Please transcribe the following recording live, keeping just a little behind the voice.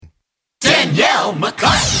Danielle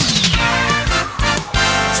McCartney.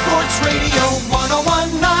 Sports Radio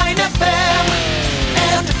 101.9 FM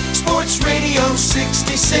and Sports Radio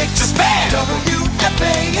 66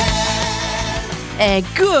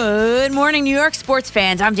 WFAN. Good morning, New York sports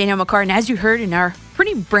fans. I'm Danielle McCartney. As you heard in our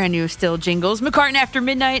pretty brand new still jingles, McCartney After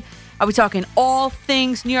Midnight, I'll be talking all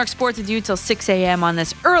things New York sports with you till 6 a.m. on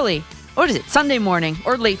this early, Sunday morning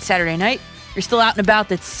or late Saturday night. You're still out and about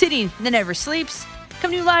the city that never sleeps.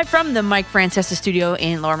 Coming to you live from the Mike Francesa studio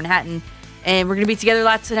in Lower Manhattan. And we're going to be together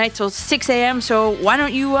lots tonight till 6 a.m. So why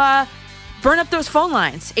don't you burn up those phone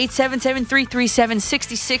lines?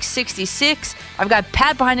 877-337-6666. I've got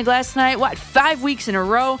Pat behind the glass tonight. 5 weeks in a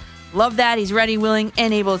row. Love that. He's ready, willing,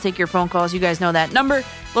 and able to take your phone calls. You guys know that number.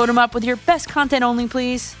 Load him up with your best content only,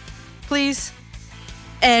 please. Please.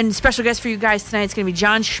 And special guest for you guys tonight is going to be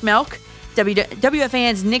John Schmelk,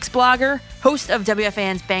 WFAN's Knicks blogger, host of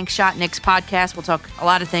WFAN's Bank Shot Knicks podcast. We'll talk a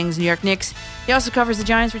lot of things New York Knicks. He also covers the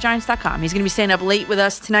Giants for Giants.com. He's going to be staying up late with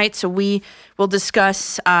us tonight, so we will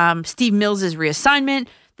discuss Steve Mills' reassignment,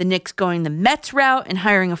 the Knicks going the Mets route and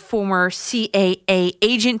hiring a former CAA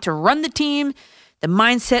agent to run the team, the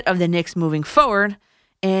mindset of the Knicks moving forward,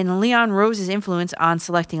 and Leon Rose's influence on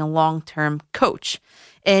selecting a long-term coach.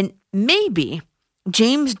 And maybe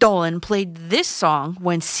James Dolan played this song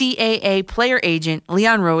when CAA player agent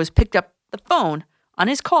Leon Rose picked up the phone on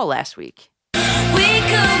his call last week. We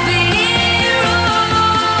could be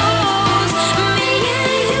heroes, me and you.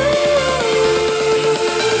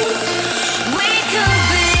 We could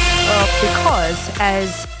be. Well, because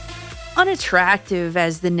as unattractive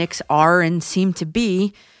as the Knicks are and seem to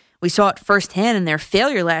be, we saw it firsthand in their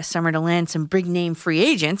failure last summer to land some big-name free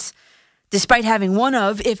agents, despite having one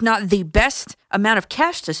of, if not the best amount of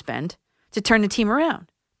cash to spend to turn the team around.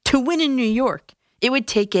 To win in New York, it would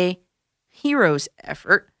take a hero's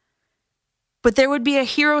effort, but there would be a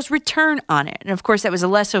hero's return on it. And of course, that was a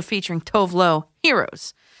Lesso featuring Tove Lo,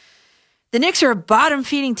 Heroes. The Knicks are a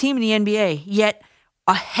bottom-feeding team in the NBA, yet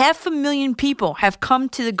 500,000 people have come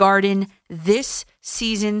to the Garden this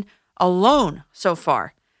season alone so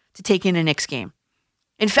far to take in a Knicks game.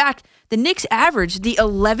 In fact, the Knicks averaged the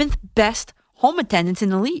 11th best home attendance in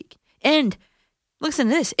the league. And listen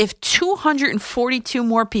to this. If 242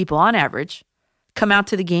 more people on average come out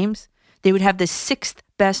to the games, they would have the 6th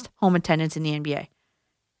best home attendance in the NBA.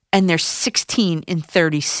 And they're 16 in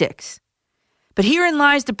 36. But herein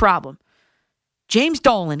lies the problem. James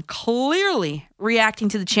Dolan clearly reacting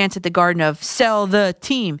to the chance at the Garden of sell the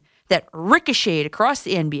team that ricocheted across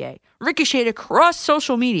the NBA, ricocheted across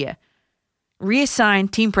social media,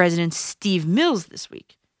 reassigned team president Steve Mills this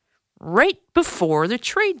week, right before the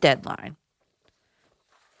trade deadline.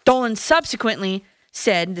 Dolan subsequently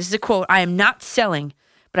said, this is a quote, "I am not selling,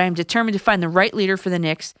 but I am determined to find the right leader for the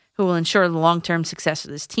Knicks who will ensure the long-term success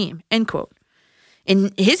of this team," end quote.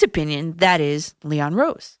 In his opinion, that is Leon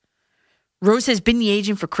Rose. Rose has been the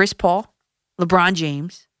agent for Chris Paul, LeBron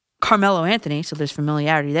James, Carmelo Anthony, so there's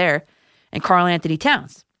familiarity there, and Karl Anthony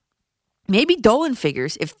Towns. Maybe Dolan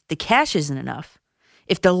figures if the cash isn't enough,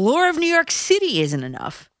 if the lure of New York City isn't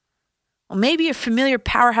enough, well, maybe a familiar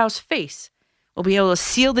powerhouse face will be able to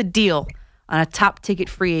seal the deal on a top-ticket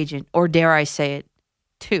free agent, or dare I say it,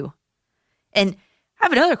 two. And I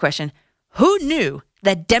have another question. Who knew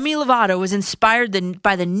that Demi Lovato was inspired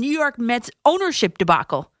by the New York Mets ownership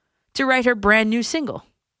debacle to write her brand new single?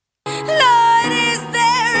 Lord, is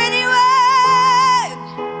there any way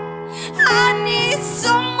I need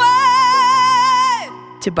someone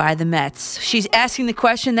to buy the Mets? She's asking the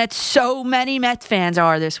question that so many Mets fans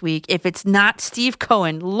are this week. If it's not Steve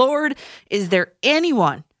Cohen, Lord, is there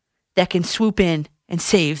anyone that can swoop in and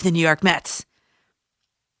save the New York Mets?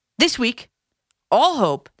 This week, all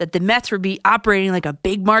hope that the Mets would be operating like a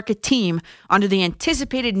big market team under the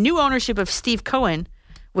anticipated new ownership of Steve Cohen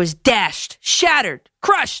was dashed, shattered,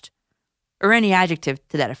 crushed, or any adjective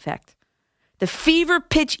to that effect. The fever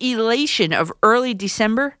pitch elation of early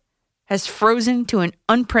December has frozen to an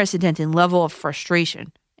unprecedented level of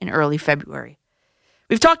frustration in early February.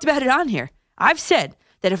 We've talked about it on here. I've said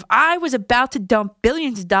that if I was about to dump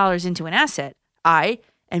billions of dollars into an asset, I,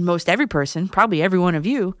 and most every person, probably every one of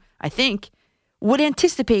you, I think, would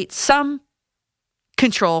anticipate some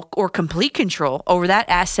control or complete control over that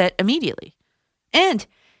asset immediately. And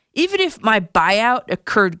even if my buyout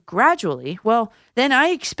occurred gradually, well, then I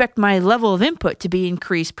expect my level of input to be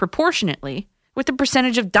increased proportionately with the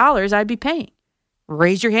percentage of dollars I'd be paying.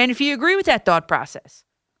 Raise your hand if you agree with that thought process.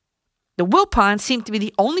 The Wilpons seem to be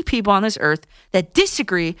the only people on this earth that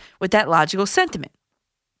disagree with that logical sentiment.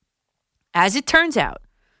 As it turns out,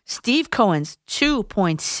 Steve Cohen's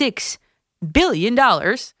 $2.6 billion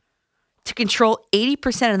to control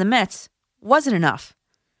 80% of the Mets wasn't enough.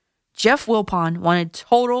 Jeff Wilpon wanted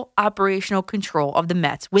total operational control of the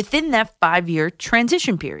Mets within that 5-year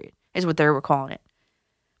transition period, is what they were calling it.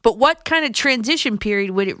 But what kind of transition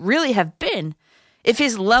period would it really have been if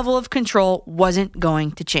his level of control wasn't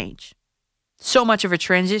going to change? So much of a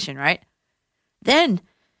transition, right? Then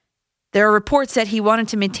there are reports that he wanted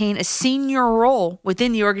to maintain a senior role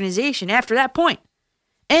within the organization after that point,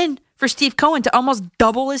 and for Steve Cohen to almost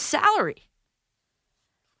double his salary.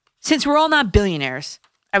 Since we're all not billionaires,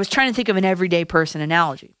 I was trying to think of an everyday person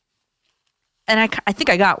analogy. And I think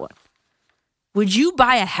I got one. Would you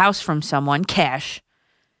buy a house from someone, cash?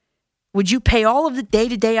 Would you pay all of the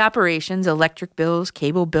day-to-day operations, electric bills,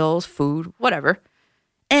 cable bills, food, whatever,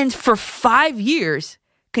 and for 5 years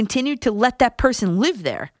continue to let that person live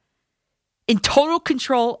there in total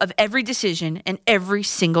control of every decision and every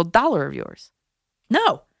single dollar of yours?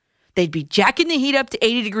 No. They'd be jacking the heat up to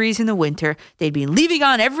 80 degrees in the winter. They'd be leaving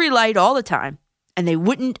on every light all the time. And they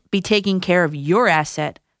wouldn't be taking care of your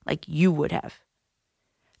asset like you would have.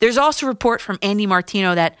 There's also a report from Andy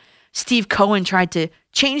Martino that Steve Cohen tried to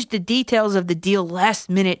change the details of the deal in last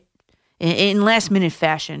minute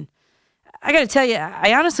fashion. I got to tell you,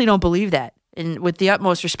 I honestly don't believe that. And with the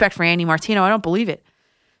utmost respect for Andy Martino, I don't believe it.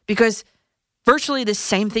 Because virtually the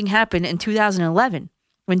same thing happened in 2011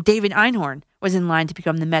 when David Einhorn was in line to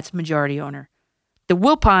become the Mets majority owner. The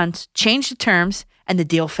Wilpons changed the terms and the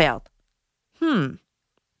deal failed. Then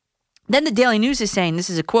the Daily News is saying,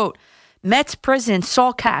 this is a quote, Mets president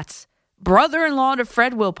Saul Katz, brother-in-law to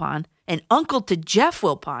Fred Wilpon and uncle to Jeff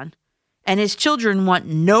Wilpon, and his children want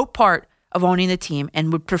no part of owning the team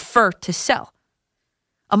and would prefer to sell.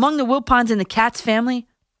 Among the Wilpons and the Katz family,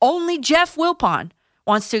 only Jeff Wilpon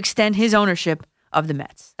wants to extend his ownership of the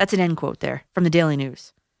Mets. That's an end quote there from the Daily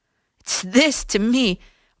News. This, to me,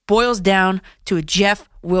 boils down to a Jeff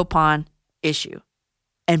Wilpon issue.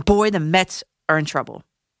 And boy, the Mets are in trouble.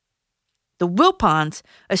 The Wilpons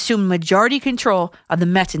assumed majority control of the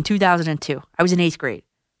Mets in 2002. I was in 8th grade.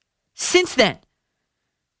 Since then,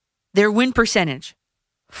 their win percentage,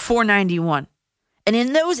 .491. And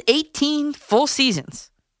in those 18 full seasons,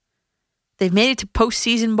 they've made it to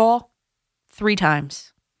postseason ball 3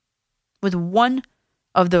 times, with one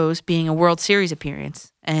of those being a World Series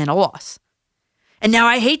appearance and a loss. And now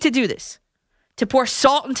I hate to do this, to pour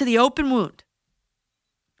salt into the open wound.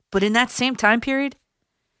 But in that same time period,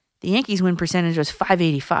 the Yankees' win percentage was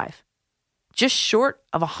 .585, just short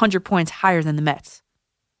of 100 points higher than the Mets.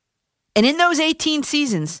 And in those 18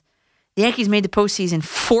 seasons, the Yankees made the postseason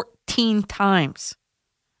 14 times.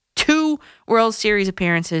 2 World Series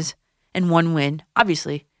appearances and 1 win,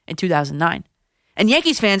 obviously, in 2009. And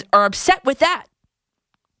Yankees fans are upset with that.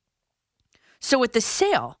 So with the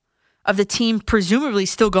sale of the team presumably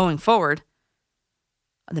still going forward,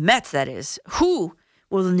 the Mets, that is, who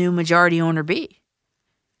will the new majority owner be?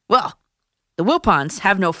 Well, the Wilpons,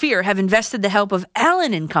 have no fear, have invested the help of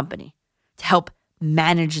Allen and Company to help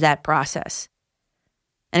manage that process.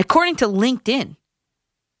 And according to LinkedIn,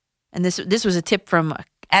 and this was a tip from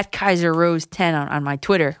 @KaiserRose10 on my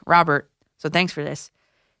Twitter, Robert, so thanks for this.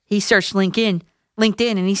 He searched LinkedIn,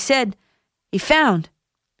 and he said he found,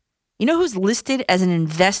 you know who's listed as an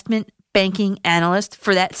investment banking analyst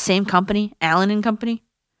for that same company, Allen and Company?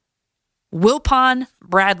 Wilpon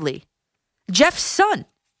Bradley, Jeff's son.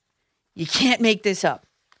 You can't make this up.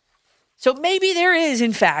 So maybe there is,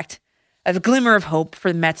 in fact, a glimmer of hope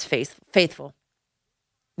for the Mets faithful.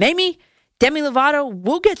 Maybe Demi Lovato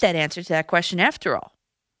will get that answer to that question after all.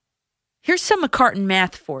 Here's some McCartan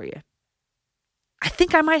math for you. I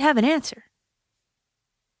think I might have an answer.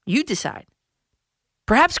 You decide.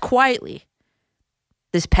 Perhaps quietly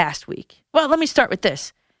this past week. Well, let me start with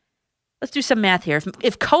this. Let's do some math here.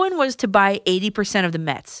 If Cohen was to buy 80% of the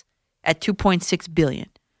Mets at $2.6 billion,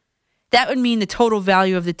 that would mean the total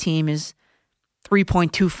value of the team is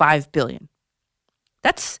 $3.25 billion.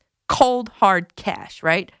 That's cold, hard cash,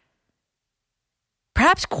 right?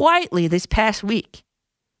 Perhaps quietly this past week,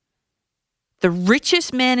 the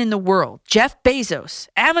richest man in the world, Jeff Bezos,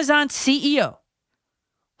 Amazon CEO,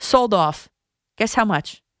 sold off, guess how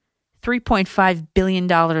much? $3.5 billion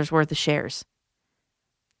worth of shares.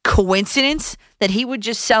 Coincidence that he would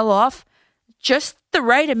just sell off just the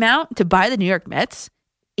right amount to buy the New York Mets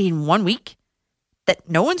in 1 week that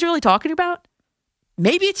no one's really talking about?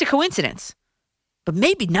 Maybe it's a coincidence, but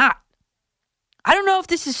maybe not. I don't know if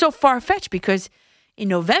this is so far-fetched because in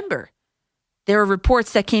November, there are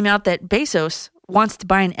reports that came out that Bezos wants to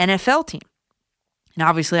buy an NFL team. And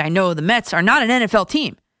obviously, I know the Mets are not an NFL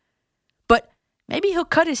team, but maybe he'll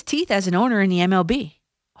cut his teeth as an owner in the MLB.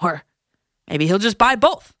 Or maybe he'll just buy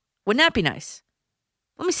both. Wouldn't that be nice?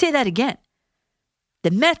 Let me say that again.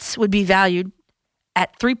 the Mets would be valued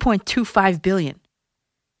at $3.25 billion.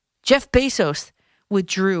 Jeff Bezos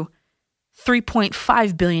withdrew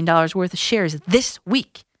 $3.5 billion worth of shares this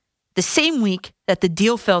week, the same week that the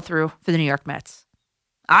deal fell through for the New York Mets.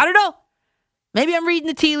 I don't know. Maybe I'm reading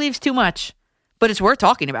the tea leaves too much, but it's worth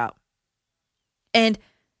talking about. And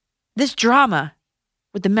this drama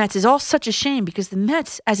with the Mets is all such a shame because the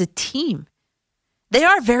Mets as a team, they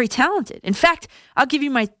are very talented. In fact, I'll give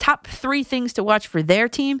you my top 3 things to watch for their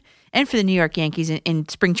team and for the New York Yankees in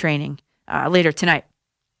spring training later tonight.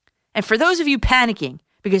 And for those of you panicking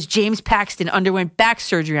because James Paxton underwent back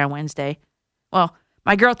surgery on Wednesday, well,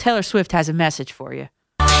 my girl Taylor Swift has a message for you.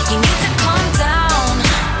 You need to calm down.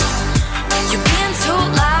 You're being too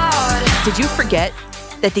loud. Did you forget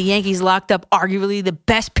that the Yankees locked up arguably the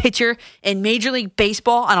best pitcher in Major League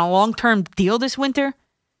Baseball on a long-term deal this winter?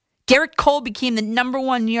 Garrett Cole became the number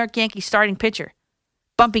 1 New York Yankees starting pitcher,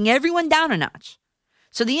 bumping everyone down a notch.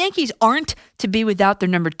 So the Yankees aren't to be without their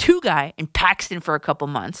number 2 guy in Paxton for a couple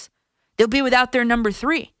months. They'll be without their number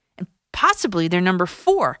 3 and possibly their number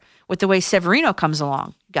 4 with the way Severino comes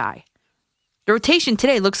along guy. The rotation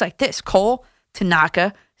today looks like this: Cole,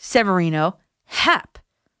 Tanaka, Severino, Happ.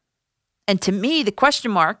 And to me, the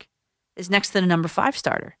question mark is next to the number 5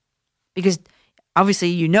 starter. Because obviously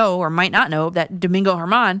you know or might not know that Domingo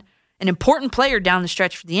Germán, an important player down the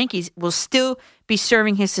stretch for the Yankees, will still be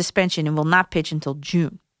serving his suspension and will not pitch until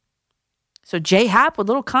June. So Jay Happ, with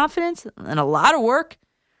little confidence and a lot of work,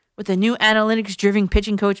 with a new analytics-driven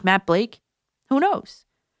pitching coach, Matt Blake, who knows?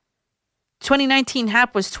 2019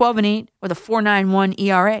 Happ was 12-8 with a 4.91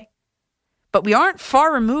 ERA. But we aren't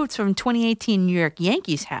far removed from 2018 New York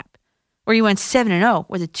Yankees Happ, where he went 7-0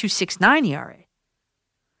 with a 2.69 ERA.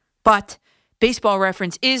 But Baseball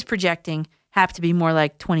Reference is projecting Happ to be more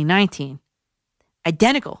like 2019.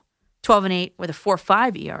 Identical, 12-8 with a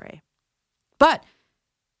 4.5 ERA. But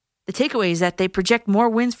the takeaway is that they project more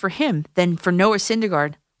wins for him than for Noah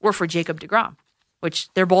Syndergaard or for Jacob deGrom,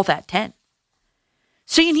 which they're both at 10.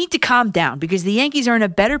 So you need to calm down because the Yankees are in a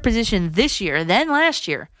better position this year than last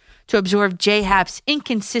year to absorb Jay Happ's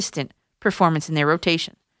inconsistent performance in their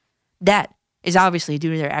rotation. That is obviously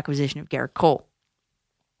due to their acquisition of Garrett Cole.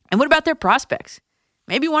 And what about their prospects?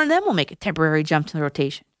 Maybe one of them will make a temporary jump to the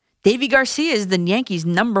rotation. Davy Garcia is the Yankees'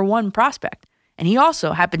 number 1 prospect, and he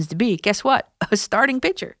also happens to be, guess what, a starting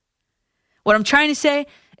pitcher. What I'm trying to say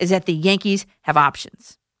is that the Yankees have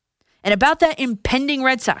options. And about that impending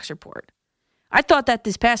Red Sox report, I thought that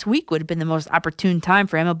this past week would have been the most opportune time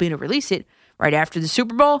for MLB to release it, right after the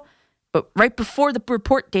Super Bowl, but right before the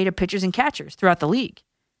report date of pitchers and catchers throughout the league.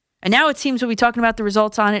 And now it seems we'll be talking about the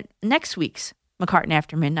results on it next week's McCartan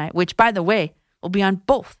After Midnight, which, by the way, will be on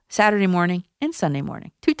both Saturday morning and Sunday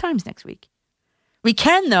morning, 2 times next week. We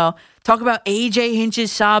can, though, talk about A.J.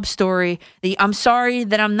 Hinch's sob story, the I'm sorry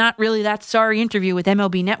that I'm not really that sorry interview with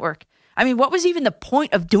MLB Network. I mean, what was even the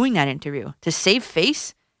point of doing that interview? To save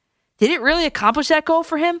face? Did it really accomplish that goal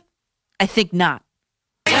for him? I think not.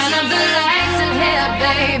 Turn up the lights in here,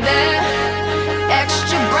 baby.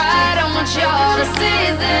 Extra bright, I want y'all to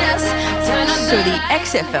see this. Turn up So the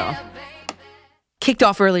XFL kicked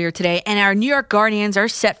off earlier today, and our New York Guardians are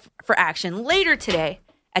set for action later today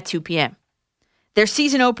at 2 p.m. Their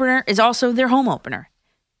season opener is also their home opener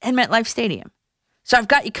at MetLife Stadium. So I've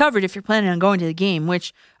got you covered if you're planning on going to the game,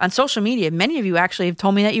 which on social media, many of you actually have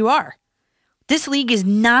told me that you are. This league is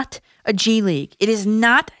not a G League. It is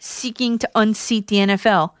not seeking to unseat the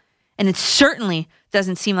NFL, and it certainly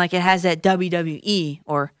doesn't seem like it has that WWE,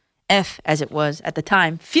 or F as it was at the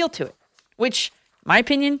time, feel to it, which, in my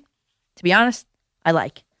opinion, to be honest, I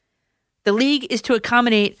like. The league is to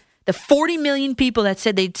accommodate the 40 million people that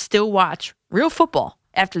said they'd still watch real football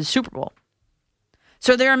after the Super Bowl.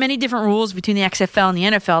 So there are many different rules between the XFL and the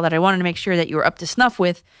NFL that I wanted to make sure that you were up to snuff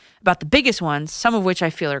with about the biggest ones, some of which I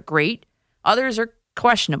feel are great. Others are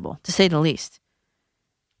questionable, to say the least.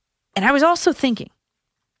 And I was also thinking,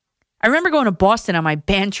 I remember going to Boston on my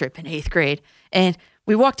band trip in 8th grade, and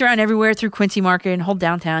we walked around everywhere through Quincy Market and whole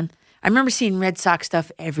downtown. I remember seeing Red Sox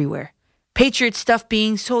stuff everywhere. Patriots stuff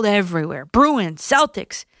being sold everywhere. Bruins,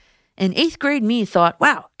 Celtics. And 8th grade me thought,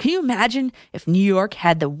 wow, can you imagine if New York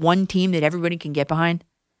had the one team that everybody can get behind?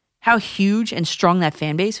 How huge and strong that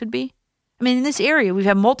fan base would be? I mean, in this area, we've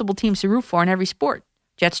had multiple teams to root for in every sport.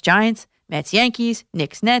 Jets, Giants, Mets, Yankees,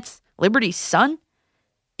 Knicks, Nets, Liberty, Sun.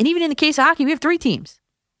 And even in the case of hockey, we have 3 teams.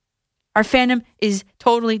 Our fandom is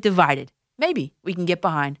totally divided. Maybe we can get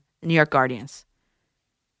behind the New York Guardians.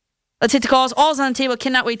 Let's hit the calls. All's on the table.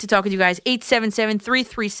 Cannot wait to talk with you guys.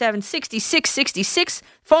 877-337-6666.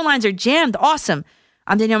 Phone lines are jammed. Awesome.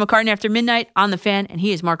 I'm Danielle McCartan After Midnight on The Fan, and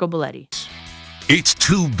he is Marco Belletti. It's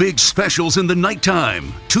two big specials in the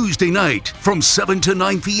nighttime. Tuesday night from 7 to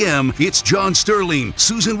 9 p.m., it's John Sterling,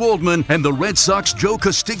 Susan Waldman, and the Red Sox Joe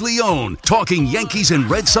Castiglione talking Yankees and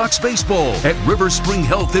Red Sox baseball at River Spring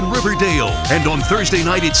Health in Riverdale. And on Thursday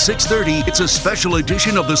night at 6:30, it's a special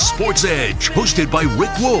edition of The Sports Edge, hosted by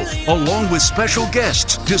Rick Wolf, along with special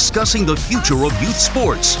guests discussing the future of youth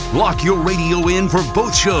sports. Lock your radio in for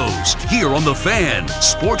both shows here on The Fan,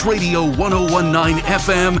 Sports Radio 101.9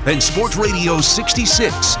 FM and Sports Radio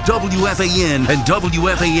 66, WFAN and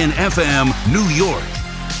WFAN FM, New York.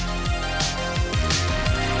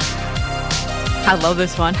 I love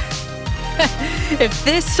this one. If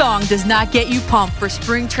this song does not get you pumped for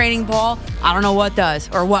spring training ball, I don't know what does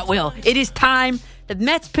or what will. It is time. The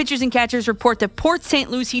Mets pitchers and catchers report to Port St.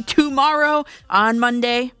 Lucie tomorrow on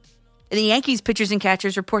Monday. And the Yankees pitchers and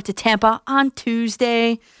catchers report to Tampa on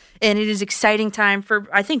Tuesday. And it is exciting time for,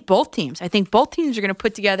 I think, both teams. I think both teams are going to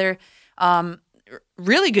put together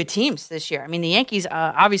really good teams this year. I mean, the Yankees,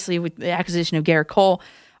 obviously, with the acquisition of Garrett Cole,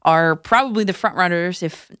 are probably the front runners,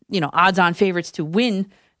 if odds-on favorites to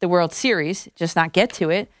win the World Series, just not get to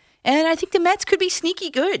it. And I think the Mets could be sneaky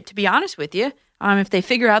good, to be honest with you, if they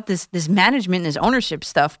figure out this management and this ownership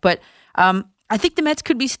stuff. But I think the Mets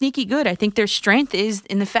could be sneaky good. I think their strength is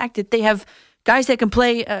in the fact that they have guys that can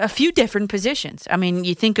play a few different positions. I mean,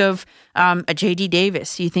 you think of a J.D.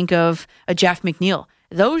 Davis, you think of a Jeff McNeil.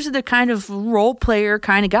 Those are the kind of role player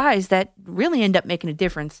kind of guys that really end up making a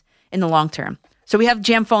difference in the long term. So we have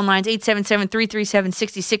jam phone lines,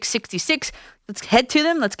 877-337-6666. Let's head to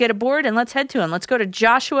them. Let's get aboard and let's head to them. Let's go to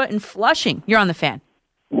Joshua in Flushing. You're on The Fan.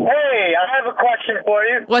 Hey, I have a question for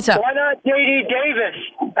you. What's up? Why not J.D. Davis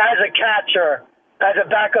as a catcher, as a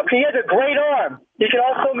backup? He has a great arm. He can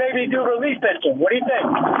also maybe do relief pitching. What do you think?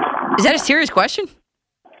 Is that a serious question?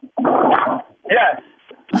 Yes.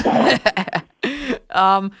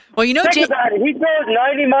 Well, Think about it. He throws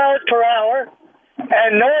 90 miles per hour,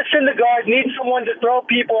 and Noah Syndergaard needs someone to throw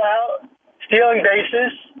people out, stealing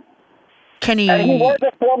bases. Can he? And he was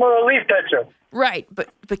a former relief pitcher. Right, but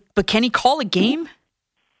can he call a game?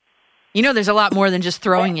 There's a lot more than just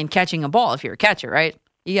throwing and catching a ball if you're a catcher, right?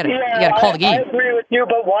 You gotta call the game. I agree with you,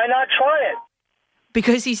 but why not try it?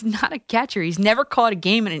 Because he's not a catcher. He's never caught a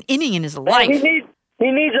game in an inning in his life. He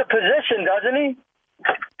needs a position, doesn't he?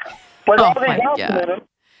 With all these outs in him.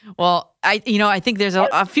 Well, I think there's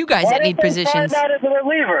a few guys that need positions. That as a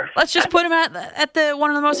reliever? Let's just put him at the one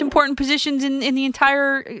of the most important positions in the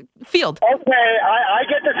entire field. Okay, I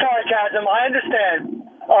get the sarcasm. I understand.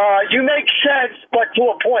 You make sense, but to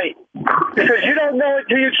a point. Because you don't know it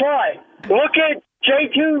till you try. Look at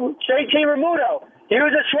JT Remuto. He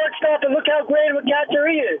was a shortstop, and look how great of a catcher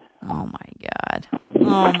he is. Oh,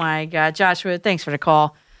 my God. Joshua, thanks for the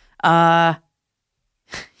call.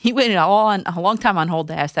 He waited a long time on hold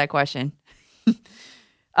to ask that question.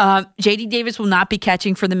 J.D. Davis will not be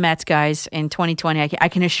catching for the Mets, guys, in 2020. I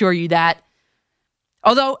can assure you that.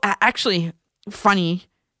 Although, actually, funny,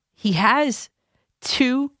 he has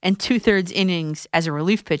 2 2/3 innings as a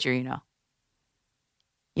relief pitcher, You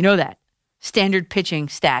know that. Standard pitching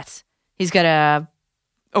stats. He's got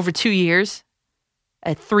over 2 years,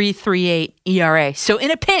 a 3.38 ERA. So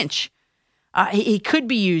in a pinch, he could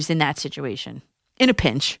be used in that situation. In a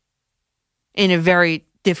pinch. In a very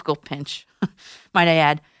difficult pinch, might I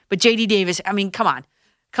add. But J.D. Davis, I mean, come on.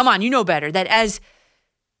 You know better that as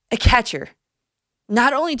a catcher,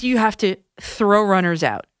 not only do you have to throw runners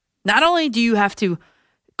out, not only do you have to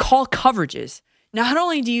call coverages, not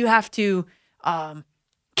only do you have to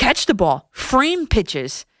catch the ball, frame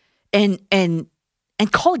pitches, and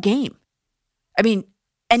call a game. I mean,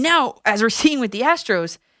 and now, as we're seeing with the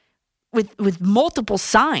Astros, with multiple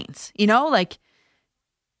signs, you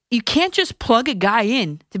can't just plug a guy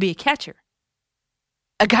in to be a catcher.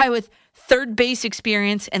 A guy with third base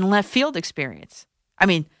experience and left field experience. I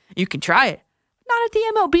mean, you can try it. Not at the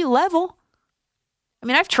MLB level. I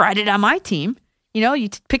mean, I've tried it on my team. You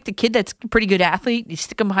pick the kid that's a pretty good athlete, you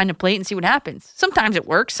stick him behind the plate and see what happens. Sometimes it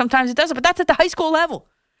works, sometimes it doesn't, but that's at the high school level.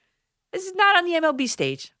 This is not on the MLB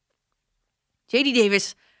stage. J.D.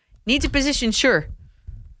 Davis needs a position, sure.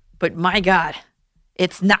 But my God,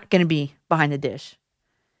 it's not going to be behind the dish.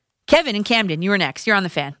 Kevin in Camden, you were next. You're on The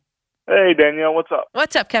Fan. Hey, Danielle, what's up?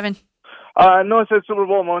 What's up, Kevin? No, it said Super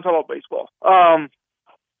Bowl. I'm going to talk about baseball. When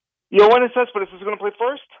it says for this is going to play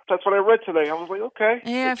first, that's what I read today. I was like, okay.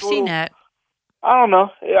 Yeah, I've seen that. I don't know.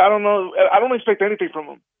 I don't expect anything from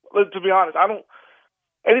him. To be honest,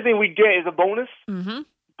 anything we get is a bonus. Mm-hmm.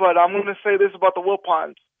 But I'm going to say this about the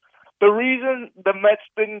Wilpons. The reason the Mets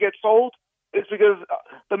didn't get sold is because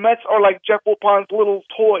the Mets are like Jeff Wilpon's little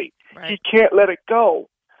toy. Right. He can't let it go.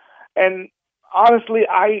 And honestly,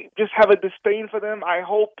 I just have a disdain for them. I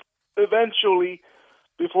hope eventually,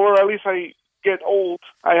 before at least I get old,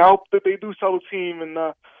 I hope that they do sell the team, and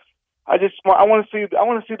I want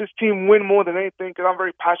to see this team win more than anything because I'm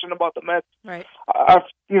very passionate about the Mets. Right. I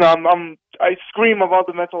scream about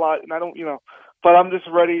the Mets a lot, and I don't, but I'm just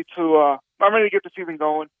ready to. I'm ready to get the season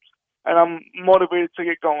going, and I'm motivated to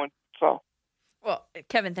get going. So. Well,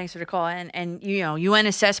 Kevin, thanks for the call. And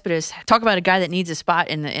Yoenis Cespedes, talk about a guy that needs a spot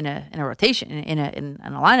in a rotation, in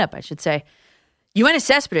a lineup, I should say. Yoenis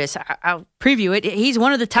Cespedes, I'll preview it. He's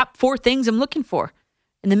one of the top 4 things I'm looking for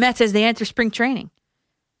in the Mets as they enter spring training.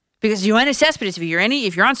 Because Yoenis Cespedes,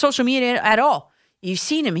 if you're on social media at all, you've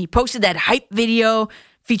seen him. He posted that hype video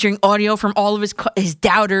featuring audio from all of his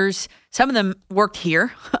doubters. Some of them worked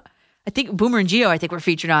here. I think Boomer and Gio, were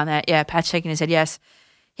featured on that. Yeah, Pat's shaking his head, yes.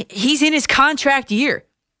 He's in his contract year.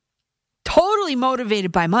 Totally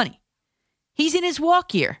motivated by money. He's in his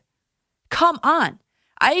walk year. Come on.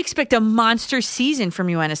 I expect a monster season from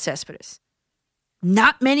Yoenis Cespedes.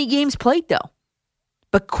 Not many games played, though.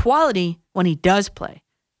 But quality when he does play.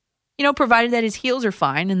 Provided that his heels are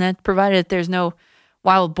fine and that provided that there's no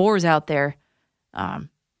wild boars out there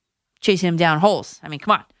chasing him down holes. I mean,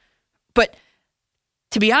 come on. But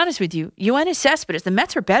to be honest with you, Yoenis Cespedes, the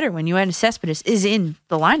Mets are better when Yoenis Cespedes is in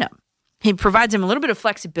the lineup. He provides him a little bit of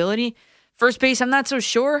flexibility. First base, I'm not so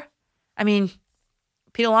sure. I mean,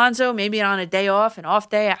 Pete Alonso, maybe on a day off, an off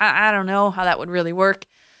day. I don't know how that would really work.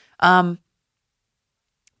 But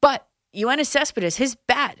Yoenis Cespedes, his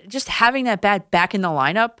bat, just having that bat back in the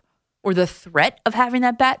lineup, or the threat of having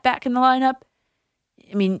that bat back in the lineup,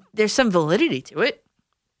 I mean, there's some validity to it.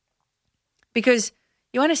 Because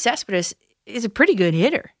Yoenis Cespedes is a pretty good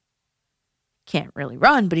hitter. Can't really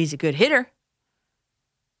run, but he's a good hitter.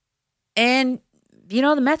 And, the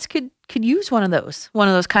Mets could use one of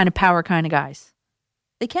those kind of power kind of guys.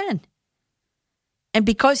 They can. And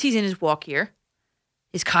because he's in his walk year,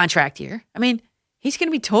 his contract year, I mean, he's going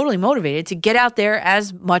to be totally motivated to get out there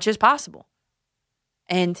as much as possible.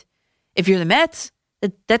 And if you're the Mets,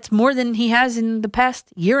 that's more than he has in the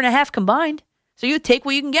past year and a half combined. So you take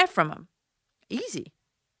what you can get from him. Easy.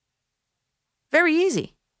 Very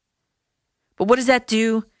easy. But what does that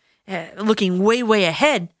do? Looking way, way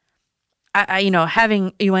ahead,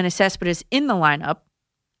 having Yoenis Cespedes in the lineup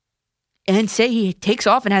and say he takes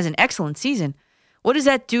off and has an excellent season, what does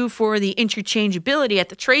that do for the interchangeability at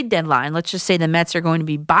the trade deadline? Let's just say the Mets are going to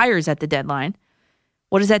be buyers at the deadline.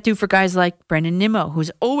 What does that do for guys like Brendan Nimmo,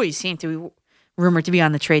 who's always seemed to be rumored to be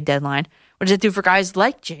on the trade deadline? What does that do for guys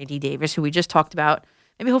like J.D. Davis, who we just talked about?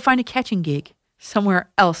 Maybe he'll find a catching gig somewhere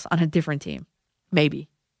else on a different team. Maybe.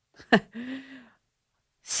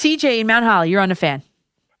 CJ in Mount Holly, you're on the Fan.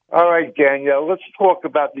 All right, Danielle, let's talk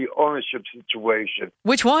about the ownership situation.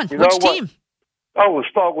 Which one? Which team? Oh, we'll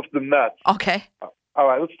start with the Mets. Okay. All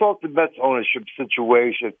right, let's talk the Mets ownership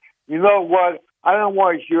situation. You know what? I don't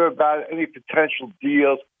want to hear about any potential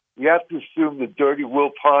deals. We have to assume the dirty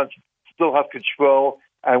Wilpons still have control,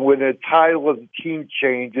 and when the title of the team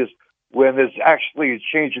changes, when there's actually a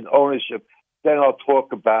change in ownership, then I'll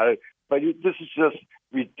talk about it. But this is just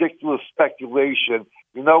ridiculous speculation.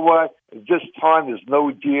 You know what? At this time, there's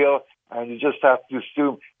no deal, and you just have to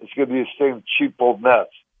assume it's going to be the same cheap old Mets.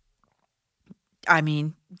 I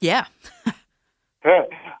mean, yeah.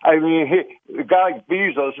 I mean, a guy like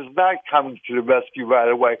Bezos is not coming to the rescue right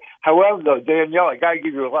away. However, though, Danielle, I got to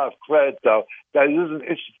give you a lot of credit, though. That is an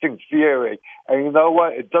interesting theory. And you know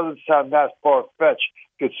what? It doesn't sound that far-fetched.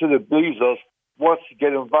 Consider Bezos wants to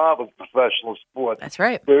get involved with professional sports. That's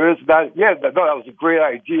right. There is not, that was a great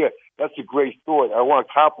idea. That's a great thought. I want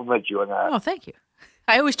to compliment you on that. Oh, thank you.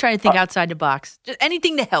 I always try to think outside the box. Just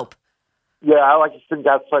anything to help. Yeah, I like to think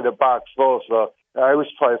outside the box also. I always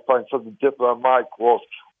try to find something different on my calls.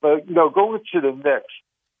 But, going to the Knicks,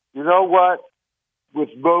 you know what? With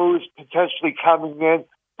Rose potentially coming in,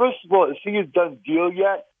 first of all, is he a done deal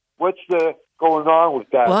yet? What's going on with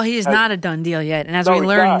that? Well, he is not a done deal yet. And as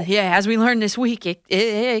we learned this week,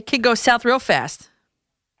 it could go south real fast.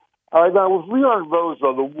 All right, now with Leon Rose,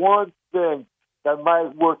 though, the one thing that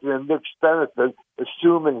might work in the Knicks' benefit,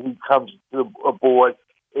 assuming he comes aboard,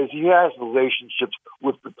 is he has relationships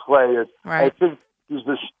with the players. Right. I think he's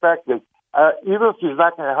respected. Even if he's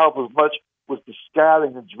not going to help as much with the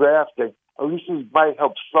scouting and drafting, at least he might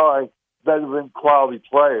help sign veteran quality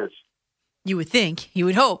players. You would think. You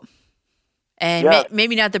would hope. And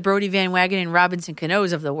maybe not the Brody Van Wagen and Robinson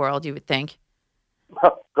Canoes of the world, you would think.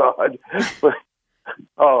 Oh, God.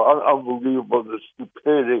 Unbelievable, the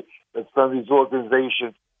stupidity that some of these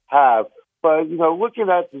organizations have. But, looking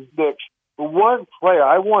at the Knicks, the one player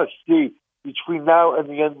I want to see between now and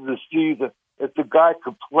the end of the season, if the guy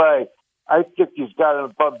could play, I think he's got an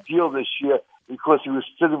above deal this year because he was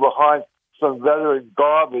sitting behind some veteran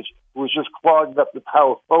garbage who was just clogging up the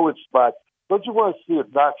power forward spot. Don't you want to see if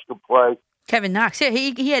Knox can play? Kevin Knox, yeah,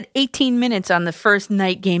 he had 18 minutes on the first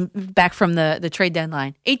night game back from the trade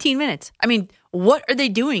deadline. 18 minutes. I mean, what are they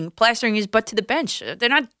doing? Plastering his butt to the bench. They're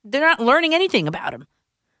not learning anything about him.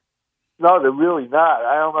 No, they're really not.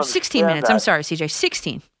 I don't understand 16 minutes. that. I'm sorry, CJ.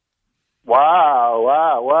 16.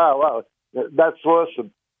 Wow. That's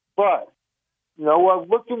awesome. But, you know what?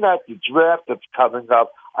 Looking at the draft that's coming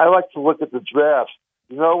up, I like to look at the drafts.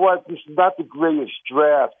 You know what? This is not the greatest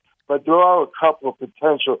draft, but there are a couple of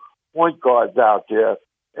potential point guards out there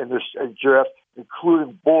in this draft,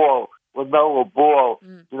 including LaMelo Ball.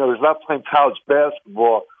 You know, he's not playing college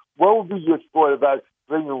basketball. What would be your thought about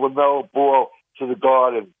bringing LaMelo Ball to the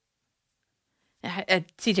Garden?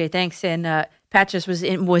 CJ, thanks. And Pat just was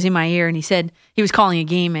in my ear, and he said he was calling a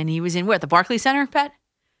game, and he was in the Barclays Center, Pat?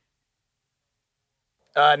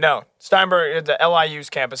 No, Steinberg, the LIU's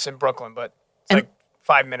campus in Brooklyn, but it's like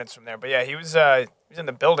 5 minutes from there. But yeah, he was in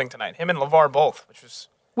the building tonight. Him and LeVar both, which was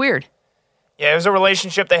weird. Yeah, it was a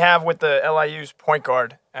relationship they have with the LIU's point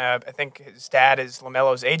guard. I think his dad is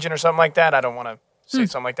LaMelo's agent or something like that. I don't want to say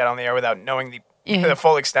something like that on the air without knowing the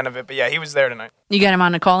full extent of it. But yeah, he was there tonight. You got him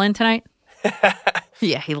on the call-in tonight?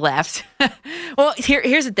 Yeah, he laughed. Well,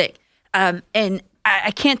 here's the thing. And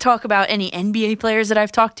I can't talk about any NBA players that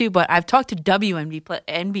I've talked to, but I've talked to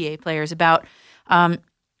WNBA players about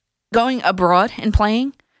going abroad and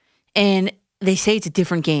playing, and they say it's a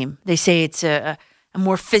different game. They say it's a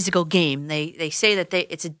more physical game. They say that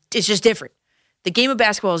it's just different. The game of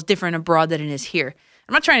basketball is different abroad than it is here.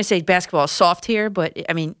 I'm not trying to say basketball is soft here, but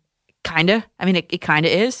I mean, kinda. I mean, it kinda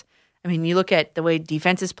is. I mean, you look at the way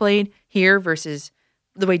defense is played here versus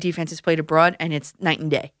the way defense is played abroad, and it's night and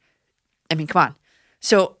day. I mean, come on.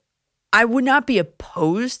 So I would not be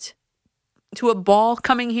opposed to a ball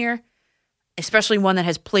coming here, especially one that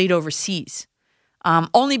has played overseas.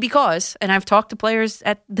 Only because, and I've talked to players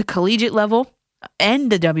at the collegiate level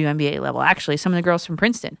and the WNBA level, actually, some of the girls from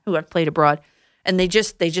Princeton who have played abroad, and they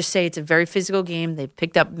just say it's a very physical game. They've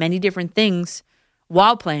picked up many different things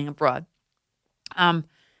while playing abroad.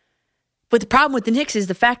 But the problem with the Knicks is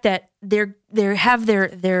the fact that they have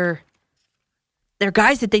their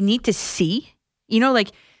guys that they need to see. You know,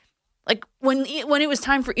 like when it was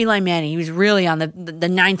time for Eli Manning, he was really on the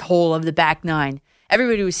ninth hole of the back nine.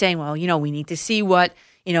 Everybody was saying, well, you know, we need to see what,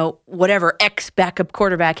 you know, whatever X backup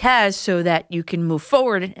quarterback has so that you can move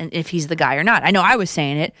forward and if he's the guy or not. I know I was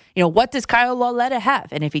saying it. You know, what does Kyle Lauletta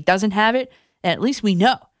have? And if he doesn't have it, at least we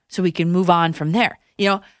know so we can move on from there. You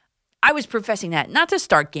know, I was professing that, not to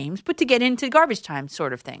start games, but to get into garbage time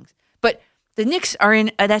sort of things. But the Knicks are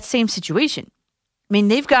in that same situation. I mean,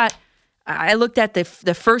 they've got, I looked at the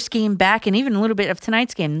first game back and even a little bit of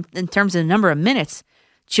tonight's game in terms of the number of minutes.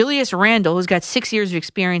 Julius Randle, who's got 6 years of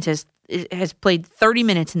experience, has played 30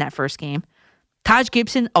 minutes in that first game. Taj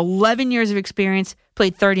Gibson, 11 years of experience,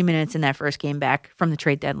 played 30 minutes in that first game back from the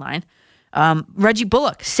trade deadline. Reggie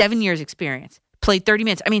Bullock, 7 years experience, played 30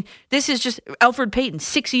 minutes. I mean, this is just Elfrid Payton,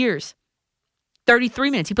 6 years,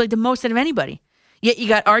 33 minutes. He played the most out of anybody. Yet you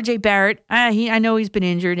got R.J. Barrett. I know he's been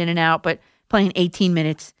injured in and out, but playing 18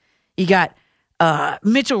 minutes. You got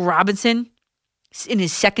Mitchell Robinson in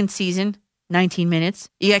his second season, 19 minutes.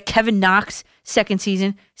 You got Kevin Knox, second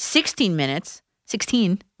season, 16 minutes.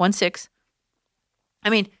 16. I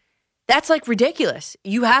mean, that's like ridiculous.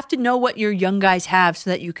 You have to know what your young guys have so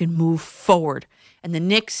that you can move forward. And the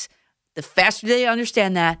Knicks, the faster they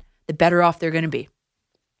understand that, the better off they're going to be.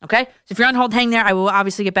 Okay? So if you're on hold, hang there. I will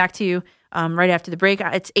obviously get back to you right after the break.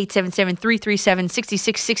 It's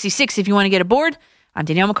 877-337-6666 if you want to get aboard. I'm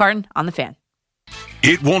Danielle McCartan on The Fan.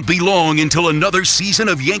 It won't be long until another season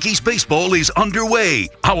of Yankees baseball is underway.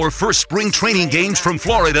 Our first spring training games from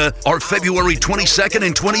Florida are February 22nd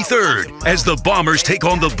and 23rd as the Bombers take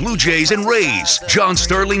on the Blue Jays and Rays. John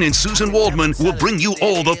Sterling and Susan Waldman will bring you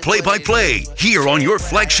all the play-by-play here on your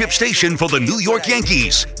flagship station for the New York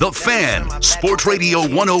Yankees, The Fan, Sports Radio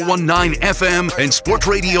 1019 FM and Sports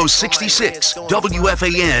Radio 66,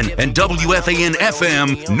 WFAN and WFAN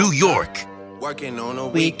FM, New York. Working on a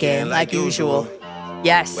weekend like usual.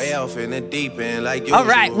 Yes. Way off in the deep end like usual. All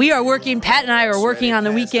right, we are working. Pat and I are working on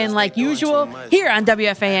the weekend like usual here on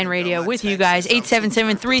WFAN Radio with you guys.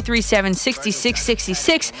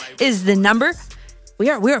 877-337-6666 is the number.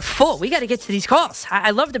 We are full. We got to get to these calls.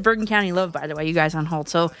 I love the Bergen County love, by the way, you guys on hold.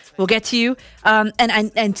 So we'll get to you.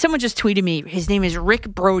 And someone just tweeted me. His name is Rick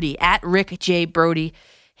Brody, at Rick J. Brody.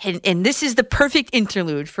 And this is the perfect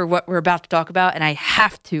interlude for what we're about to talk about, and I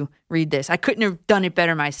have to read this. I couldn't have done it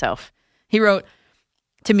better myself. He wrote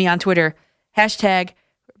to me on Twitter, hashtag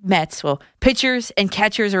Mets. Well, pitchers and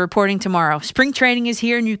catchers are reporting tomorrow. Spring training is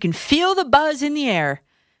here, and you can feel the buzz in the air.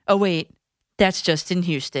 Oh, wait. That's just in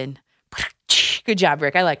Houston. Good job,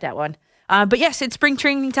 Rick. I like that one. But yes, it's spring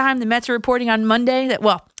training time. The Mets are reporting on Monday.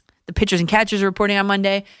 The pitchers and catchers are reporting on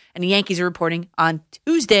Monday, and the Yankees are reporting on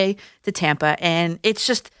Tuesday to Tampa. And it's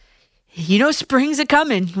just, spring's a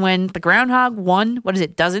coming when the groundhog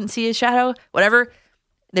doesn't see his shadow, whatever.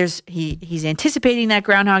 He's anticipating that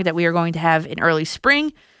groundhog that we are going to have in early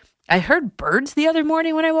spring. I heard birds the other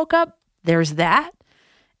morning when I woke up. There's that.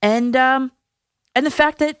 And the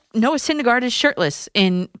fact that Noah Syndergaard is shirtless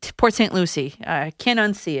in Port St. Lucie. I can't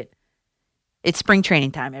unsee it. It's spring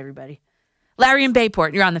training time, everybody. Larry in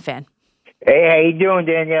Bayport, you're on the Fan. Hey, how you doing,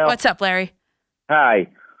 Danielle? What's up, Larry? Hi.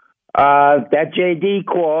 That JD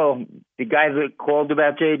call, the guy that called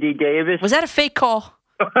about JD Davis. Was that a fake call?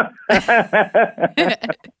 I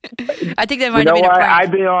think that might have been a prank.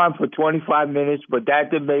 I've been on for 25 minutes, but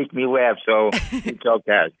that did make me laugh, so it's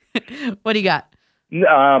okay. What do you got?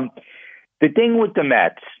 The thing with the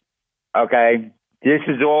Mets, okay, this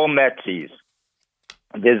is all Metsies.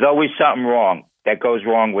 There's always something wrong that goes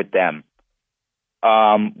wrong with them.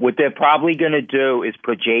 What they're probably going to do is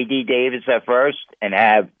put J.D. Davis at first and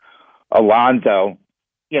have Alonso.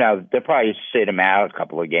 They'll probably sit him out a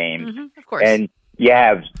couple of games. Mm-hmm, of course. And you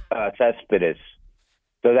have Cespedes.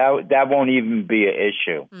 So that won't even be an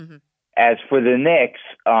issue. Mm-hmm. As for the Knicks,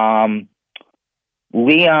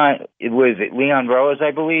 Leon Rose,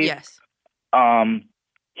 I believe? Yes.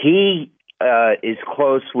 He is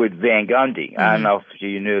close with Van Gundy. I don't know if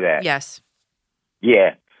you knew that. Yes.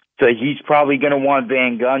 Yeah. So he's probably going to want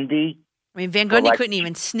Van Gundy. I mean, Van Gundy couldn't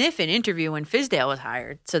even sniff an interview when Fizdale was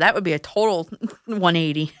hired. So that would be a total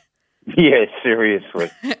 180. Yeah,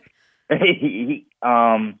 seriously.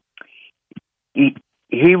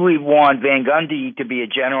 he would want Van Gundy to be a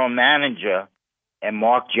general manager and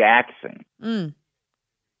Mark Jackson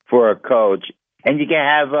for a coach. And you can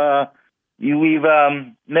have you leave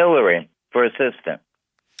Miller in for assistant.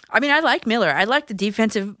 I mean, I like Miller. I like the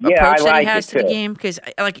defensive approach that he has to the game because,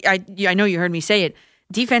 I know you heard me say it.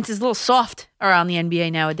 Defense is a little soft around the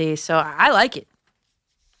NBA nowadays, so I like it.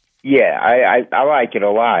 Yeah, I like it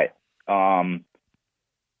a lot.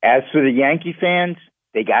 As for the Yankee fans,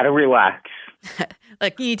 they got to relax.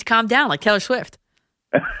 You need to calm down, like Taylor Swift.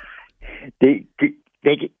 Do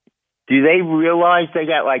they realize they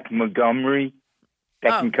got Montgomery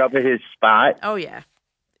that can cover his spot? Oh yeah,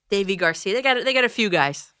 Davey Garcia. They got a few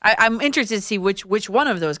guys. I'm interested to see which one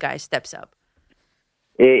of those guys steps up.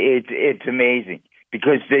 It's amazing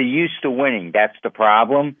because they're used to winning. That's the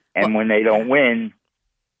problem. And when they don't win,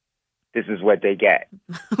 this is what they get.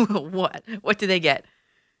 What do they get?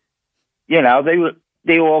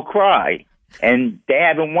 They all cry, and they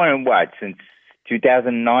haven't won since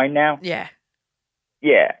 2009 now. Yeah.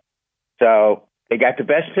 Yeah. So they got the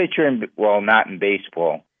best pitcher not in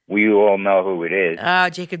baseball. We all know who it is. Oh,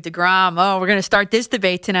 Jacob deGrom. Oh, we're going to start this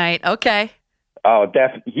debate tonight. Okay. Oh,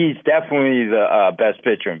 he's definitely the best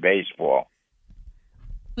pitcher in baseball.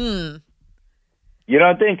 You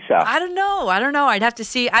don't think so? I don't know. I'd have to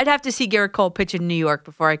see Garrett Cole pitch in New York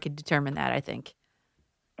before I could determine that, I think.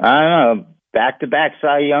 I don't know. Back-to-back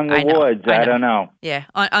Cy Young awards. I don't know. Yeah,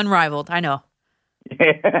 unrivaled. I know.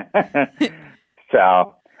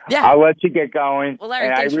 So, yeah. I'll let you get going. Well, Larry,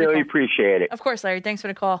 and I really appreciate it. Of course, Larry. Thanks for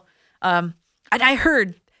the call. And I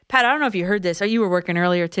heard, Pat, I don't know if you heard this. You were working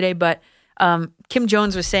earlier today, but Kim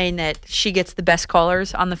Jones was saying that she gets the best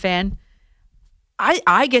callers on the Fan.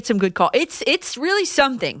 I get some good calls. It's really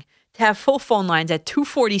something to have full phone lines at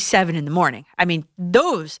 2:47 in the morning. I mean,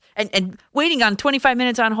 those and waiting on 25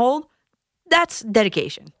 minutes on hold, that's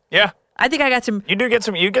dedication. Yeah. I think I got some. You get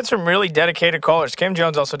some really dedicated callers. Kim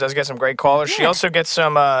Jones also does get some great callers. Yeah. She also gets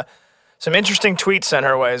some interesting tweets sent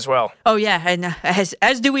her way as well. Oh yeah, and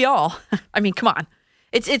as do we all. I mean, come on.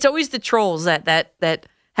 It's always the trolls that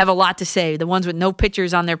have a lot to say. The ones with no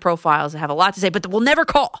pictures on their profiles that have a lot to say, but will never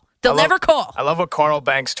call. They'll never call. I love what Carl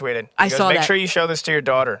Banks tweeted. I saw that. Make sure you show this to your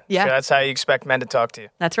daughter. Yeah. That's how you expect men to talk to you.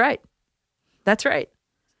 That's right.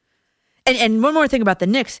 And one more thing about the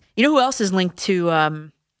Knicks. You know who else is linked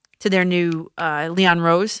to their new Leon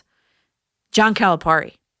Rose? John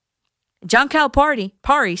Calipari. John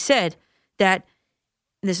Calipari said that,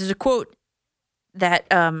 and this is a quote, that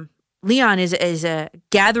Leon is a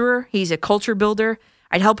gatherer. He's a culture builder.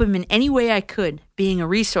 I'd help him in any way I could, being a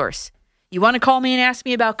resource. You want to call me and ask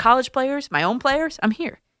me about college players, my own players? I'm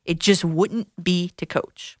here. It just wouldn't be to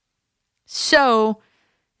coach. So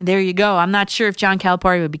there you go. I'm not sure if John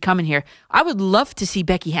Calipari would be coming here. I would love to see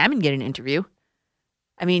Becky Hammond get an interview.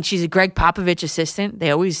 I mean, she's a Greg Popovich assistant.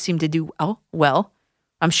 They always seem to do well.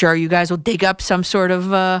 I'm sure you guys will dig up some sort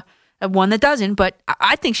of one that doesn't, but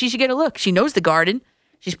I think she should get a look. She knows the Garden.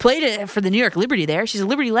 She's played it for the New York Liberty there. She's a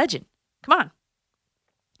Liberty legend. Come on.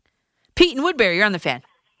 Pete and Woodbury, you're on the Fan.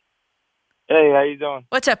 Hey, how you doing?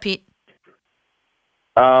 What's up, Pete?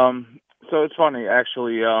 So it's funny,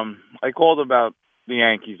 actually. I called about the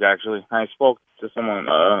Yankees, actually. I spoke to someone.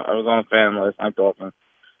 I was on a Fan last night talking.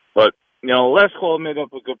 But, last call made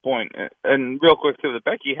up a good point. And real quick, to the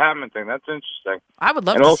Becky Hammond thing, that's interesting. I would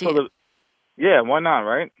love and to also see it. Yeah, why not,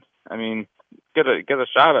 right? I mean, get a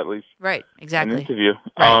shot at least. Right, exactly. An interview.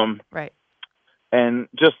 Right. And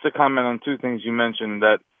just to comment on two things you mentioned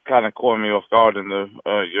that kind of caught me off guard in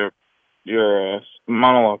your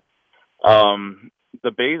monologue. The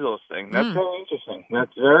Bezos thing. That's very interesting.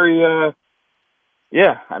 That's very,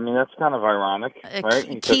 I mean, that's kind of ironic,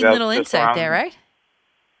 right? Keen little insight there, right?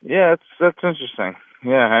 Yeah, that's interesting.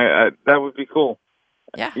 Yeah, that would be cool.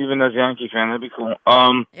 Yeah. Even as a Yankee fan, that'd be cool.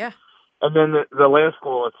 Yeah. And then the last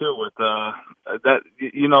caller, too, with that,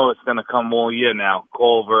 it's going to come all year now,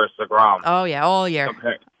 Cole versus DeGrom. Oh, yeah, all year.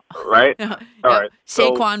 Okay. Right? All right.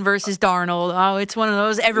 Saquon versus Darnold. Oh, it's one of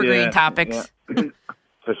those evergreen topics. Yeah.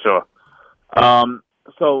 For sure.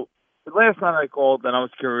 So last night I called and I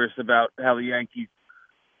was curious about how the Yankees,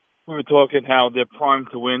 we were talking how they're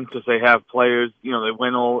primed to win because they have players, they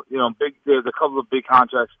win all, there's a couple of big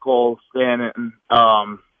contracts, Cole, Stanton,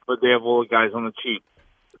 but they have all the guys on the cheap.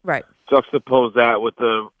 Right. Juxtapose that with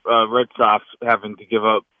the Red Sox having to give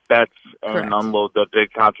up bets and unload the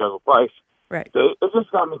big contract with Price. Right. So it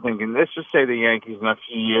just got me thinking, let's just say the Yankees in a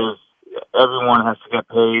few years, everyone has to get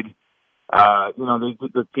paid. They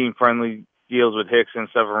did the team-friendly deals with Hicks and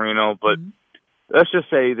Severino, but let's just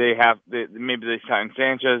say maybe they sign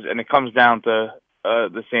Sanchez, and it comes down to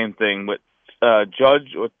the same thing with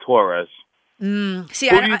Judge or Torres. See,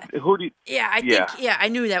 who do you? I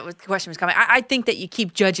knew the question was coming. I think that you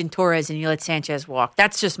keep Judge and Torres and you let Sanchez walk.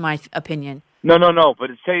 That's just my opinion. No.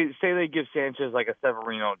 But say they give Sanchez like a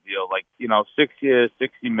Severino deal, 6 years,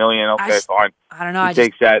 $60 million. Okay, fine. I don't know. I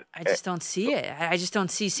just don't see it. I just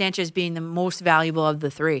don't see Sanchez being the most valuable of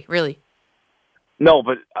the three, really. No,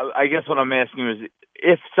 but I guess what I'm asking you is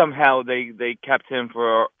if somehow they kept him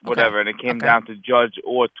for whatever, and it came down to Judge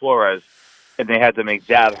or Torres, and they had to make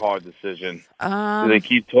that hard decision, do they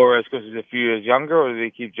keep Torres because he's a few years younger, or do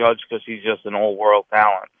they keep Judge because he's just an all-world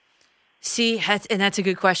talent? See, and that's a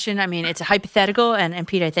good question. I mean, it's a hypothetical, and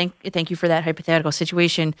Pete, I thank you for that hypothetical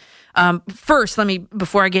situation. First,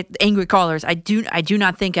 before I get angry callers, I do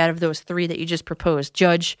not think out of those three that you just proposed,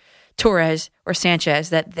 Judge, Torres, or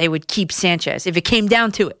Sanchez, that they would keep Sanchez. If it came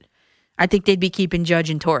down to it, I think they'd be keeping Judge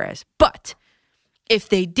and Torres. But if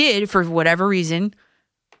they did, for whatever reason,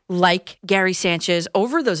 like Gary Sanchez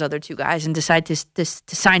over those other two guys and decide to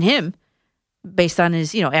sign him based on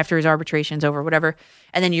his, after his arbitration's over, whatever,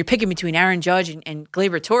 and then you're picking between Aaron Judge and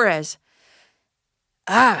Gleyber Torres,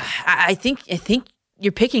 I think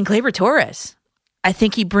you're picking Gleyber Torres. I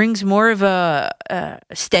think he brings more of a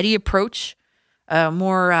steady approach, a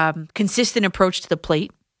more consistent approach to the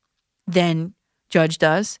plate than Judge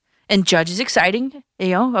does. And Judge is exciting,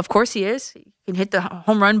 of course he is. He can hit the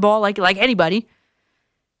home run ball like anybody.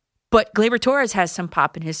 But Gleyber Torres has some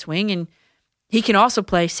pop in his swing, and he can also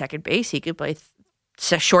play second base. He could play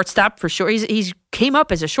shortstop for sure. He's came up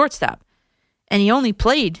as a shortstop, and he only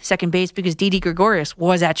played second base because Didi Gregorius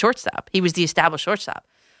was at shortstop. He was the established shortstop.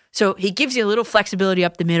 So he gives you a little flexibility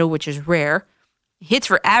up the middle, which is rare. He hits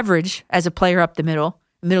for average as a player up the middle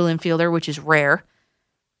infielder, which is rare.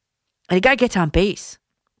 And the guy gets on base.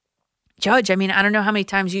 Judge, I mean, I don't know how many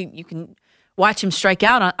times you can watch him strike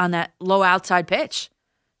out on that low outside pitch.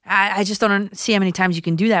 I just don't see how many times you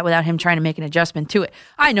can do that without him trying to make an adjustment to it.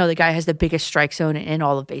 I know the guy has the biggest strike zone in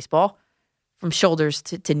all of baseball, from shoulders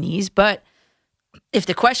to knees. But if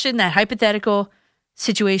the question, that hypothetical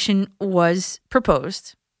situation was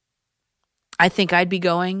proposed, I think I'd be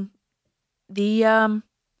going the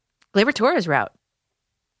Gleyber Torres route.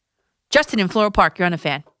 Justin in Floral Park, you're on a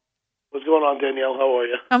Fan. What's going on, Danielle? How are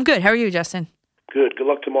you? I'm good. How are you, Justin? Good. Good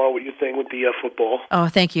luck tomorrow with your thing with the football. Oh,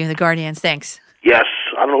 thank you. The Guardians. Thanks. Yes.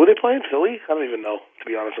 I don't know who they're playing. Philly? I don't even know, to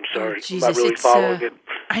be honest. I'm sorry. Oh, Jesus, I'm not really following it.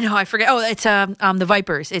 I know. I forget. Oh, it's the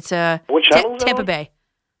Vipers. It's what channel is Tampa Bay.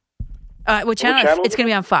 What channel? It's going to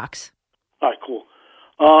be on Fox. All right, cool.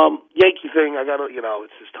 Yankee thing, I got to,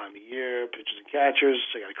 it's this time of year, pitchers and catchers.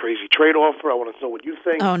 I got a crazy trade offer. I want to know what you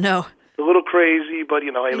think. Oh, no. It's a little crazy, but,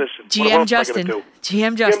 hey, listen. GM Justin, who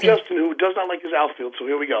does not like his outfield, so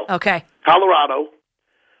here we go. Okay. Colorado,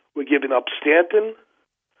 we're giving up Stanton,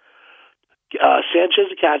 Sanchez,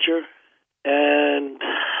 the catcher, and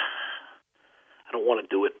I don't want to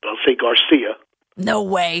do it, but I'll say Garcia. No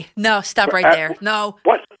way. No, stop right there. No.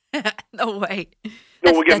 What? No way.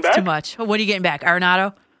 No, we're getting that's back? too much. What are you getting back?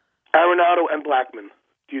 Arenado? Arenado and Blackman.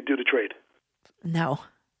 Do you do the trade? No.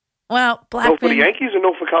 Well, Blackman. No for the Yankees or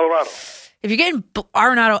no for Colorado? If you're getting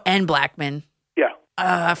Arenado and Blackman.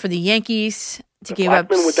 Yeah. For the Yankees to give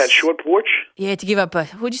Blackman up. with that short porch? Yeah, to give up,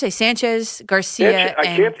 what'd you say, Sanchez, Garcia, Sanchez, I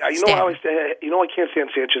can't. I can't stand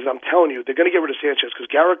Sanchez. I'm telling you, they're going to get rid of Sanchez because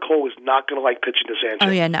Garrett Cole is not going to like pitching to Sanchez. Oh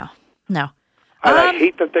yeah, no. And I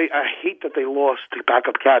hate that they lost the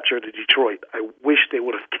backup catcher to Detroit. I wish they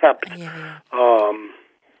would have kept. Yeah.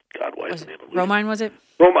 God, why is it? Romine, was it?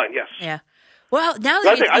 Romine, yes. Yeah. Well, now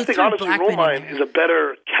that I think honestly, Blackman Romine is a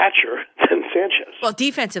better catcher than Sanchez. Well,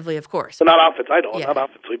 defensively, of course. But not offensively. Not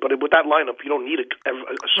offensively. But with that lineup, you don't need a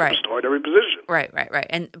superstar at every position. Right.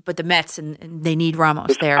 But the Mets and they need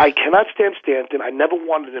Ramos there. I cannot stand Stanton. I never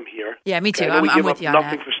wanted him here. Yeah, me too. I'm with you on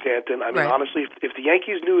nothing that. for Stanton. I mean, honestly, if the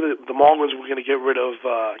Yankees knew that the Marlins were going to get rid of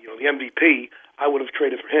the MVP, I would have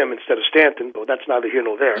traded for him instead of Stanton. But that's neither here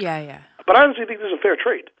nor there. Yeah. But I honestly think this is a fair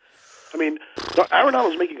trade. I mean,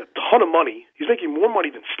 Arenado's making a ton of money. He's making more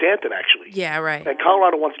money than Stanton, actually. Yeah, right. And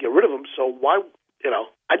Colorado wants to get rid of him, so why,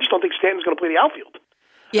 I just don't think Stanton's going to play the outfield.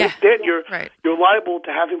 Yeah. Stanton, you're liable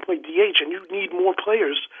to have him play DH, and you need more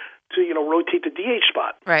players to, rotate the DH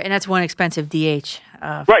spot. Right, and that's one expensive DH.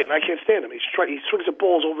 Right, and I can't stand him. He swings the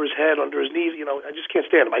balls over his head, under his knees. I just can't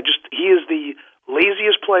stand him. He is the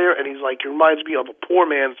laziest player, and he reminds me of a poor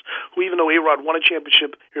man's who, even though A-Rod won a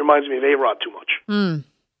championship, he reminds me of A-Rod too much.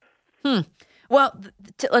 Well,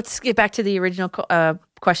 let's get back to the original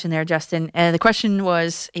question there, Justin. The question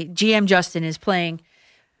was, GM Justin is playing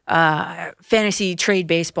fantasy trade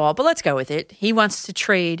baseball, but let's go with it. He wants to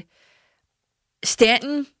trade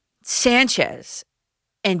Stanton, Sanchez,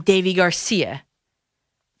 and Davy Garcia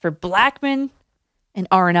for Blackman and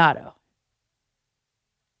Arenado.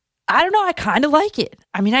 I don't know. I kind of like it.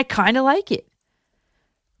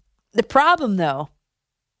 The problem, though,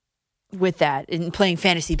 with that in playing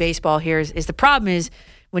fantasy baseball here is the problem is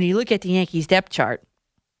when you look at the Yankees depth chart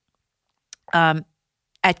at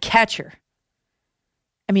catcher.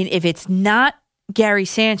 I mean, if it's not Gary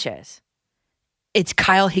Sanchez, it's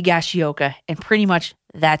Kyle Higashioka, and pretty much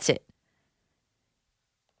that's it.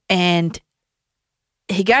 And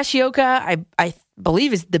Higashioka, I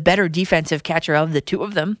believe, is the better defensive catcher of the two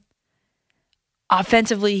of them.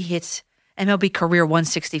 Offensively, he hits MLB career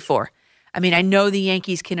 164. I mean, I know the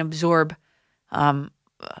Yankees can absorb a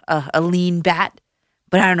lean bat,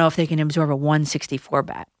 but I don't know if they can absorb a 164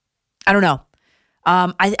 bat. I don't know.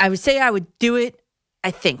 I would say I would do it,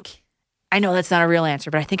 I think. I know that's not a real answer,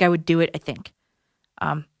 but I think I would do it, I think.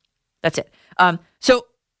 That's it. So,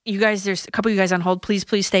 you guys, there's a couple of you guys on hold. Please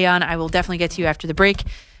stay on. I will definitely get to you after the break.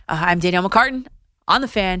 I'm Danielle McCartan on The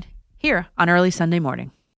Fan here on Early Sunday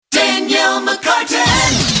Morning. Danielle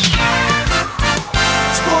McCartan!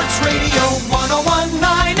 Sports Radio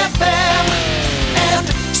 101.9 FM and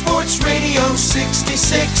Sports Radio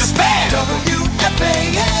 66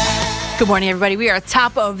 WFAN. Good morning, everybody. We are at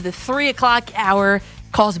top of the 3 o'clock hour.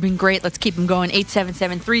 Calls have been great. Let's keep them going.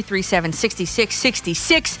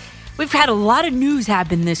 877-337-6666. We've had a lot of news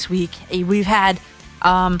happen this week. We've had,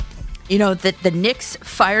 the Knicks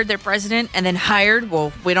fired their president and then hired,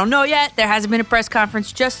 well, we don't know yet. There hasn't been a press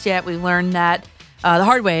conference just yet. We learned that the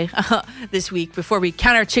hard way this week before we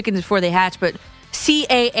count our chickens before they hatch. But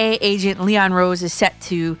CAA agent Leon Rose is set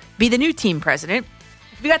to be the new team president.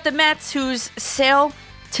 We got the Mets, whose sale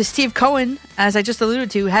to Steve Cohen, as I just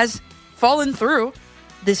alluded to, has fallen through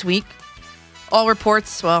this week. All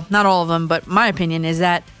reports, well, not all of them, but my opinion is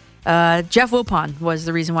that Jeff Wilpon was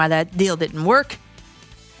the reason why that deal didn't work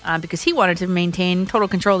because he wanted to maintain total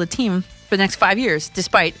control of the team for the next 5 years,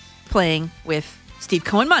 despite playing with Steve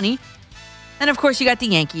Cohen money. And, of course, you got the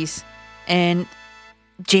Yankees and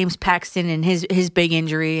James Paxton and his big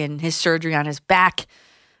injury and his surgery on his back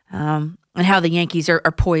and how the Yankees are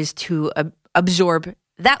poised to absorb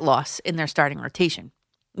that loss in their starting rotation.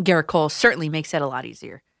 Garrett Cole certainly makes that a lot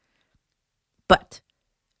easier. But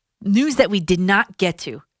news that we did not get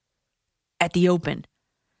to at the Open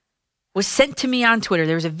was sent to me on Twitter.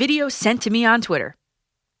 There was a video sent to me on Twitter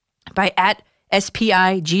by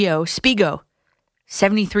 @SPIGO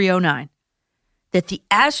 7309 that the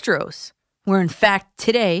Astros were in fact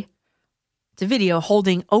today, it's a video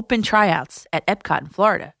holding open tryouts at Epcot in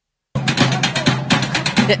Florida.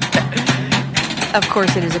 Of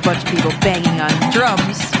course, it is a bunch of people banging on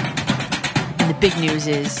drums. And the big news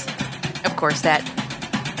is, of course, that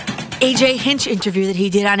AJ Hinch interview that he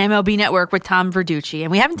did on MLB Network with Tom Verducci.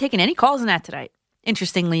 And we haven't taken any calls on that tonight,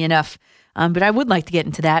 interestingly enough. But I would like to get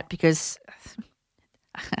into that because,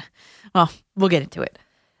 well, we'll get into it.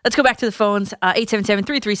 Let's go back to the phones.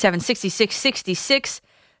 877-337-6666.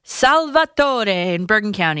 Salvatore in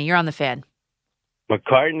Bergen County. You're on the Fan.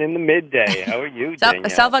 McCartan in the midday. How are you, Danielle?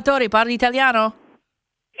 Salvatore, parli italiano.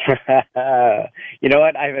 You know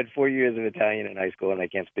what? I've had 4 years of Italian in high school, and I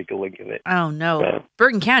can't speak a lick of it. Oh, no. So,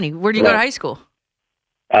 Bergen County. Where did you go to high school?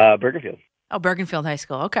 Bergenfield. Oh, Bergenfield High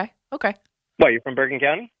School. Okay. What, you're from Bergen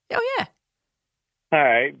County? Oh, yeah. All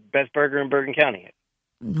right. Best burger in Bergen County.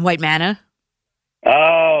 White Manna.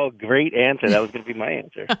 Oh, great answer. That was going to be my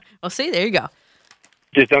answer. Well, see, there you go.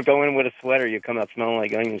 Just don't go in with a sweater. You come out smelling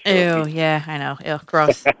like onions. Ew, yeah, I know. Ew,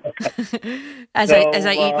 gross. as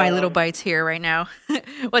I eat my little bites here right now.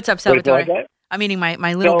 What's up, Salvatore? I'm eating my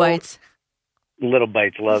little bites. Little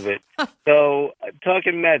bites, love it. So,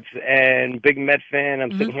 talking Mets and big Met fan.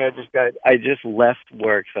 I'm sitting here. I just left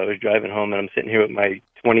work, so I was driving home, and I'm sitting here with my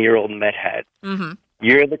 20-year-old Met hat. Mm-hmm.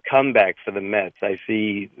 You're the comeback for the Mets. I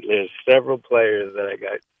see there's several players that I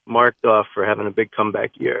got marked off for having a big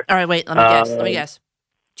comeback year. All right, wait, let me guess.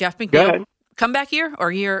 Jeff McNeil, comeback year or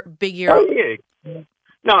big year? Oh, yeah.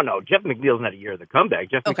 No, Jeff McNeil's not a year of the comeback.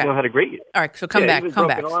 Jeff McNeil had a great year. All right, so comeback.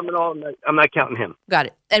 Broken arm and all. I'm not counting him. Got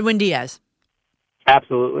it. Edwin Diaz.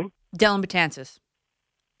 Absolutely. Dylan Betances.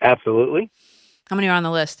 Absolutely. How many are on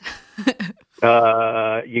the list?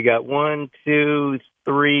 You got 1, 2,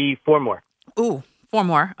 3, 4 more. Ooh, 4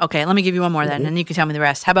 more. Okay, let me give you one more then, and you can tell me the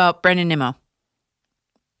rest. How about Brandon Nimmo?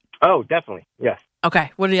 Oh, definitely. Yes.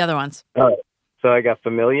 Okay, what are the other ones? All right. So I got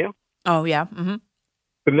Familia. Oh, yeah. Mm-hmm.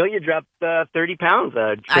 Familia dropped 30 pounds.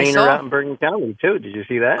 Trainer out in Bergen County, too. Did you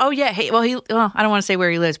see that? Oh, yeah. Hey, well, I don't want to say where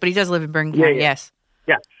he lives, but he does live in Bergen County, yes.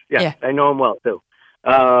 Yeah. I know him well, too.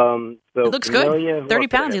 So he looks Familia, good. 30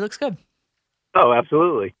 pounds, he looks good. Oh,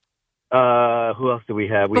 absolutely. Who else do we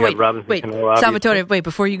have? We have Robinson Cano. Salvatore,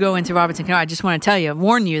 before you go into Robinson Cano, I just want to tell you,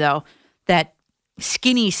 warn you, though, that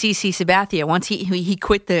skinny CC Sabathia, once he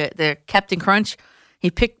quit the Captain Crunch, he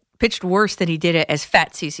pitched worse than he did it as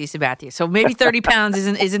fat CC Sabathia. So maybe 30 pounds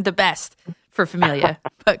isn't the best for Familia.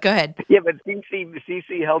 But go ahead. Yeah, but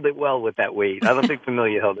CC held it well with that weight. I don't think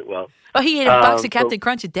Familia held it well. Oh, he ate a box of Captain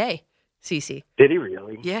Crunch a day, CC. Did he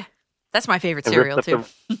really? Yeah. That's my favorite cereal, too.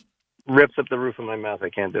 Rips up the roof of my mouth. I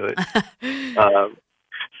can't do it.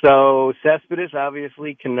 So Cespedes,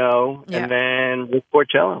 obviously, Cano, and then Rick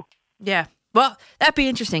Porcello. Yeah. Well, that'd be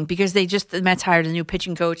interesting because the Mets hired a new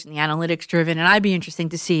pitching coach and the analytics driven, and I'd be interesting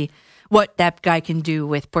to see what that guy can do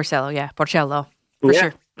with Porcello. Yeah, Porcello, for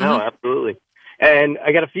sure. No, absolutely. And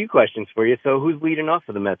I got a few questions for you. So who's leading off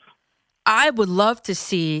for the Mets? I would love to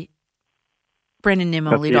see Brandon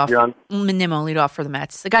Nimmo lead off for the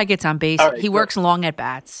Mets. The guy gets on base. Right, he works long at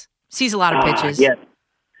bats. Sees a lot of pitches. Yes.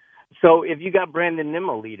 So if you got Brandon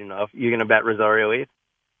Nimmo leading off, you're going to bat Rosario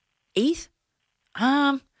 8th?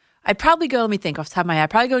 8th? I'd probably go, let me think off the top of my head,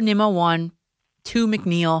 I'd probably go Nimmo 1, 2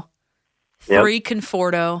 McNeil, 3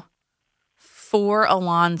 Conforto, 4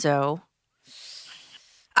 Alonso.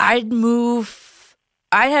 I'd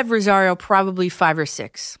have Rosario probably 5 or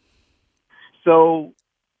 6. So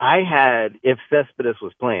if Cespedes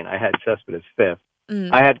was playing, I had Cespedes 5th.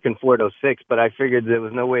 Mm-hmm. I had Conforto 6th, but I figured there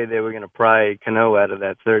was no way they were going to pry Cano out of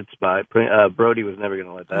that 3rd spot. Brody was never going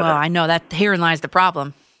to let that out. I know. Herein lies the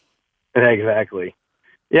problem. Exactly.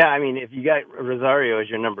 Yeah, I mean, if you got Rosario as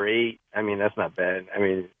your number 8, I mean, that's not bad. I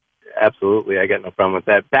mean, absolutely, I got no problem with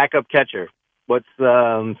that. Backup catcher. What's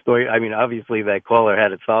the story? I mean, obviously, that caller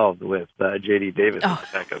had it solved with J.D. Davis as the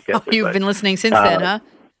backup catcher. You've been listening since then, huh?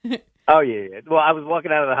 Oh, yeah. Well, I was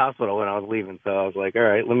walking out of the hospital when I was leaving, so I was like, all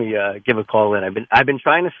right, let me give a call in. I've been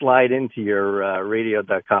trying to slide into your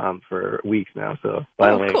radio.com for weeks now, so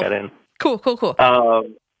finally I got in. Cool.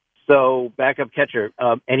 So, backup catcher,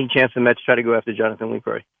 any chance the Mets try to go after Jonathan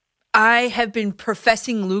Lucroy? I have been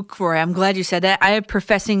professing Lucroy. I'm glad you said that. I have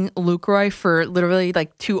professing Lucroy for literally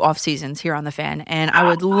like 2 off seasons here on the Fan, and I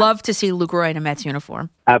would love to see Lucroy in a Mets uniform.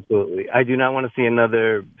 Absolutely. I do not want to see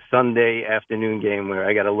another Sunday afternoon game where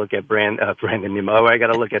I got to look at Brandon Nimmo, or I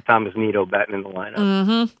got to look at Thomas Nido batting in the lineup.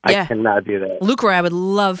 Mm-hmm. I cannot do that. Lucroy, I would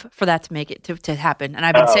love for that to make it to happen, and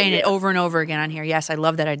I've been saying it over and over again on here. Yes, I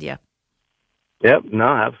love that idea. Yep, no,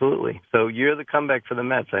 absolutely. So you're the comeback for the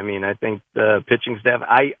Mets. I mean, I think the pitching staff,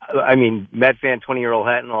 I mean, Met fan, 20-year-old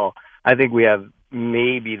hat and all, I think we have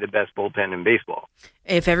maybe the best bullpen in baseball.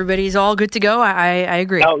 If everybody's all good to go, I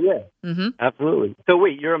agree. Oh, yeah. Mm-hmm. Absolutely. So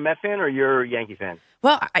wait, you're a Met fan or you're a Yankee fan?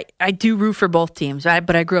 Well, I do root for both teams,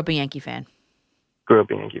 but I grew up a Yankee fan.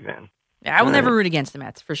 I will never root against the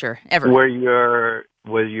Mets, for sure, ever.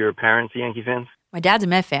 Was your parents Yankee fans? My dad's a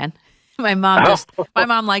Met fan. My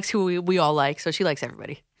mom likes who we all like, so she likes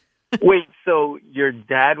everybody. Wait, so your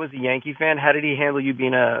dad was a Yankee fan? How did he handle you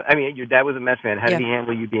being your dad was a Mets fan. How did he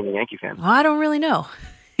handle you being a Yankee fan? Well, I don't really know.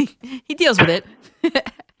 he deals with it.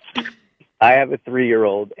 I have a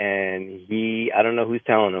 3-year-old, and I don't know who's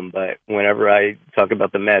telling him, but whenever I talk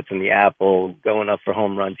about the Mets and the Apple going up for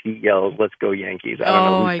home runs, he yells, "Let's go Yankees." I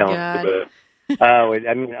don't know who's telling him.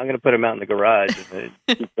 I mean, I'm going to put him out in the garage.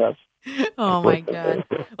 Oh, my God.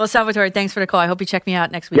 Well, Salvatore, thanks for the call. I hope you check me out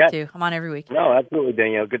next week, too. I'm on every week. No, absolutely,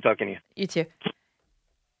 Danielle. Good talking to you. You too.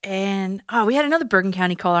 And, we had another Bergen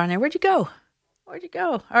County caller on there. Where'd you go?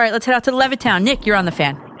 All right, let's head out to Levittown. Nick, you're on the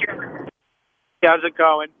fan. How's it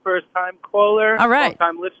going? First-time caller. All right.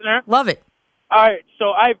 Long-time listener. Love it. All right, so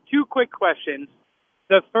I have 2 quick questions.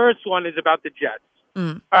 The first one is about the Jets.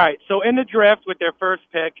 All right, so in the draft with their first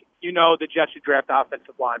pick, the Jets should draft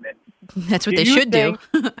offensive linemen. That's what they should do.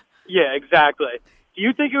 Yeah, exactly. Do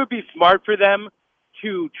you think it would be smart for them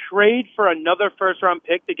to trade for another first-round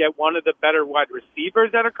pick to get one of the better wide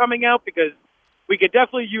receivers that are coming out? Because we could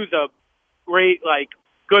definitely use a great,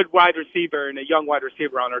 good wide receiver and a young wide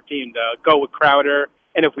receiver on our team to go with Crowder,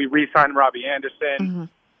 and if we re-sign Robbie Anderson. Mm-hmm.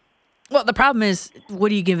 Well, the problem is,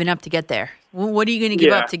 what are you giving up to get there? What are you going to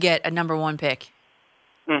give up to get a number 1 pick?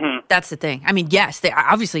 Mm-hmm. That's the thing. I mean, yes.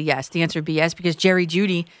 Obviously, yes. The answer would be yes, because Jerry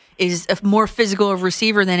Jeudy is a more physical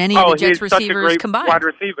receiver than any of the Jets receivers he's such a great combined. Wide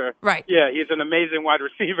receiver. Right. Yeah, he's an amazing wide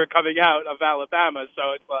receiver coming out of Alabama,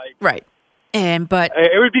 so it's like... Right. But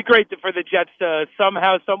it would be great for the Jets to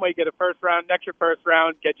somehow, someway get a extra first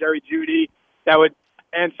round, get Jerry Jeudy. That would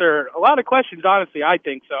answer a lot of questions, honestly, I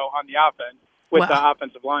think so, on the offense, with the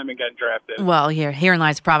offensive lineman getting drafted. Well, herein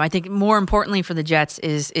lies the problem. I think more importantly for the Jets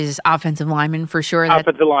is offensive lineman for sure.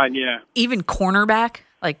 Offensive line, yeah. Even cornerback,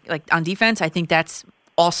 like on defense, I think that's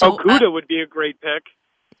also... Okuda would be a great pick.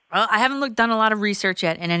 Well, I haven't done a lot of research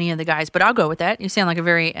yet in any of the guys, but I'll go with that. You sound like a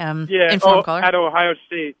very informed caller. Out of Ohio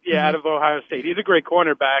State. Yeah, out of Ohio State. He's a great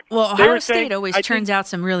cornerback. Well, Ohio State always turns out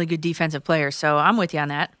some really good defensive players, so I'm with you on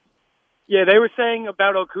that. Yeah, they were saying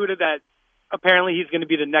about Okuda that apparently he's going to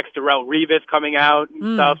be the next Darrelle Revis coming out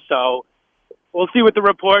and stuff, so we'll see what the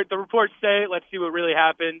reports say. Let's see what really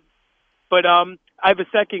happens. But I have a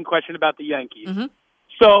second question about the Yankees. Mm-hmm.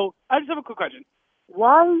 So I just have a quick question.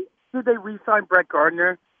 Why did they re-sign Brett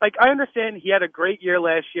Gardner? I understand he had a great year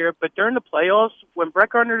last year, but during the playoffs, when Brett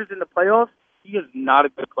Gardner is in the playoffs, he is not a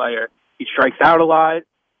good player. He strikes out a lot.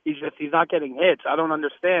 He's not getting hits. I don't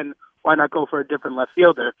understand why not go for a different left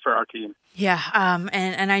fielder for our team. Yeah,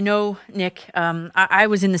 and I know, Nick, I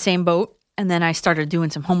was in the same boat, and then I started doing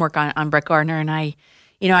some homework on Brett Gardner, and I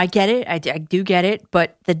get it. I do get it,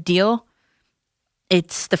 but the deal,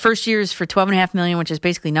 it's the first year is for $12.5 million, which is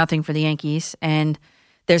basically nothing for the Yankees, and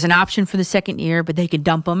there's an option for the second year, but they could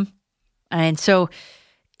dump him. And so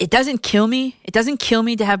it doesn't kill me. It doesn't kill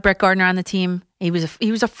me to have Brett Gardner on the team. He was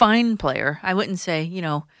a fine player. I wouldn't say,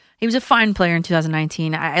 he was a fine player in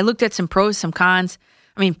 2019. I looked at some pros, some cons.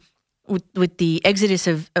 I mean, with the exodus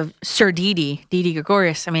of Sir Didi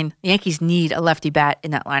Gregorius, I mean, the Yankees need a lefty bat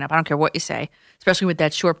in that lineup. I don't care what you say, especially with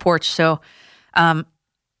that short porch. So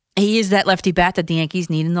he is that lefty bat that the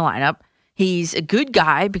Yankees need in the lineup. He's a good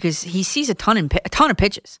guy because he sees a ton of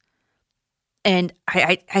pitches. And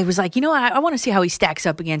I was like, I want to see how he stacks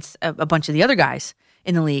up against a bunch of the other guys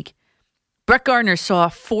in the league. Brett Gardner saw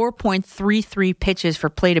 4.33 pitches for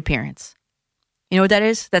plate appearance. You know what that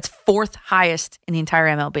is? That's 4th highest in the entire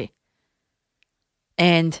MLB.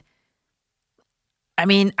 And, I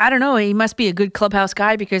mean, I don't know. He must be a good clubhouse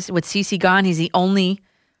guy because with CeCe gone, he's the only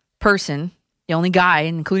guy,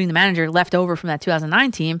 including the manager, left over from that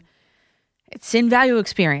 2009 team. It's invaluable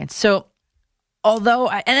experience. So, although,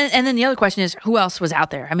 and then the other question is, who else was out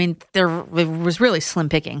there? I mean, it was really slim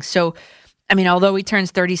picking. So, I mean, although he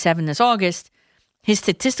turns 37 this August, his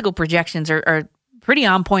statistical projections are pretty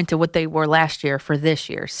on point to what they were last year for this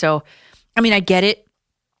year. So, I mean, I get it.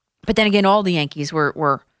 But then again, all the Yankees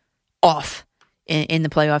were off in the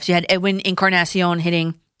playoffs. You had Edwin Encarnacion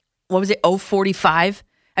hitting, .045?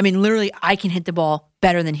 I mean, literally, I can hit the ball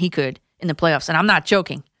better than he could in the playoffs. And I'm not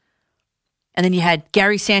joking. And then you had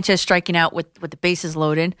Gary Sanchez striking out with the bases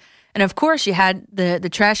loaded. And of course, you had the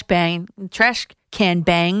trash can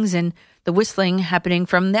bangs and the whistling happening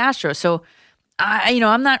from the Astros. So,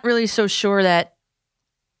 I'm not really so sure that,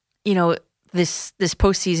 this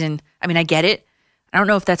postseason, I mean, I get it. I don't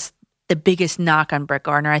know if that's the biggest knock on Brett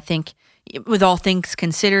Gardner. I think, with all things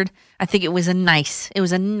considered, I think it was a nice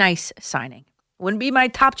signing. Wouldn't be my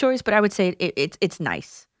top choice, but I would say it's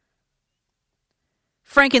nice.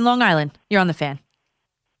 Frank in Long Island, you're on the fan.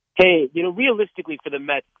 Hey, realistically for the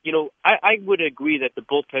Mets, I would agree that the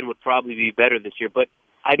bullpen would probably be better this year, but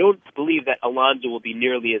I don't believe that Alonso will be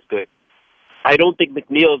nearly as good. I don't think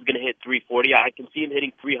McNeil is going to hit 340. I can see him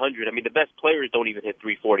hitting 300. I mean, the best players don't even hit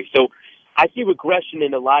 340. So I see regression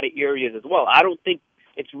in a lot of areas as well. I don't think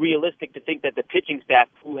it's realistic to think that the pitching staff,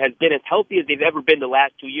 who has been as healthy as they've ever been the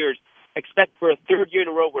last 2 years, expect for a third year in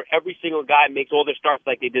a row where every single guy makes all their starts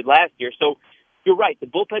like they did last year. So you're right. The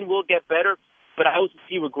bullpen will get better, but I also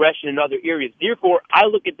see regression in other areas. Therefore, I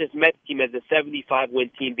look at this Mets team as a 75-win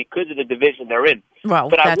team because of the division they're in. Well,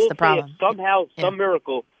 but that's I will the say problem. if somehow, some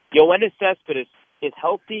miracle, Yoenis Cespedes is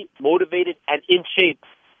healthy, motivated, and in shape,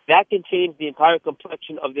 that can change the entire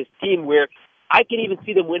complexion of this team where I can even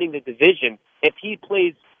see them winning the division. If he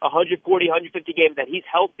plays 140, 150 games, that he's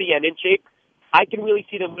healthy and in shape, I can really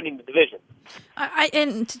see them winning the division.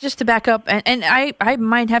 Just to back up, and I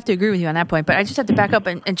might have to agree with you on that point, but I just have to back up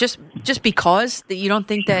and just because that you don't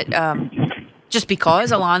think that just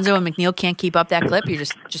because Alonso and McNeil can't keep up that clip, you're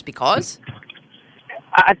just because?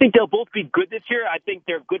 I think they'll both be good this year. I think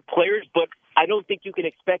they're good players, but I don't think you can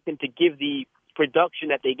expect them to give the production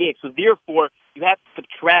that they gave. So therefore, you have to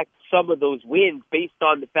subtract some of those wins based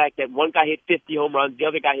on the fact that one guy hit 50 home runs, the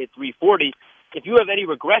other guy hit 340. If you have any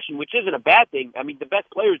regression, which isn't a bad thing, I mean, the best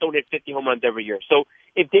players don't hit 50 home runs every year. So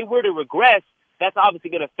if they were to regress, that's obviously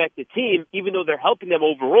going to affect the team, even though they're helping them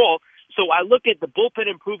overall. So I look at the bullpen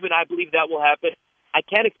improvement. I believe that will happen. I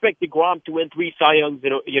can't expect DeGrom to win 3 Cy Youngs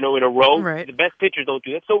in a row. Right. The best pitchers don't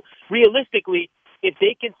do that. So realistically, if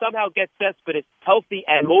they can somehow get Cespedes healthy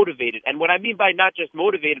and motivated, and what I mean by not just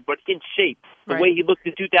motivated, but in shape, the way he looked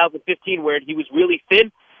in 2015 where he was really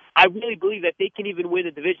thin, I really believe that they can even win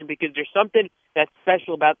the division because there's something that's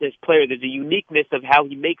special about this player. There's a uniqueness of how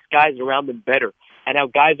he makes guys around him better and how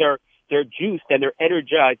guys they're juiced and they're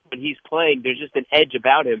energized when he's playing. There's just an edge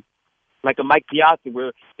about him, like a Mike Piazza,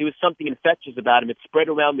 where there was something infectious about him. It spread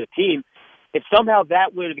around the team. If somehow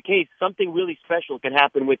that were the case, something really special can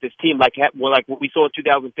happen with this team, like what we saw in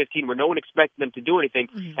 2015, where no one expected them to do anything,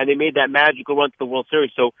 and they made that magical run to the World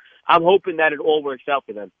Series. So I'm hoping that it all works out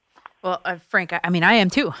for them. Well, Frank, I mean, I am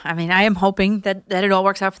too. I mean, I am hoping that it all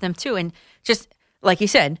works out for them too. And just like you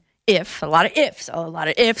said, a lot of ifs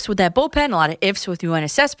with that bullpen, a lot of ifs with Yoenis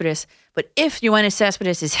Cespedes. But if Yoenis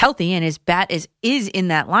Cespedes is healthy and his bat is in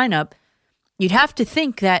that lineup, you'd have to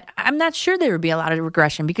think that I'm not sure there would be a lot of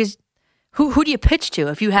regression because who do you pitch to?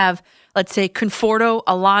 If you have, let's say, Conforto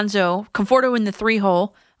in the 3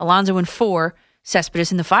 hole, Alonso in 4,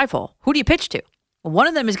 Cespedes in the 5 hole. Who do you pitch to? Well, one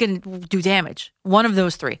of them is going to do damage. One of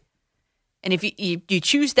those 3. And if you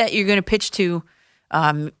choose that you're going to pitch to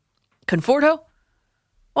Conforto,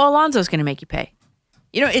 well, Alonso's going to make you pay.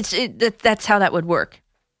 You know, that's how that would work.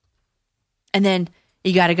 And then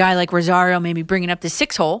you got a guy like Rosario maybe bringing up the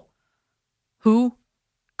 6 hole who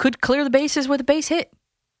could clear the bases with a base hit.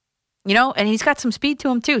 You know, and he's got some speed to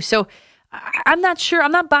him too. So I'm not sure.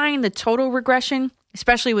 I'm not buying the total regression,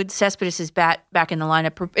 especially with Cespedes' bat back in the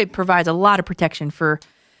lineup. It provides a lot of protection for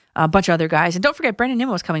a bunch of other guys. And don't forget, Brendan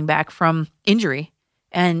Nimmo's coming back from injury.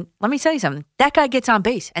 And let me tell you something. That guy gets on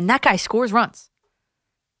base, and that guy scores runs.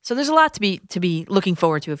 So there's a lot to be looking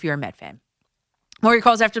forward to if you're a Met fan. More your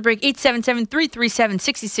calls after the break,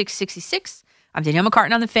 877-337-6666. I'm Danielle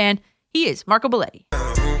McCartan on The Fan. He is Marco Belletti.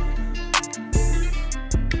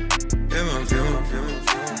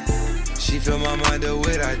 She fill my mind up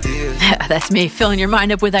with ideas. That's me, filling your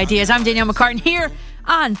mind up with ideas. I'm Danielle McCartan here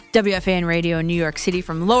on WFAN Radio in New York City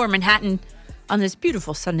from Lower Manhattan on this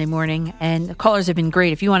beautiful Sunday morning. And the callers have been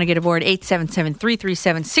great. If you want to get aboard,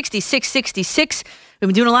 877-337-6666. We've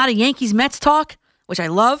been doing a lot of Yankees-Mets talk, which I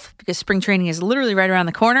love because spring training is literally right around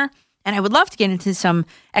the corner. And I would love to get into some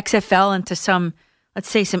XFL and to some, let's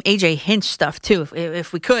say, some AJ Hinch stuff too,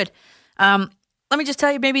 if we could. Let me just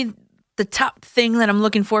tell you maybe the top thing that I'm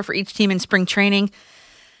looking for each team in spring training.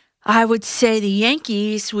 I would say the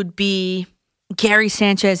Yankees would be Gary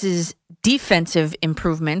Sanchez's defensive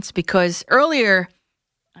improvements because earlier,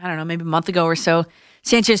 I don't know, maybe a month ago or so,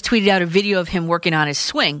 Sanchez tweeted out a video of him working on his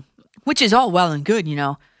swing, which is all well and good, you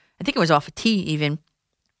know. I think it was off a tee even.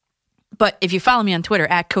 But if you follow me on Twitter,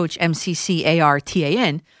 at Coach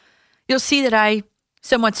MCCARTAN, you'll see that I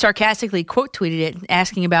somewhat sarcastically quote tweeted it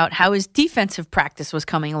asking about how his defensive practice was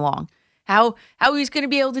coming along. How he's going to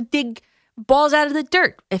be able to dig balls out of the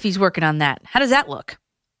dirt if he's working on that. How does that look?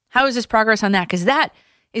 How is his progress on that? Because that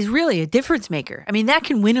is really a difference maker. I mean, that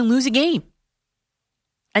can win and lose a game.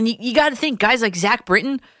 And you got to think guys like Zach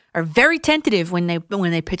Britton are very tentative when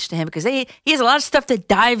they pitch to him because he has a lot of stuff that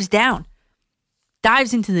dives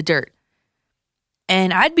into the dirt.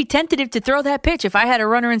 And I'd be tentative to throw that pitch if I had a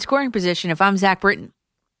runner in scoring position if I'm Zach Britton.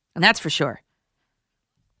 And that's for sure.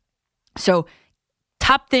 So,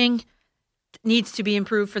 top thing needs to be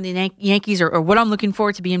improved for the Yankees, or what I'm looking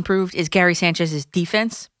for to be improved, is Gary Sanchez's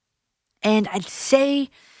defense. And I'd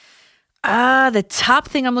say the top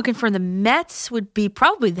thing I'm looking for in the Mets would be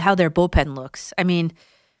probably how their bullpen looks. I mean,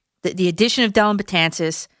 the addition of Dellin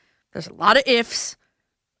Betances, there's a lot of ifs.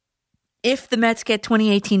 If the Mets get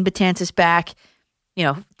 2018 Betances back,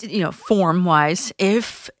 form-wise,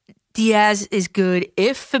 if Diaz is good,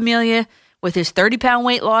 if Familia with his 30-pound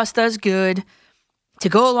weight loss does good, to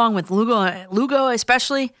go along with Lugo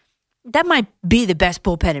especially, that might be the best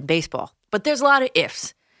bullpen in baseball. But there's a lot of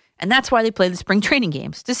ifs, and that's why they play the spring training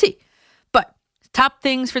games, to see. But top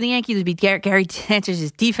things for the Yankees would be Gary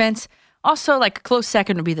Sanchez's defense. Also, like a close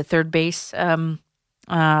second would be the third base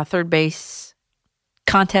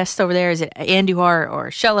contest over there. Is it Andujar or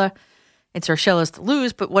Urshela? It's Urshela's to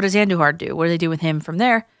lose, but what does Andujar do? What do they do with him from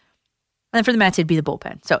there? And then for the Mets, it'd be the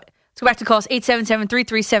bullpen. So let's go back to calls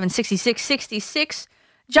 877-337-6666.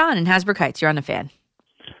 John in Hasbrook Heights, you're on the Fan.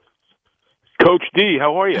 Coach D,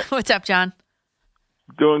 how are you? What's up, John?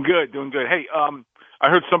 Doing good. Hey, I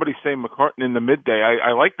heard somebody say McCartan in the midday.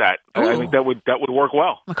 I like that. Ooh. I think that would work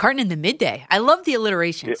well. McCartan in the midday. I love the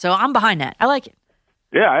alliteration, so I'm behind that. I like it.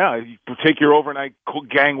 Yeah. You take your overnight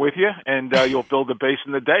gang with you, and you'll build a base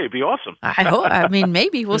in the day. It'd be awesome. I hope. I mean,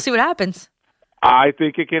 maybe. We'll see what happens. I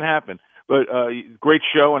think it can happen. But great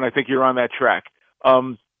show, and I think you're on that track.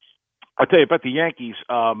 I'll tell you about the Yankees.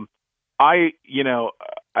 The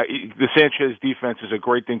Sanchez defense is a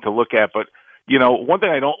great thing to look at, but one thing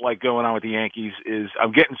I don't like going on with the Yankees is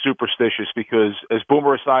I'm getting superstitious because, as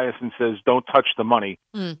Boomer Esiason says, don't touch the money.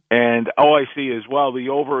 And all I see is, well, the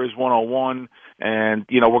over is 101, and,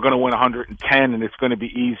 we're going to win 110, and it's going to be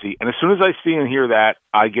easy. And as soon as I see and hear that,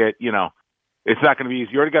 I get, it's not going to be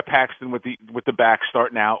easy. You already got Paxton with the back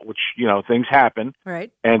starting out, which, things happen.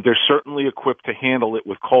 Right. And they're certainly equipped to handle it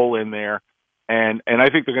with Cole in there. And I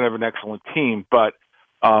think they're going to have an excellent team, but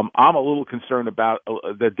I'm a little concerned about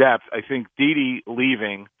the depth. I think Didi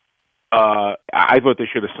leaving, I thought they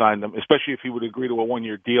should have signed him, especially if he would agree to a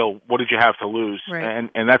one-year deal. What did you have to lose? Right.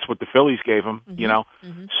 And that's what the Phillies gave him,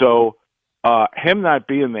 So him not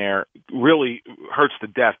being there really hurts the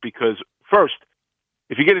depth because, first,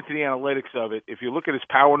 if you get into the analytics of it, if you look at his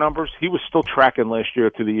power numbers, he was still tracking last year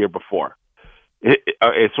to the year before.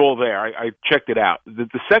 It's all there. I checked it out.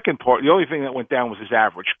 The second part, the only thing that went down was his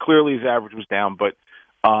average. Clearly his average was down, but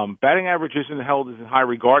batting average isn't held as in high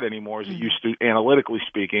regard anymore as it used to, analytically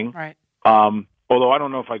speaking. Right. Although I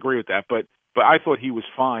don't know if I agree with that, but I thought he was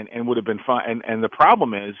fine and would have been fine. And the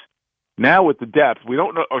problem is now with the depth, we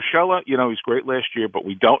don't know. Urshela, he's great last year, but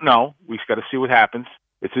we don't know. We've got to see what happens.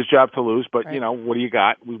 It's his job to lose, but right. What do you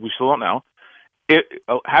got? We still don't know.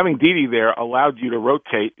 Having Didi there allowed you to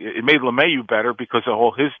rotate. It made LeMahieu better because of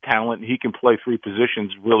all his talent. He can play three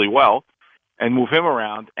positions really well and move him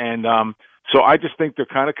around. And so I just think they're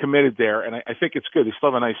kind of committed there, and I think it's good. They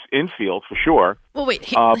still have a nice infield for sure. Well, wait.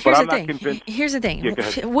 But Here's I'm the not thing. convinced. Here's the thing.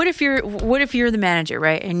 Yeah, what if you're the manager,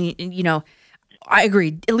 right? And I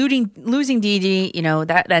agree. Losing Didi,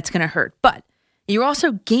 that's going to hurt, but you're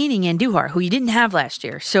also gaining Andujar, who you didn't have last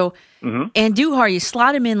year. So Andujar, you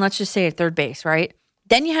slot him in, let's just say at third base, right?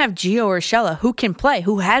 Then you have Gio Urshela, who can play,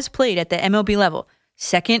 who has played at the MLB level,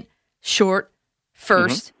 second, short,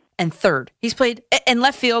 first, and third. He's played in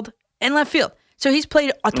left field. So he's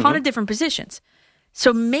played a ton of different positions.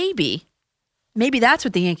 So maybe that's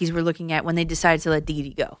what the Yankees were looking at when they decided to let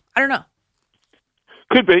Didi go. I don't know.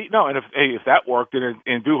 Could be. No, and if that worked, and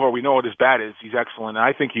Andujar, we know what his bat is. He's excellent, and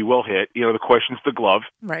I think he will hit. The question's the glove.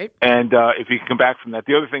 Right. And if he can come back from that.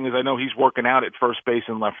 The other thing is I know he's working out at first base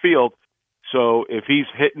and left field, so if he's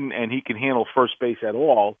hitting and he can handle first base at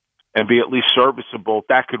all and be at least serviceable,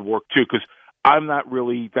 that could work too, because I'm not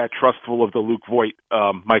really that trustful of the Luke Voit,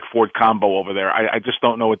 Mike Ford combo over there. I just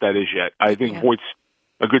don't know what that is yet. I think Voigt's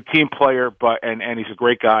a good team player, and he's a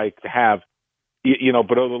great guy to have.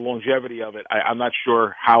 But over the longevity of it, I'm not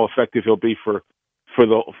sure how effective he'll be for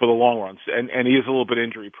the long runs, and he is a little bit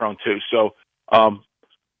injury prone too. So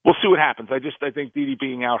we'll see what happens. I think Didi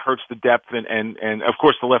being out hurts the depth and of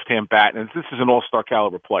course the left hand bat, and this is an all-star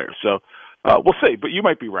caliber player. So we'll see. But you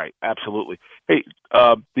might be right, absolutely. Hey,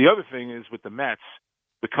 the other thing is with the Mets,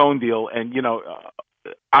 the Cone deal, and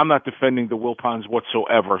I'm not defending the Wilpons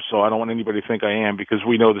whatsoever, so I don't want anybody to think I am, because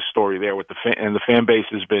we know the story there with the fan base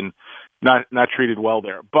has been not treated well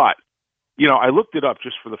there. But I looked it up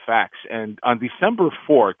just for the facts, and on December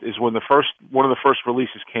 4th is when one of the first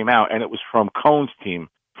releases came out, and it was from Cone's team,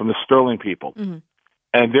 from the Sterling people,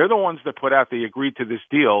 and they're the ones that put out they agreed to this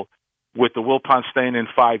deal with the Wilpons staying in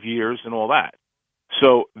 5 years and all that.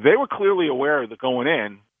 So they were clearly aware that going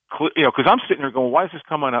in. Because I'm sitting here going, why is this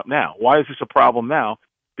coming up now? Why is this a problem now?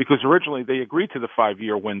 Because originally they agreed to the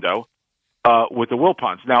 5-year window with the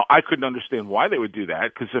Wilpons. Now, I couldn't understand why they would do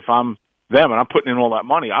that, because if I'm them and I'm putting in all that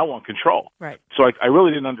money, I want control. Right. So I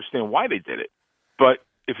really didn't understand why they did it. But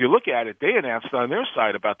if you look at it, they announced on their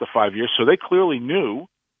side about the 5 years, so they clearly knew.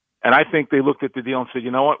 And I think they looked at the deal and said,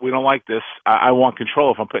 you know what, we don't like this. I want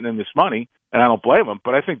control if I'm putting in this money, and I don't blame them.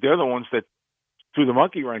 But I think they're the ones that threw the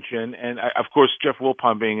monkey wrench in. And, of course, Jeff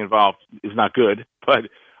Wilpon being involved is not good. But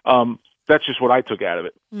that's just what I took out of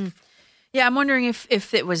it. Mm. Yeah, I'm wondering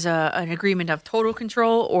if it was an agreement of total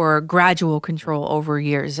control or gradual control over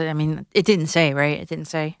years. I mean, it didn't say, right? It didn't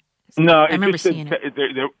say. No, I remember seeing it.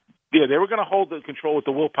 They were going to hold the control with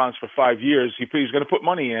the Wilpons for 5 years. He was going to put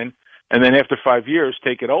money in, and then after 5 years,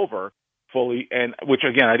 take it over fully. And which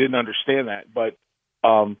again, I didn't understand that. But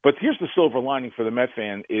here's the silver lining for the Met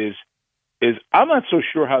fan is I'm not so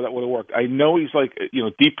sure how that would have worked. I know he's like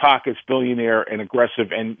deep pockets, billionaire, and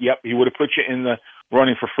aggressive, and yep, he would have put you in the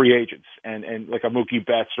running for free agents and like a Mookie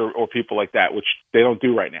Betts or people like that, which they don't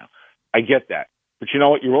do right now. I get that, but you know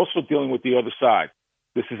what? You're also dealing with the other side.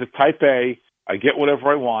 This is a Type A. I get whatever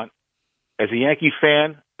I want. As a Yankee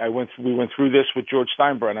fan, we went through this with George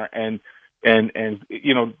Steinbrenner, and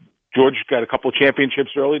George got a couple of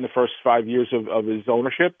championships early in the first 5 years of his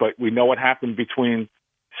ownership, but we know what happened between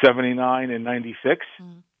 79 and 96,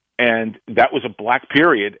 and that was a black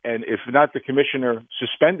period. And if not the commissioner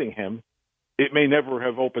suspending him, it may never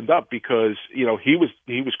have opened up because he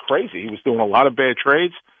was crazy. He was doing a lot of bad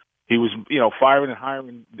trades. He was firing and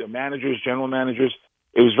hiring the managers, general managers.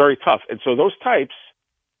 It was very tough. And so those types,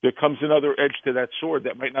 there comes another edge to that sword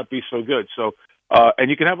that might not be so good. So, and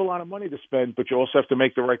you can have a lot of money to spend, but you also have to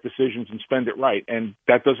make the right decisions and spend it right. And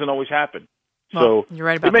that doesn't always happen. Well, so you're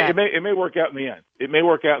right about that. It may work out in the end. It may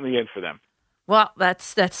work out in the end for them. Well,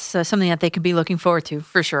 that's something that they could be looking forward to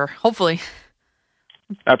for sure. Hopefully.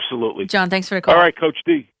 Absolutely. John, thanks for the call. All right, Coach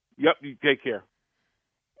D. Yep, you take care.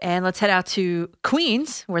 And let's head out to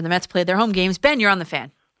Queens, where the Mets played their home games. Ben, you're on the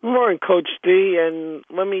Fan. Good morning, Coach D, and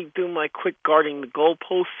let me do my quick guarding the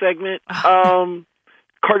goalpost segment.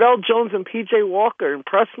 Cardell Jones and P.J. Walker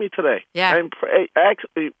impressed me today. Yeah.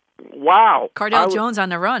 Actually, wow. Cardell Jones on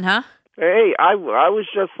the run, huh? Hey, I was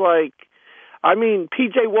just like,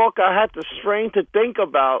 P.J. Walker, I had to strain to think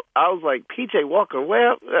about. I was like, P.J. Walker,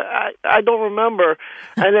 well, I don't remember.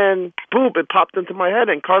 And then, boom, it popped into my head.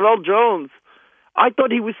 And Cardell Jones, I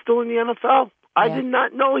thought he was still in the NFL. I did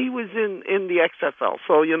not know he was in the XFL.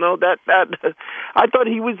 So, that I thought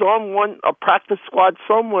he was on a practice squad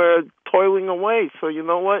somewhere toiling away. So, you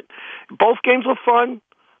know what? Both games were fun.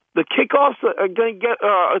 The kickoffs are going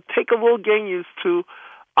to take a little getting used to.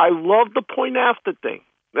 I love the point after thing.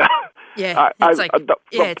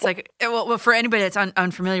 It's like for anybody that's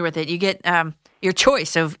unfamiliar with it, you get your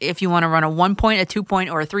choice of if you want to run a 1 point, a 2 point,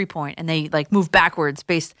 or a 3 point, and they move backwards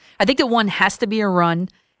based. I think the one has to be a run,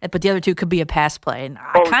 but the other two could be a pass play, and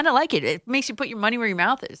I kind of like it. It makes you put your money where your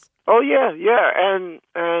mouth is. Oh yeah,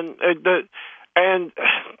 and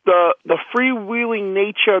the freewheeling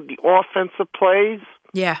nature of the offensive plays.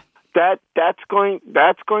 Yeah. That's going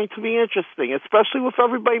to be interesting, especially with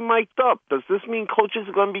everybody mic'd up. Does this mean coaches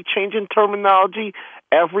are going to be changing terminology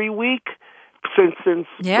every week? That's gonna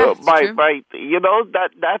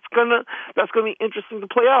be interesting to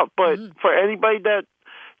play out. But for anybody that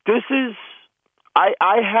this is,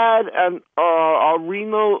 I had an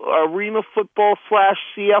arena football /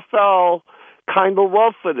 CFL kind of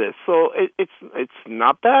love for this, so it's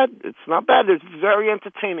not bad. It's not bad. It's very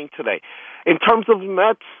entertaining today. In terms of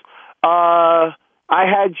Mets. I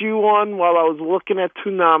had you on while I was looking at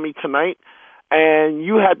Toonami tonight, and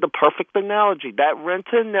you had the perfect analogy. That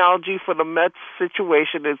renter analogy for the Mets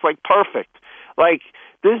situation is like perfect. Like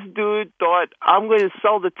this dude thought, I'm going to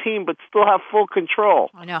sell the team but still have full control.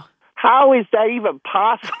 I know. How is that even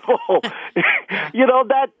possible?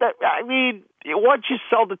 Once you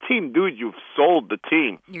sell the team, dude, you've sold the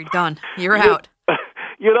team. You're done. You're out.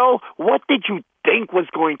 What did you think was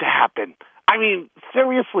going to happen?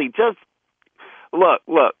 Seriously, just look.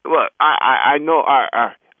 I know.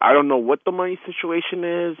 I don't know what the money situation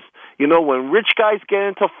is. When rich guys get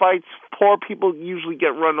into fights, poor people usually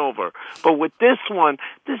get run over. But with this one,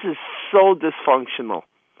 this is so dysfunctional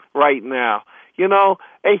right now.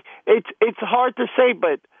 It's hard to say,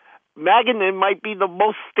 but Maganin might be the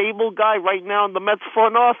most stable guy right now in the Mets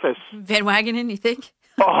front office. Van Wagenen, you think?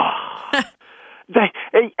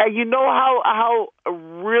 You know how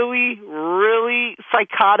really, really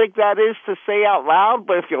psychotic that is to say out loud?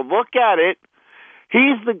 But if you look at it,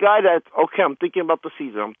 he's the guy that's, okay, I'm thinking about the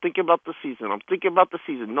season.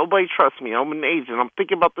 Nobody trusts me. I'm an agent. I'm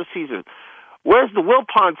thinking about the season. Where's the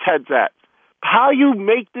Wilpons' heads at? How you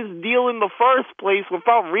make this deal in the first place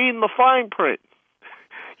without reading the fine print?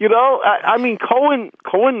 Cohen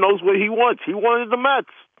knows what he wants. He wanted the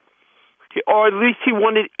Mets. Or at least he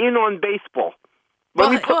wanted in on baseball.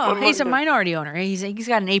 He's a minority owner. He's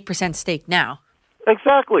got an 8% stake now.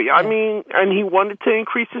 Exactly. I mean, and he wanted to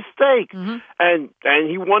increase his stake, and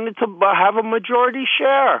he wanted to have a majority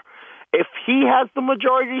share. If he has the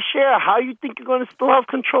majority share, how you think you're going to still have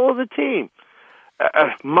control of the team?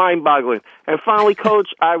 Mind-boggling. And finally, Coach,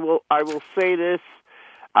 I will say this.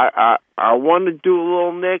 I want to do a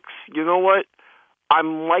little Knicks. You know what?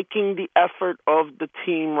 I'm liking the effort of the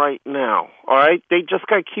team right now. All right, they just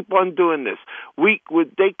got to keep on doing this.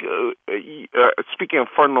 Speaking of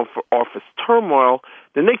front office turmoil,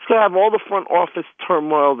 the Knicks can have all the front office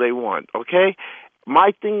turmoil they want. Okay,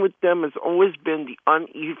 my thing with them has always been the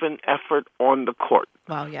uneven effort on the court.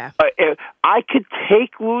 Well, yeah. I could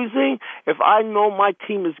take losing if I know my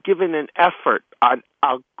team is giving an effort,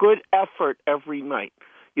 a good effort every night.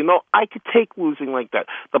 You know, I could take losing like that.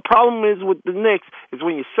 The problem is with the Knicks is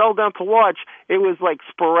when you sell down to watch, it was like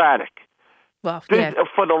sporadic. Well,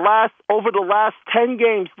 over the last 10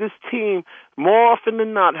 games, this team more often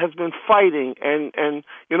than not has been fighting, and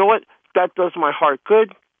you know what? That does my heart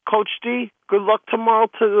good. Coach D, good luck tomorrow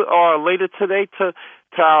or later today to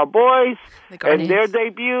our boys and their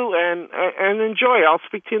debut, and enjoy. I'll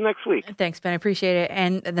speak to you next week. Thanks, Ben. I appreciate it.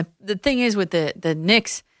 And the thing is with the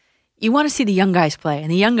Knicks, you want to see the young guys play, and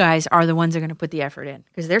the young guys are the ones that are going to put the effort in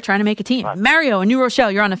because they're trying to make a team. Right. Mario in New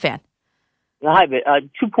Rochelle, you're on the Fan. Hi, 2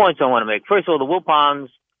 points I want to make. First of all, the Wilpons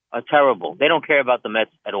are terrible. They don't care about the Mets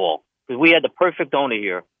at all because we had the perfect owner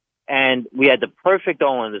here, and we had the perfect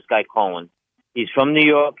owner, this guy Cohen. He's from New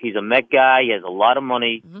York. He's a Met guy. He has a lot of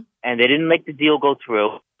money, and they didn't make the deal go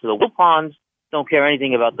through. So the Wilpons don't care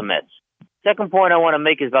anything about the Mets. Second point I want to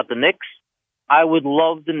make is about the Knicks. I would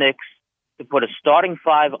love the Knicks to put a starting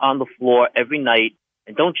 5 on the floor every night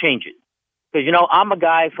and don't change it. Because, you know, I'm a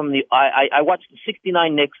guy from I watched the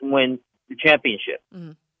 69 Knicks win the championship.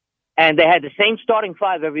 And they had the same starting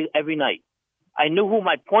 5 every night. I knew who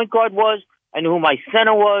my point guard was. I knew who my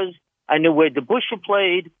center was. I knew where DeBusschere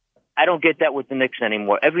played. I don't get that with the Knicks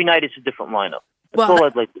anymore. Every night it's a different lineup. That's all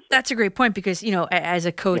I'd like to say. That's a great point because, you know, as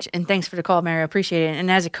a coach, and thanks for the call, Mario, I appreciate it. And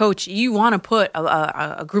as a coach, you want to put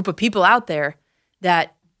a group of people out there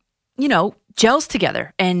that, you know, gels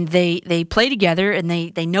together and they play together and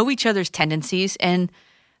they know each other's tendencies. And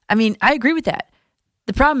I mean, I agree with that.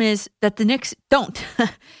 The problem is that the Knicks don't.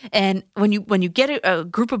 And when you get a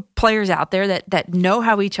group of players out there that know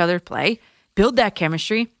how each other play, build that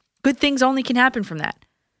chemistry, good things only can happen from that.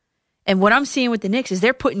 And what I'm seeing with the Knicks is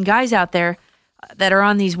they're putting guys out there that are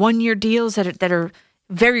on these 1-year deals that are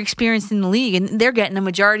very experienced in the league, and they're getting a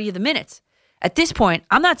majority of the minutes. At this point,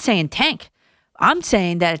 I'm not saying tank. I'm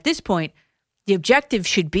saying that at this point, the objective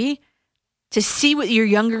should be to see what your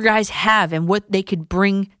younger guys have and what they could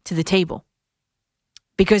bring to the table.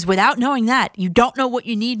 Because without knowing that, you don't know what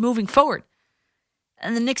you need moving forward.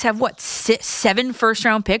 And the Knicks have, 7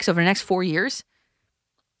 first-round picks over the next 4 years?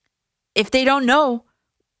 If they don't know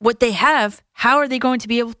what they have, how are they going to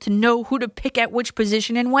be able to know who to pick at which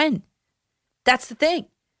position and when? That's the thing.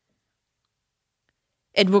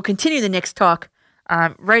 And we'll continue the Knicks talk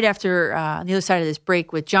right after on the other side of this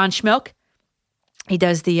break with John Schmelk. He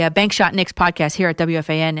does the Bank Shot Knicks podcast here at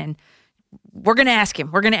WFAN, and we're going to ask him.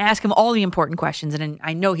 We're going to ask him all the important questions, and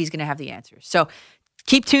I know he's going to have the answers. So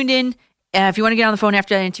keep tuned in. If you want to get on the phone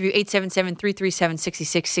after that interview,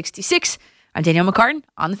 877-337-6666. I'm Danielle McCartan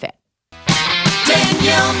on The Fan.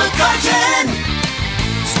 Danielle McCartan,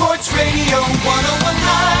 Sports Radio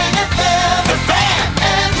 101.9 FM, The Fan,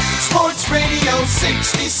 and Sports Radio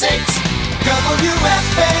 66,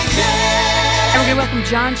 WFAN. And we're going to welcome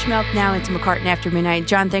John Schmelk now into McCartan After Midnight.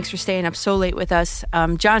 John, thanks for staying up so late with us.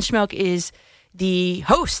 John Schmelk is the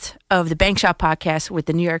host of the Bank Shot podcast with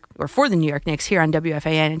for the New York Knicks here on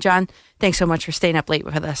WFAN. And John, thanks so much for staying up late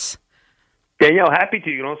with us. Danielle, happy to.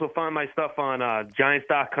 You can also find my stuff on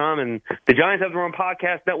Giants.com, and the Giants have their own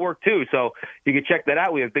podcast network too, so you can check that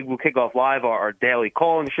out. We have Big Blue Kickoff Live, our daily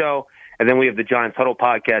call-in show, and then we have the Giants Huddle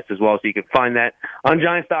podcast as well, so you can find that on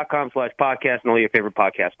Giants.com/podcast and all your favorite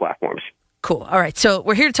podcast platforms. Cool. All right, so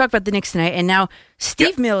we're here to talk about the Knicks tonight, and now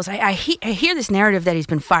Steve Mills, I hear this narrative that he's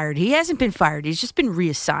been fired. He hasn't been fired. He's just been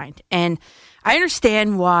reassigned, and I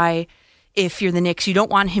understand why, if you're the Knicks, you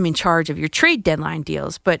don't want him in charge of your trade deadline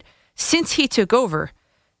deals, but since he took over,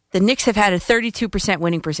 the Knicks have had a 32%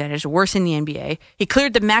 winning percentage, worse in the NBA. He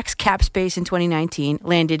cleared the max cap space in 2019,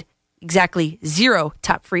 landed exactly 0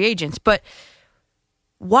 top free agents. But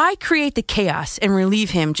why create the chaos and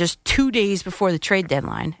relieve him just 2 days before the trade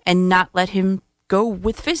deadline and not let him go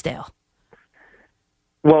with Fizdale?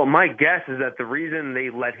 Well, my guess is that the reason they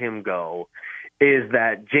let him go is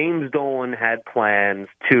that James Dolan had plans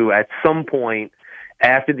to, at some point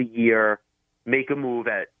after the year, make a move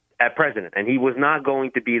at at president, and he was not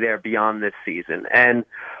going to be there beyond this season. And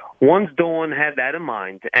once Dolan had that in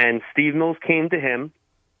mind, and Steve Mills came to him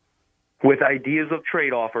with ideas of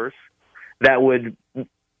trade offers that would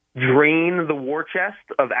drain the war chest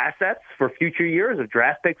of assets for future years of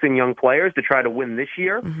draft picks and young players to try to win this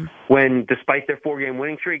year, when despite their 4-game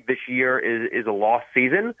winning streak, this year is a lost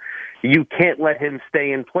season, you can't let him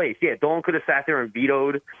stay in place. Yeah, Dolan could have sat there and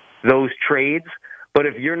vetoed those trades, but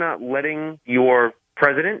if you're not letting your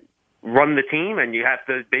president run the team and you have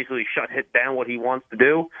to basically shut down what he wants to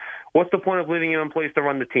do, what's the point of leaving him in place to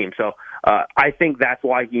run the team? So I think that's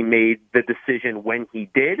why he made the decision when he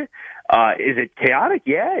did. Is it chaotic?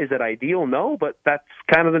 Yeah. Is it ideal? No. But that's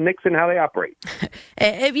kind of the Knicks and how they operate.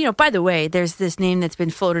 By the way, there's this name that's been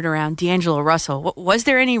floated around, D'Angelo Russell. Was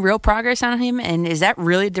there any real progress on him? And is that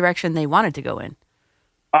really the direction they wanted to go in?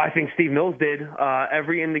 I think Steve Mills did.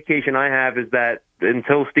 Every indication I have is that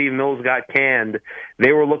until Steve Mills got canned,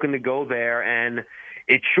 they were looking to go there, and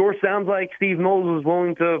it sure sounds like Steve Mills was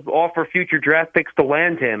willing to offer future draft picks to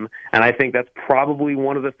land him, and I think that's probably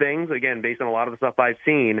one of the things, again, based on a lot of the stuff I've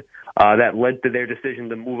seen, that led to their decision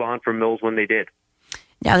to move on from Mills when they did.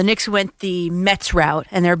 Now, the Knicks went the Mets route,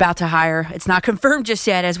 and they're about to hire. It's not confirmed just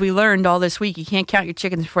yet, as we learned all this week. You can't count your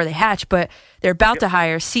chickens before they hatch, but they're about to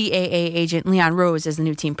hire CAA agent Leon Rose as the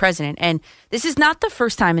new team president. And this is not the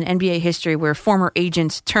first time in NBA history where former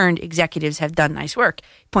agents turned executives have done nice work.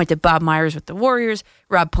 Point to Bob Myers with the Warriors,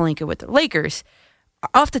 Rob Pelinka with the Lakers.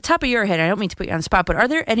 Off the top of your head, I don't mean to put you on the spot, but are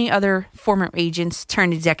there any other former agents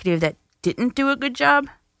turned executive that didn't do a good job?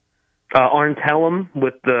 Arn Tellem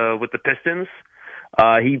with the Pistons.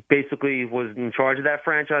 He basically was in charge of that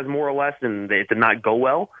franchise more or less, and it did not go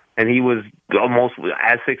well. And he was almost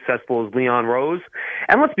as successful as Leon Rose.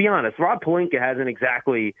 And let's be honest, Rob Pelinka hasn't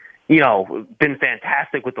exactly, been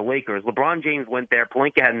fantastic with the Lakers. LeBron James went there.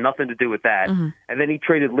 Pelinka had nothing to do with that. And then he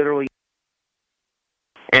traded literally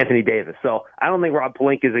Anthony Davis. So I don't think Rob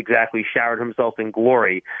Pelinka has exactly showered himself in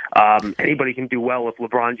glory. Anybody can do well if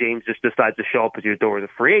LeBron James just decides to show up at your door as a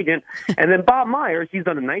free agent. And then Bob Myers, he's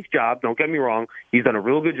done a nice job. Don't get me wrong. He's done a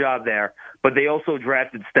real good job there. But they also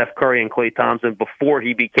drafted Steph Curry and Klay Thompson before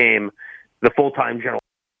he became the full-time general.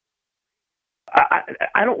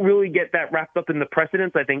 I don't really get that wrapped up in the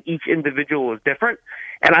precedents. I think each individual is different.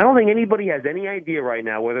 And I don't think anybody has any idea right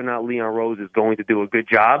now whether or not Leon Rose is going to do a good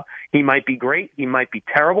job. He might be great. He might be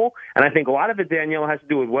terrible. And I think a lot of it, Danielle, has to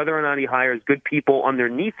do with whether or not he hires good people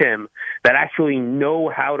underneath him that actually know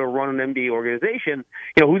how to run an NBA organization.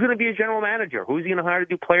 Who's going to be a general manager? Who's he going to hire to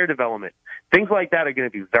do player development? Things like that are going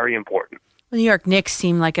to be very important. The New York Knicks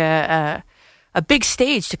seem like a big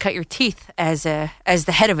stage to cut your teeth as the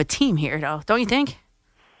head of a team here, though, don't you think?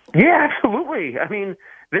 Yeah, absolutely. I mean,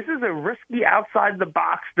 this is a risky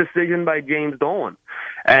outside-the-box decision by James Dolan.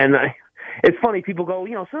 And it's funny, people go,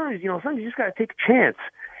 sometimes you just got to take a chance.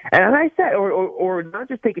 And I said, or not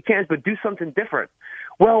just take a chance, but do something different.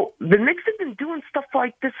 Well, the Knicks have been doing stuff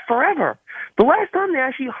like this forever. The last time they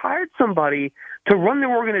actually hired somebody to run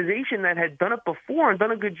their organization that had done it before and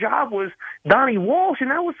done a good job was Donnie Walsh,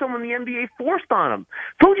 and that was someone the NBA forced on him.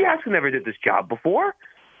 Phil Jackson never did this job before.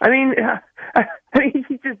 I mean,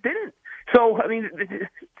 he just didn't. So, I mean,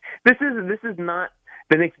 this is not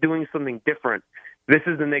the Knicks doing something different. This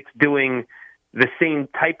is the Knicks doing the same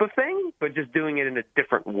type of thing, but just doing it in a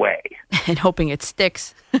different way. And hoping it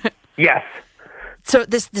sticks. Yes. So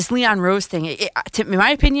this Leon Rose thing, in my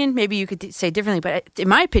opinion, maybe you could say differently, but in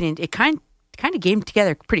my opinion, it kind of came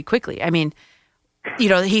together pretty quickly. I mean,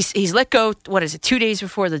 he's let go, 2 days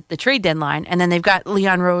before the trade deadline, and then they've got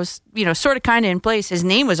Leon Rose, sort of kind of in place. His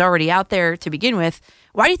name was already out there to begin with.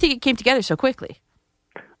 Why do you think it came together so quickly?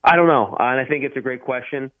 I don't know, and I think it's a great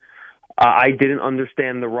question. I didn't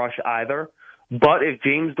understand the rush either. But if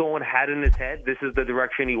James Dolan had in his head this is the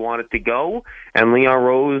direction he wanted to go, and Leon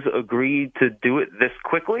Rose agreed to do it this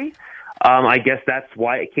quickly, I guess that's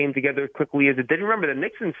why it came together as quickly as it did. Remember, the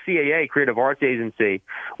Knicks and CAA, Creative Arts Agency,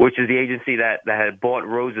 which is the agency that had bought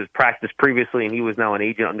Rose's practice previously, and he was now an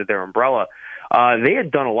agent under their umbrella, they had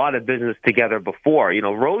done a lot of business together before.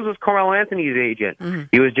 Rose was Carmelo Anthony's agent. Mm-hmm.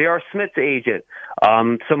 He was J.R. Smith's agent.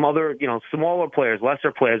 Some other, smaller players,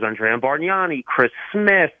 lesser players, Andrea Bargnani, Chris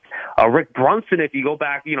Smith, Rick Brunson, if you go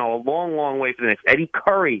back, a long, long way for the Knicks. Eddie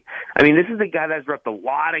Curry. I mean, this is a guy that's repped a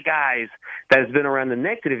lot of guys that has been around the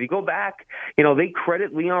Knicks. And if you go back, they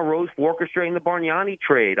credit Leon Rose for orchestrating the Bargnani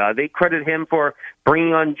trade. They credit him for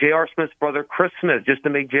bringing on J.R. Smith's brother, Chris Smith, just to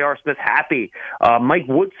make J.R. Smith happy. Mike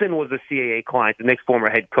Woodson was a CAA client, the Knicks' former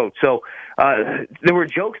head coach. So there were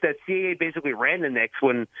jokes that CAA basically ran the Knicks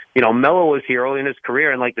when, Melo was here early in his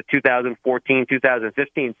career in like the 2014,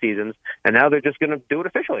 2015 seasons, and now they're just going to do it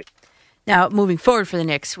officially. Now, moving forward for the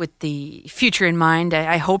Knicks with the future in mind,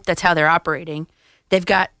 I hope that's how they're operating. They've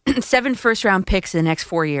got 7 first-round picks in the next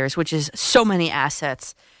 4 years, which is so many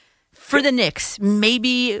assets. For the Knicks,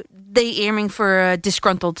 maybe they aiming for a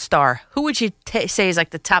disgruntled star. Who would you say is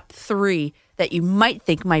like the top 3 that you might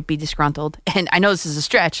think might be disgruntled? And I know this is a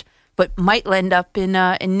stretch, but might end up in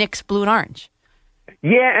Knicks blue and orange.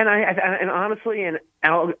 Yeah, and honestly, and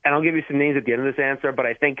I'll give you some names at the end of this answer, but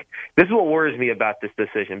I think this is what worries me about this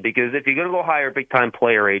decision, because if you're going to go hire a big-time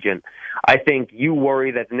player agent, I think you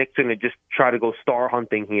worry that the Knicks are going to just try to go star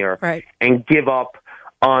hunting here and give up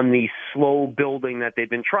on the slow building that they've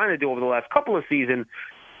been trying to do over the last couple of seasons,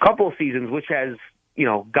 which has,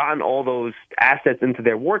 gotten all those assets into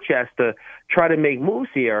their war chest to try to make moves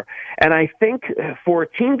here. And I think for a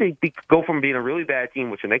team to go from being a really bad team,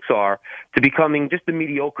 which the Knicks are, to becoming just a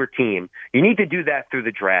mediocre team, you need to do that through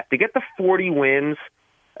the draft. To get the 40 wins,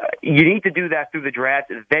 you need to do that through the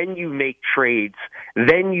draft. Then you make trades.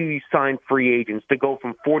 Then you sign free agents to go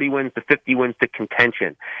from 40 wins to 50 wins to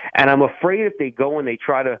contention. And I'm afraid if they go and they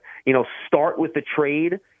try to, start with the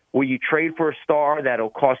trade, where you trade for a star that'll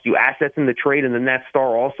cost you assets in the trade, and then that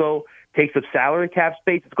star also takes up salary cap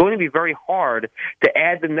space, it's going to be very hard to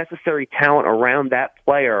add the necessary talent around that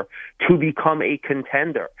player to become a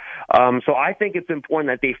contender. So I think it's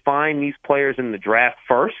important that they find these players in the draft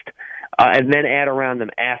first, and then add around them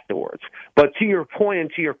afterwards. But to your point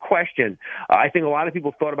and to your question, I think a lot of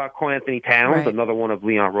people thought about Karl Anthony Towns, another one of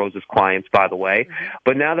Leon Rose's clients, by the way.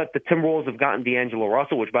 But now that the Timberwolves have gotten D'Angelo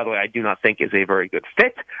Russell, which, by the way, I do not think is a very good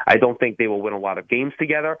fit, I don't think they will win a lot of games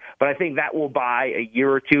together, but I think that will buy a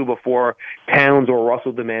year or two before Towns or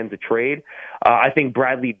Russell demands a trade. I think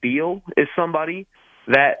Bradley Beal is somebody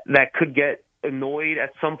that could get annoyed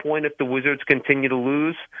at some point if the Wizards continue to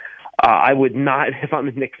lose. I would not, if I'm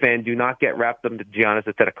a Knicks fan, do not get wrapped up into Giannis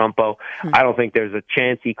Antetokounmpo. I don't think there's a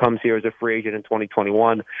chance he comes here as a free agent in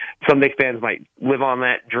 2021. Some Knicks fans might live on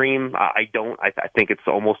that dream. I don't. I think it's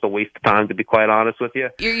almost a waste of time, to be quite honest with you.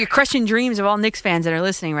 You're crushing dreams of all Knicks fans that are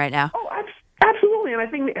listening right now. Oh, absolutely. And I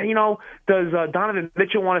think, does Donovan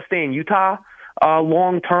Mitchell want to stay in Utah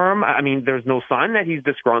long term? I mean, there's no sign that he's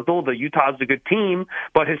disgruntled. Utah's a good team,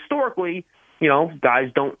 but historically, guys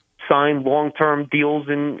don't sign long-term deals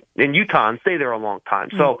in Utah and stay there a long time.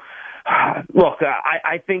 So, look,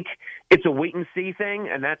 I think it's a wait-and-see thing,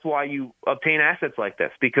 and that's why you obtain assets like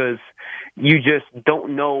this, because you just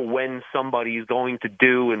don't know when somebody is going to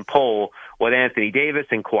do and pull what Anthony Davis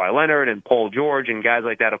and Kawhi Leonard and Paul George and guys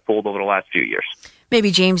like that have pulled over the last few years.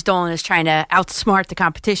 Maybe James Dolan is trying to outsmart the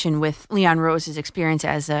competition with Leon Rose's experience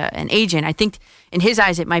as an agent. I think in his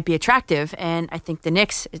eyes it might be attractive, and I think the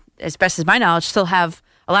Knicks, as best as my knowledge, still have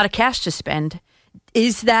a lot of cash to spend.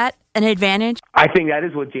 Is that an advantage? I think that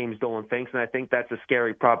is what James Dolan thinks, and I think that's a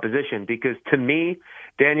scary proposition, because to me,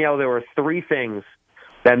 Danielle, there are 3 things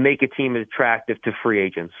that make a team attractive to free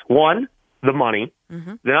agents. 1, the money.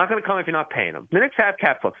 They're not going to come if you're not paying them. The Knicks have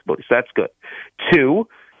cap flexibility, so that's good. 2,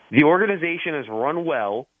 the organization is run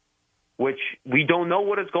well, which we don't know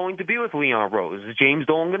what it's going to be with Leon Rose. Is James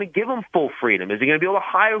Dolan going to give him full freedom? Is he going to be able to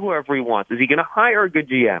hire whoever he wants? Is he going to hire a good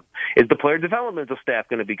GM? Is the player developmental staff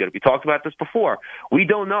going to be good? We talked about this before. We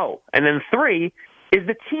don't know. And then 3, is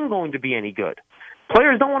the team going to be any good?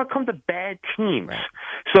 Players don't want to come to bad teams.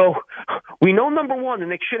 So we know, number 1, the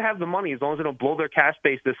Knicks should have the money as long as they don't blow their cash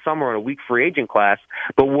space this summer in a weak free agent class.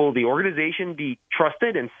 But will the organization be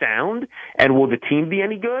trusted and sound? And will the team be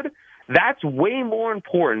any good? That's way more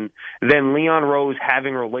important than Leon Rose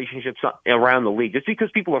having relationships around the league. Just because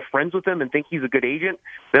people are friends with him and think he's a good agent,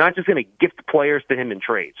 they're not just going to gift players to him in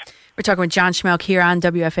trades. We're talking with John Schmelk here on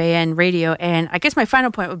WFAN Radio, and I guess my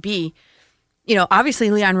final point would be,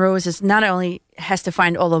 obviously Leon Rose is not only has to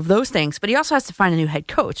find all of those things, but he also has to find a new head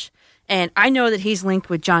coach. And I know that he's linked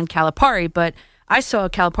with John Calipari, but I saw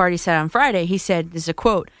Calipari said on Friday, he said, this is a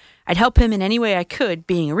quote, "I'd help him in any way I could,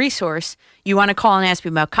 being a resource. You want to call and ask me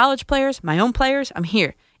about college players, my own players? I'm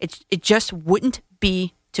here. It just wouldn't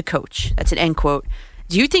be to coach." That's an end quote.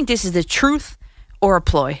 Do you think this is the truth or a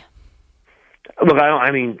ploy? Look,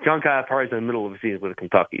 John Calipari is in the middle of the season with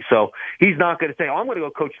Kentucky, so he's not going to say, I'm going to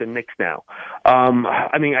go coach the Knicks now.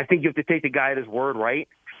 I think you have to take the guy at his word, right?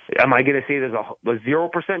 Am I going to say there's a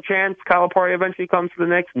 0% chance Calipari eventually comes to the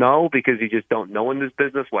Knicks? No, because you just don't know in this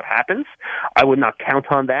business what happens. I would not count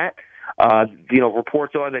on that.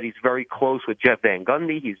 Reports are that he's very close with Jeff Van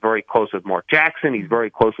Gundy. He's very close with Mark Jackson. He's very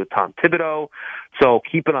close with Tom Thibodeau. So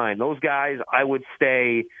keep an eye on those guys. I would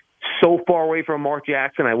stay so far away from Mark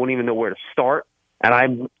Jackson, I wouldn't even know where to start. And I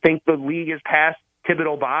think the league is past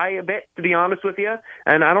Thibodeau by a bit, to be honest with you.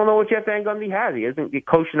 And I don't know what Jeff Van Gundy has. He hasn't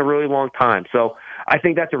coached in a really long time. So I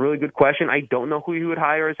think that's a really good question. I don't know who he would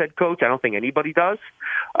hire as head coach. I don't think anybody does.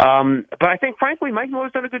 But I think, frankly, Mike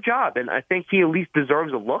Miller's done a good job, and I think he at least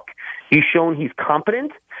deserves a look. He's shown he's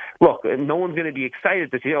competent. Look, no one's going to be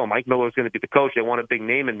excited to say, oh, Mike Miller's going to be the coach. They want a big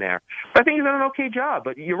name in there. But I think he's done an okay job.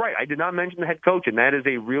 But you're right. I did not mention the head coach, and that is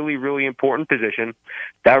a really, really important position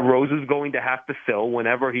that Rose is going to have to fill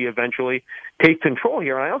whenever he eventually takes control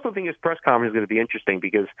here. And I also think his press conference is going to be interesting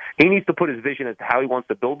because he needs to put his vision as to how he wants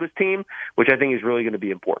to build this team, which I think is really going to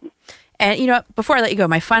be important. And, before I let you go,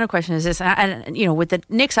 my final question is this. And with the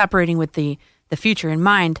Knicks operating with the future in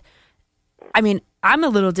mind, I mean, I'm a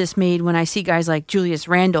little dismayed when I see guys like Julius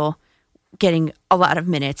Randle getting a lot of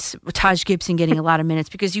minutes, Taj Gibson getting a lot of minutes,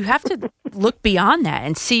 because you have to look beyond that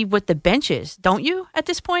and see what the bench is, don't you, at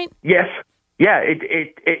this point? Yes. Yeah,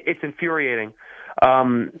 it's infuriating.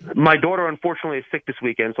 My daughter, unfortunately, is sick this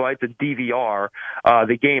weekend, so I had to DVR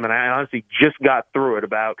the game, and I honestly just got through it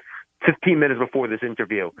about 15 minutes before this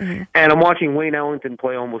interview. Mm-hmm. And I'm watching Wayne Ellington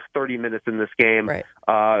play almost 30 minutes in this game. Right.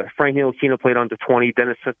 Frank Ntilikina played under 20.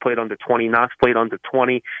 Dennis Smith played under 20. Knox played under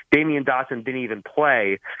 20. Damian Dotson didn't even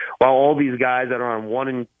play, while all these guys that are on 1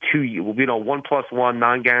 and 2, 1+1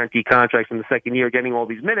 non-guaranteed contracts in the second year getting all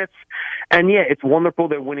these minutes. And yeah, it's wonderful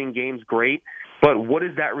they're winning games, great. But what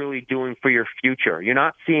is that really doing for your future? You're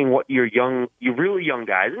not seeing what your really young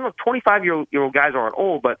guys, 25-year-old guys aren't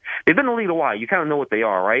old, but they've been in the league a while. You kind of know what they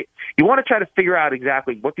are, right? You want to try to figure out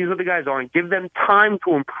exactly what these other guys are and give them time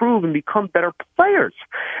to improve and become better players.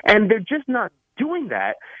 And they're just not doing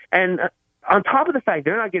that. And on top of the fact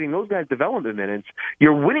they're not getting those guys development minutes,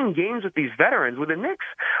 you're winning games with these veterans. With the Knicks,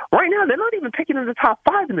 right now, they're not even picking in the top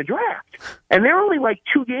 5 in the draft. And they're only like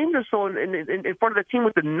 2 games or so in front of the team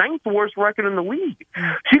with the 9th worst record in the league.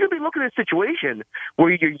 So you could be looking at a situation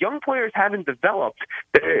where your young players haven't developed,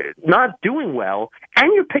 not doing well,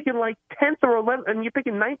 and you're picking like 10th or 11th, and you're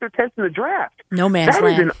picking 9th or 10th in the draft. No man's land.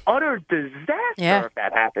 That is an utter disaster if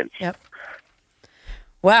that happens. Yep.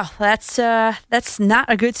 Wow, that's not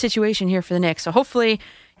a good situation here for the Knicks. So hopefully,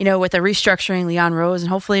 with the restructuring, Leon Rose,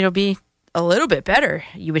 and hopefully it'll be a little bit better,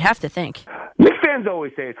 you would have to think. Knicks fans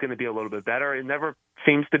always say it's going to be a little bit better. It never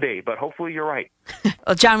seems to be, but hopefully you're right.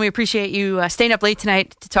 Well, John, we appreciate you staying up late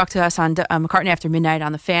tonight to talk to us on McCartney After Midnight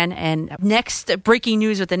on The Fan. And next, breaking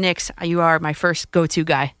news with the Knicks, you are my first go-to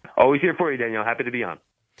guy. Always here for you, Danielle. Happy to be on.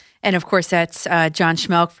 And, of course, that's John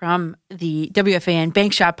Schmelk from the WFAN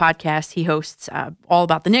Bank Shot podcast. He hosts all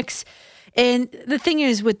about the Knicks. And the thing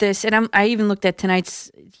is with this, and I even looked at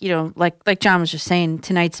tonight's, like John was just saying,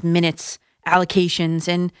 tonight's minutes allocations.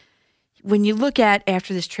 And when you look at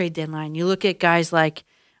after this trade deadline, you look at guys like,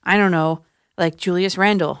 like Julius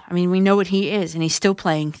Randle. I mean, we know what he is, and he's still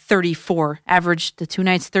playing 34, averaged the 2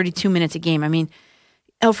 nights, 32 minutes a game. I mean,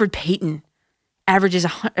 Elfrid Payton averages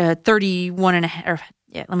 31 and a half.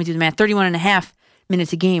 Yeah, let me do the math. 31 and a half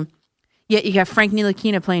minutes a game. Yet you got Frank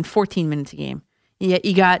Ntilikina playing 14 minutes a game. Yet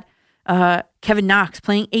you got Kevin Knox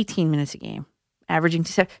playing 18 minutes a game, averaging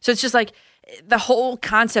to 7. So it's just like the whole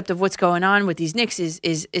concept of what's going on with these Knicks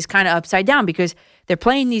is kind of upside down because they're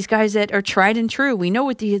playing these guys that are tried and true. We know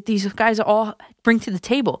what these guys all bring to the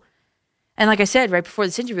table. And like I said right before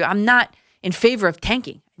this interview, I'm not in favor of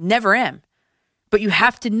tanking. Never am. But you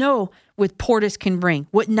have to know what Portis can bring,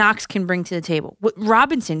 what Knox can bring to the table. What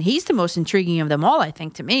Robinson, he's the most intriguing of them all, I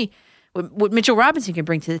think, to me. What Mitchell Robinson can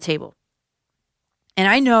bring to the table. And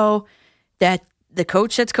I know that the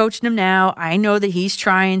coach that's coaching him now, I know that he's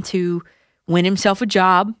trying to win himself a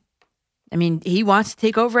job. I mean, he wants to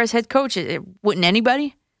take over as head coach. Wouldn't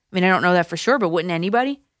anybody? I mean, I don't know that for sure, but wouldn't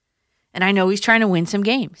anybody? And I know he's trying to win some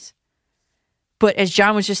games. But as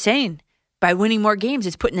John was just saying, by winning more games,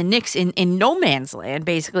 it's putting the Knicks in no man's land,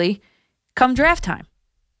 basically, come draft time.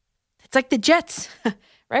 It's like the Jets,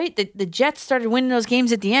 right? The Jets started winning those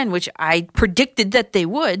games at the end, which I predicted that they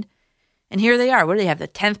would. And here they are. What do they have, the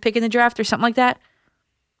 10th pick in the draft or something like that?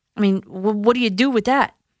 I mean, what do you do with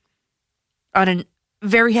that on a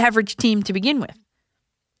very average team to begin with?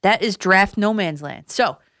 That is draft no man's land.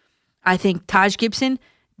 So I think Taj Gibson,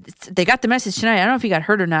 they got the message tonight. I don't know if he got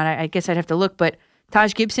hurt or not. I guess I'd have to look, but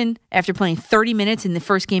Taj Gibson, after playing 30 minutes in the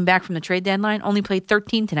first game back from the trade deadline, only played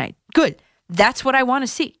 13 tonight. Good. That's what I want to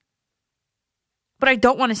see. But I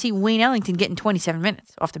don't want to see Wayne Ellington getting 27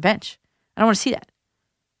 minutes off the bench. I don't want to see that.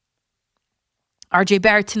 R.J.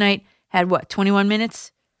 Barrett tonight had, 21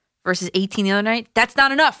 minutes versus 18 the other night? That's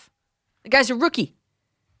not enough. The guy's a rookie.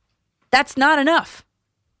 That's not enough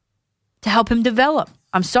to help him develop.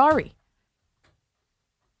 I'm sorry.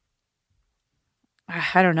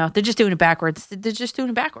 I don't know. They're just doing it backwards. Because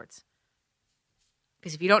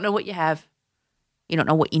if you don't know what you have, you don't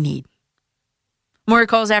know what you need. More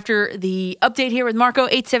calls after the update here with Marco,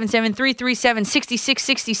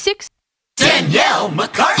 877-337-6666. Danielle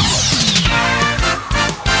McCartney.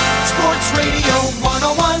 Sports Radio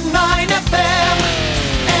 101.9 FM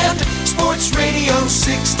and Sports Radio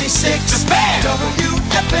 66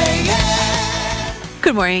 WFAN.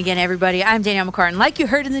 Good morning again, everybody. I'm Danielle McCartan. Like you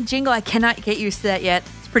heard in the jingle, I cannot get used to that yet.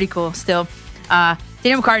 It's pretty cool still.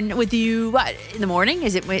 Danielle McCartan with you in the morning.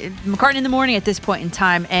 Is it McCartan in the morning at this point in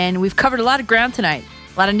time? And we've covered a lot of ground tonight.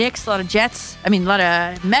 A lot of Knicks, a lot of Jets. A lot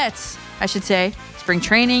of Mets, I should say. Spring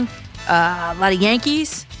training. A lot of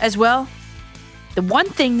Yankees as well. The one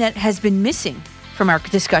thing that has been missing from our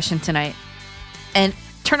discussion tonight, and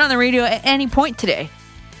turn on the radio at any point today,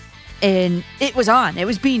 and it was on, it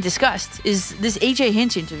was being discussed, is this AJ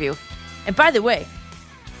Hinch interview. And by the way,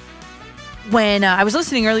 when I was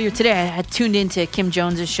listening earlier today, I had tuned into Kim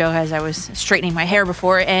Jones's show as I was straightening my hair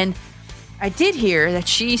before, and I did hear that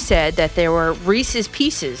she said that there were Reese's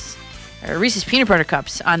Pieces, or Reese's Peanut Butter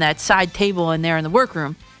Cups on that side table in there in the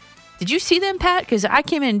workroom. Did you see them, Pat? Because I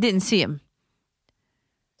came in and didn't see them.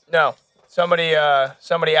 No. Somebody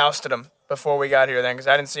ousted him before we got here then, because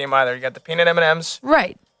I didn't see him either. You got the peanut M&Ms.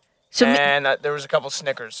 Right. So and there was a couple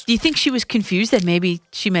Snickers. Do you think she was confused that maybe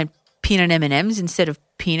she meant peanut M&Ms instead of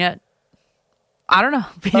peanut? I don't know.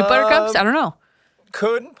 Peanut butter cups? I don't know.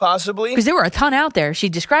 Could, possibly. Because there were a ton out there. She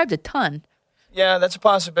described a ton. Yeah, that's a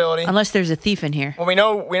possibility. Unless there's a thief in here. Well, we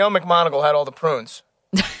know McMonagle had all the prunes.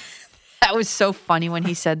 That was so funny when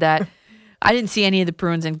he said that. I didn't see any of the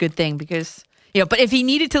prunes, and good thing, because, but if he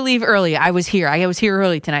needed to leave early, I was here. I was here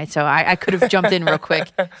early tonight, so I could have jumped in real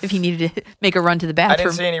quick if he needed to make a run to the bathroom. I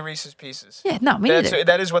didn't see any Reese's Pieces. Yeah, no, me neither.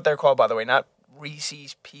 That is what they're called, by the way, not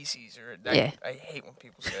Reese's Pieces. I hate when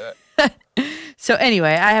people say that. So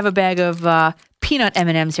anyway, I have a bag of peanut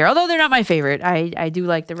M&Ms here, although they're not my favorite. I do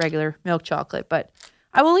like the regular milk chocolate, but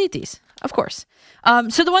I will eat these, of course.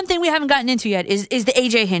 So the one thing we haven't gotten into yet is the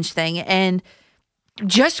AJ Hinch thing. And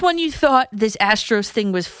just when you thought this Astros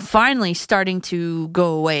thing was finally starting to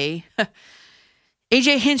go away,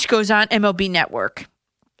 AJ Hinch goes on MLB Network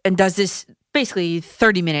and does this basically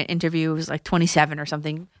 30-minute interview. It was like 27 or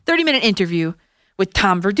something. 30-minute interview with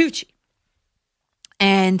Tom Verducci.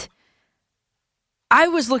 And I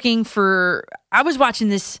was watching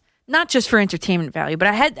this not just for entertainment value, but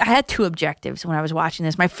I had two objectives when I was watching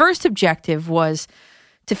this. My first objective was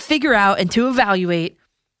to figure out and to evaluate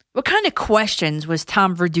what kind of questions was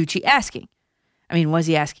Tom Verducci asking. Was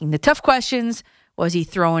he asking the tough questions? Was he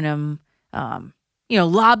throwing them,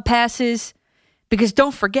 lob passes? Because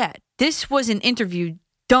don't forget, this was an interview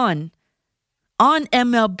done on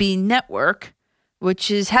MLB Network, which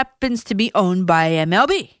happens to be owned by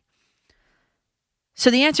MLB. So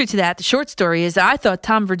the answer to that, the short story, is that I thought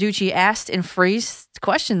Tom Verducci asked and phrased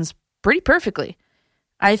questions pretty perfectly.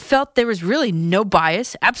 I felt there was really no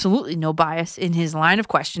bias, absolutely no bias in his line of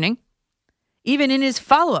questioning, even in his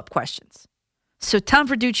follow-up questions. So Tom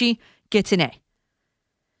Verducci gets an A.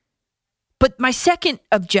 But my second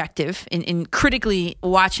objective in critically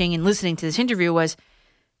watching and listening to this interview was,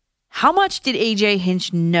 how much did AJ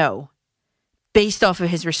Hinch know based off of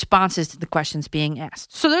his responses to the questions being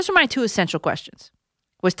asked? So those are my two essential questions.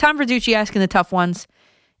 Was Tom Verducci asking the tough ones,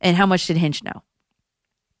 and how much did Hinch know?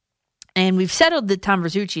 And we've settled the Tom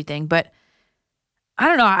Verducci thing, but I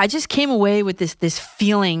don't know. I just came away with this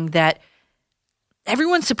feeling that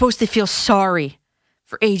everyone's supposed to feel sorry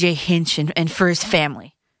for AJ Hinch and for his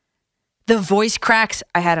family. The voice cracks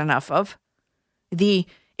I had enough of. It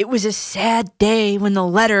was a sad day when the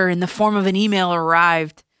letter in the form of an email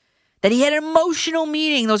arrived. That he had an emotional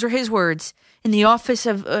meeting, those are his words, in the office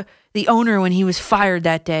of the owner when he was fired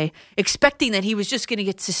that day, expecting that he was just going to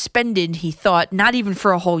get suspended, he thought, not even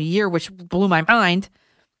for a whole year, which blew my mind,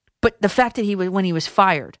 but the fact that when he was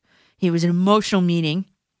fired, he was an emotional meeting,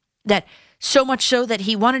 that so much so that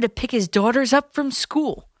he wanted to pick his daughters up from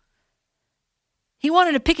school. He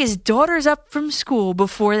wanted to pick his daughters up from school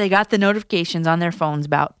before they got the notifications on their phones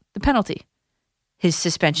about the penalty, his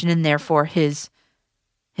suspension, and therefore his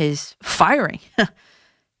firing.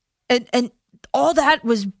 and all that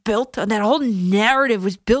was built, that whole narrative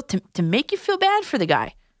was built to make you feel bad for the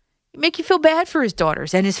guy. Make you feel bad for his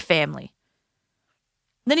daughters and his family.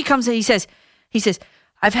 Then he comes and he says,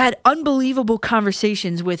 I've had unbelievable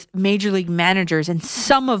conversations with major league managers and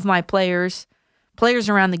some of my players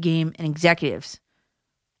around the game, and executives.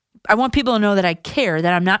 I want people to know that I care,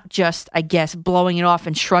 that I'm not just, I guess, blowing it off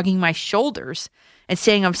and shrugging my shoulders and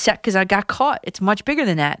saying I'm upset because I got caught. It's much bigger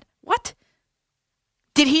than that. What?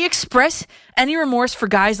 Did he express any remorse for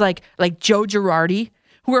guys like Joe Girardi,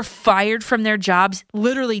 who were fired from their jobs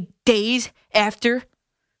literally days after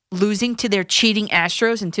losing to their cheating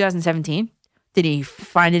Astros in 2017? Did he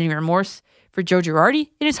find any remorse for Joe Girardi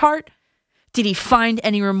in his heart? Did he find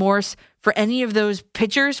any remorse for any of those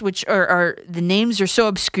pitchers, which are the names are so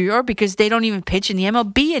obscure because they don't even pitch in the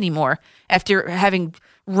MLB anymore after having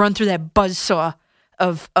run through that buzzsaw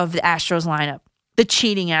of the Astros lineup, the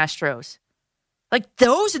cheating Astros? Like,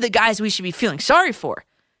 those are the guys we should be feeling sorry for.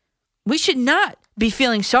 We should not be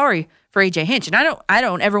feeling sorry for AJ Hinch. And I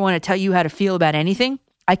don't ever want to tell you how to feel about anything.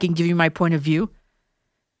 I can give you my point of view.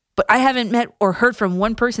 But I haven't met or heard from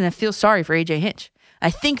one person that feels sorry for AJ Hinch. I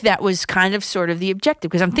think that was kind of sort of the objective,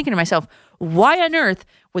 because I'm thinking to myself, why on earth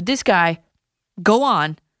would this guy go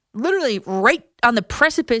on literally right on the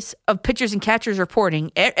precipice of pitchers and catchers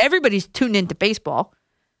reporting? Everybody's tuned into baseball.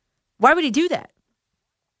 Why would he do that?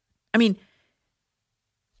 I mean,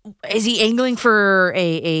 is he angling for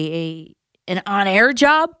an on-air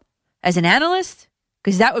job as an analyst?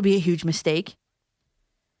 Because that would be a huge mistake.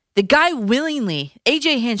 The guy willingly,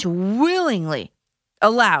 AJ Hinch willingly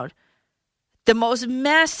allowed the most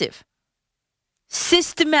massive,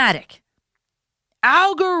 systematic,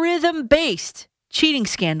 algorithm-based cheating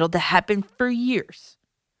scandal to happen for years.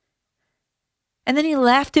 And then he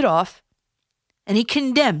laughed it off, and he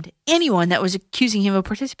condemned anyone that was accusing him of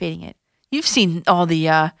participating in it. You've seen all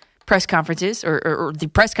the press conferences or the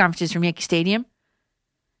press conferences from Yankee Stadium.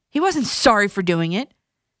 He wasn't sorry for doing it.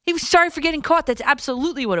 He was sorry for getting caught. That's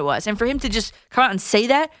absolutely what it was. And for him to just come out and say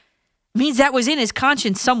that means that was in his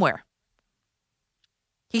conscience somewhere.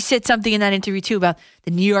 He said something in that interview, too, about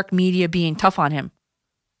the New York media being tough on him.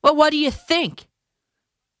 Well, what do you think?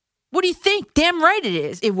 What do you think? Damn right it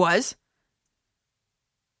is. It was.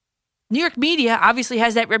 New York media obviously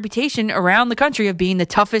has that reputation around the country of being the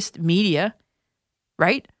toughest media,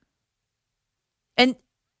 right? And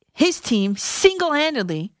his team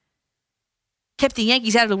single-handedly kept the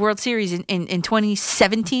Yankees out of the World Series in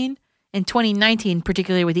 2017 and 2019,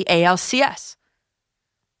 particularly with the ALCS.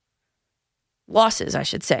 Losses, I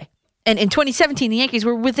should say. And in 2017, the Yankees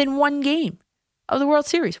were within one game of the World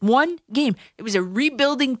Series. One game. It was a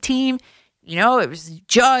rebuilding team. You know, it was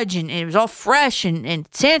Judge, and it was all fresh, and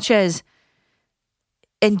Sanchez.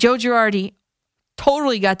 And Joe Girardi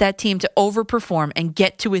totally got that team to overperform and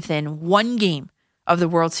get to within one game of the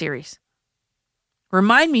World Series.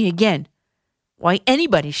 Remind me again why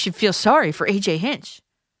anybody should feel sorry for AJ Hinch.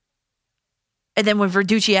 And then when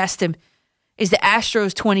Verducci asked him, is the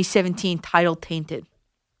Astros 2017 title tainted?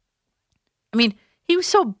 I mean, he was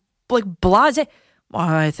so blasé. Well,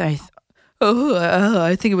 I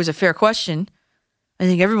think it was a fair question. I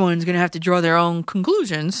think everyone's going to have to draw their own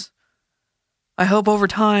conclusions. I hope over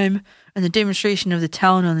time and the demonstration of the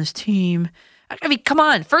talent on this team. I mean, come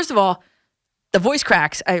on. First of all, the voice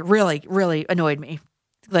cracks, really, really annoyed me.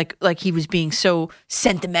 Like he was being so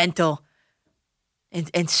sentimental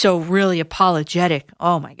and so really apologetic.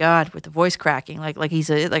 Oh my God, with the voice cracking, like he's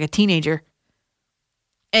like a teenager.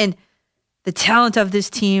 And the talent of this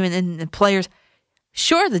team and the players,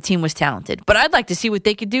 sure, the team was talented, but I'd like to see what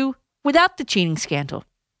they could do without the cheating scandal.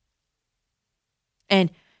 And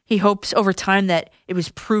he hopes over time that it was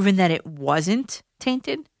proven that it wasn't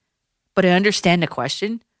tainted. But I understand the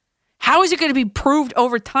question. How is it going to be proved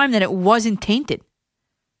over time that it wasn't tainted?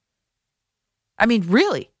 I mean,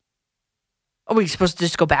 really? Are we supposed to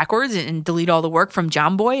just go backwards and delete all the work from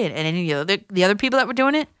John Boy and any of the other people that were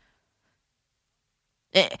doing it?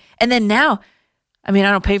 And then now, I mean,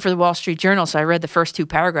 I don't pay for the Wall Street Journal, so I read the first two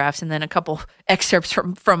paragraphs and then a couple excerpts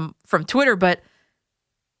from Twitter. But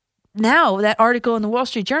now that article in the Wall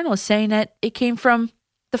Street Journal is saying that it came from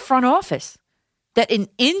the front office, that an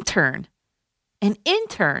intern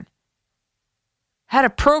had a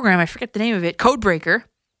program, I forget the name of it, Codebreaker,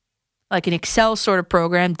 like an Excel sort of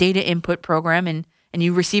program, data input program, and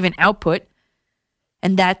you receive an output,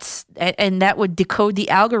 and that would decode the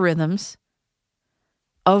algorithms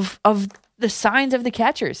of the signs of the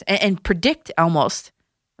catchers and predict almost,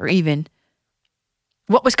 or even,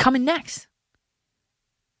 what was coming next.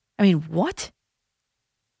 I mean, what?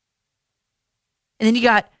 And then you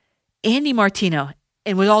got Andy Martino,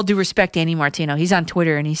 and with all due respect to Andy Martino, he's on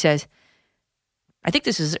Twitter and he says, I think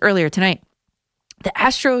this was earlier tonight, the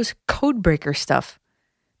Astros Codebreaker stuff.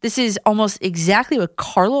 This is almost exactly what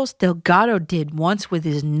Carlos Delgado did once with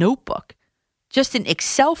his notebook, just in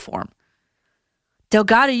Excel form.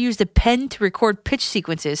 Delgado used a pen to record pitch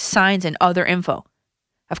sequences, signs, and other info.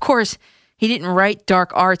 Of course, he didn't write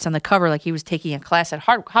dark arts on the cover like he was taking a class at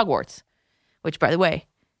Hogwarts, which, by the way,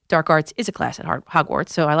 dark arts is a class at Hogwarts,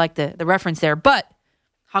 so I like the reference there. But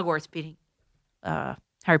Hogwarts beating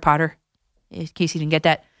Harry Potter, in case you didn't get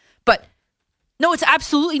that. But no, it's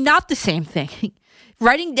absolutely not the same thing.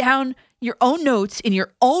 Writing down your own notes in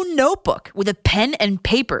your own notebook with a pen and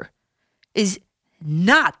paper is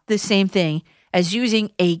not the same thing as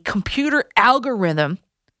using a computer algorithm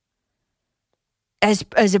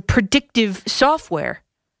as a predictive software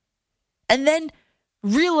and then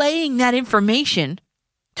relaying that information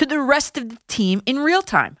to the rest of the team in real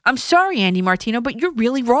time. I'm sorry, Andy Martino, but you're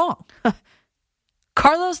really wrong.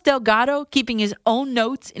 Carlos Delgado keeping his own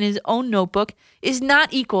notes in his own notebook is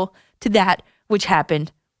not equal to that which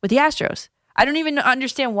happened with the Astros. I don't even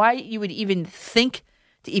understand why you would even think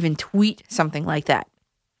to even tweet something like that.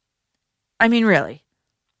 I mean, really.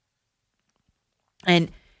 And,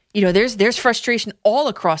 there's frustration all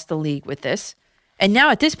across the league with this. And now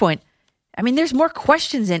at this point, I mean, there's more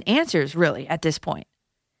questions than answers, really, at this point.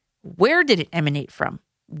 Where did it emanate from?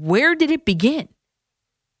 Where did it begin?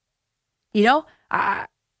 Did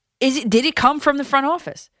it come from the front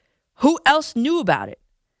office? Who else knew about it?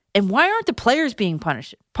 And why aren't the players being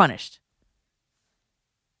punished?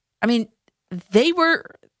 I mean,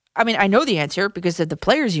 I know the answer because of the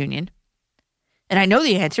players union. And I know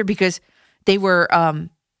the answer because they're on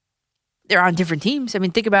different teams. I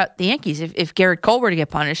mean, think about the Yankees. If Garrett Cole were to get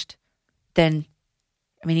punished, then,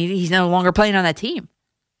 I mean, he's no longer playing on that team.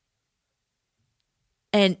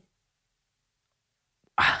 And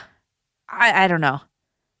I don't know.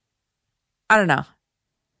 I don't know.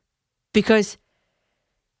 Because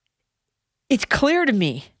it's clear to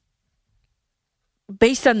me,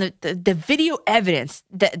 based on the video evidence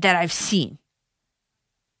that I've seen,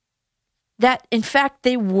 that, in fact,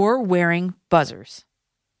 they were wearing buzzers.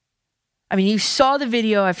 I mean, you saw the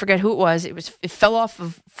video. I forget who it was. It fell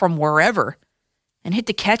off from wherever and hit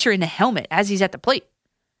the catcher in the helmet as he's at the plate.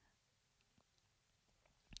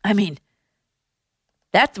 I mean,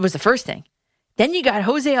 that was the first thing. Then you got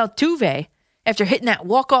Jose Altuve, after hitting that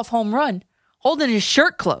walk-off home run, holding his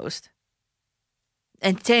shirt closed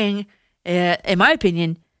and saying, in my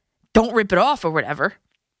opinion, don't rip it off or whatever.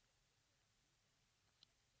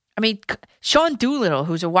 I mean, Sean Doolittle,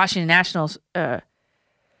 who's a Washington Nationals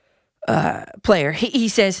player, he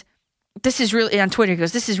says, this is really, on Twitter, he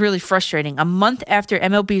goes, this is really frustrating. A month after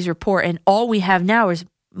MLB's report, and all we have now is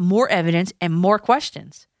more evidence and more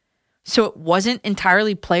questions. So it wasn't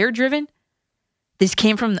entirely player-driven? This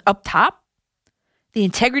came from up top? The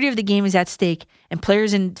integrity of the game is at stake, and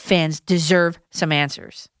players and fans deserve some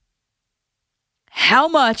answers. How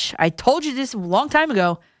much, I told you this a long time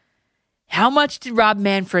ago, how much did Rob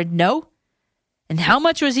Manfred know? And how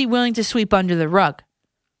much was he willing to sweep under the rug?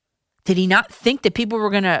 Did he not think that people were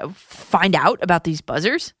going to find out about these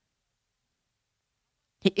buzzers?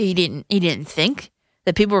 He didn't think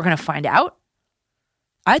that people were going to find out?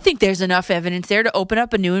 I think there's enough evidence there to open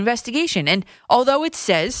up a new investigation. And although it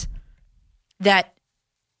says that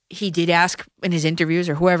he did ask in his interviews,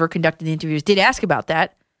 or whoever conducted the interviews did ask about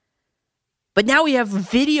that, but now we have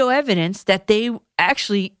video evidence that they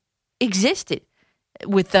actually existed.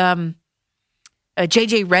 With J.J.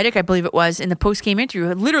 Redick, I believe it was, in the post-game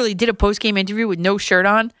interview, literally did a post-game interview with no shirt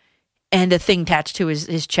on and a thing attached to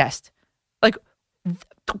his chest. Like,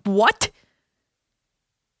 what?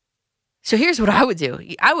 So here's what I would do.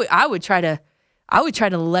 I would try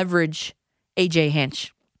to leverage AJ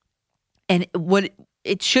Hinch. And what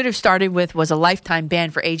it should have started with was a lifetime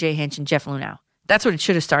ban for AJ Hinch and Jeff Lunau. That's what it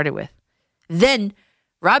should have started with. Then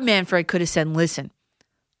Rob Manfred could have said, listen,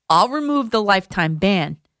 I'll remove the lifetime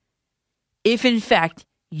ban if, in fact,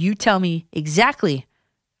 you tell me exactly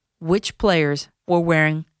which players were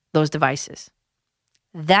wearing those devices.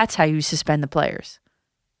 That's how you suspend the players.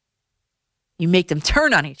 You make them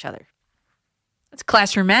turn on each other. That's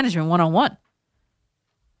classroom management 101.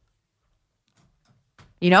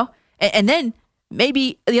 And then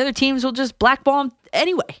maybe the other teams will just blackball them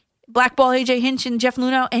anyway. Blackball AJ Hinch and Jeff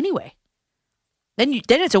Lunau anyway. Then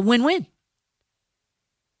it's a win-win.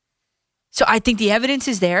 So I think the evidence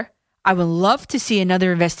is there. I would love to see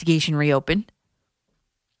another investigation reopened.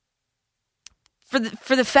 For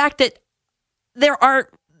the fact that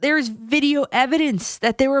there's video evidence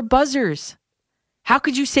that there were buzzers. How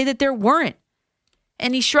could you say that there weren't?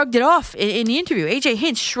 And he shrugged it off in the interview. AJ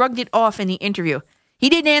Hinch shrugged it off in the interview. He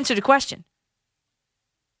didn't answer the question.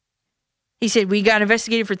 He said, we got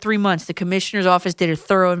investigated for 3 months. The commissioner's office did a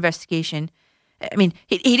thorough investigation. I mean,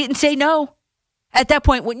 he didn't say no. At that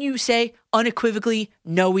point, wouldn't you say unequivocally,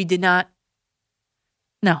 no, we did not?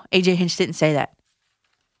 No, AJ Hinch didn't say that.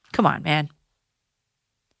 Come on, man.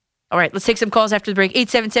 All right, let's take some calls after the break.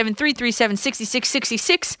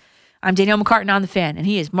 877-337-6666 I'm Danielle McCartan on The Fan, and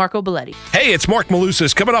he is Marco Belletti. Hey, it's Mark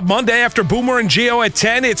Malusis. Coming up Monday after Boomer and Gio at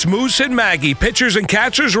 10, it's Moose and Maggie. Pitchers and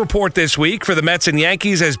catchers report this week for the Mets and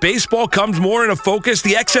Yankees as baseball comes more into focus,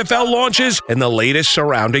 the XFL launches, and the latest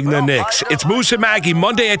surrounding the Knicks. It's Moose and Maggie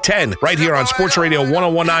Monday at 10, right here on Sports Radio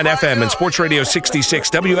 101.9 FM and Sports Radio 66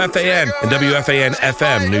 WFAN and WFAN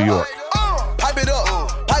FM New York. Pipe it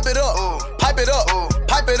up, pipe it up, pipe it up,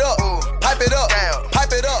 pipe it up, pipe it up,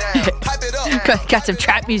 pipe it up, pipe it up. Got some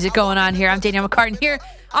trap music going on here. I'm Danielle McCartan here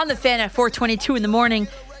on The Fan at 4:22 in the morning.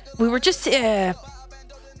 We were just this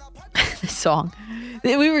song.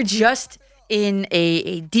 We were just in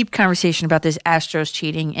a deep conversation about this Astros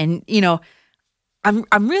cheating, and you know, I'm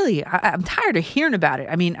tired of hearing about it.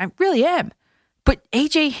 I mean, I really am. But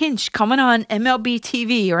AJ Hinch coming on MLB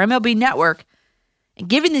TV or MLB Network and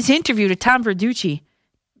giving this interview to Tom Verducci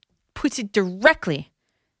puts it directly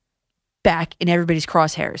back in everybody's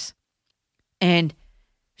crosshairs. And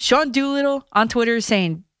Sean Doolittle on Twitter is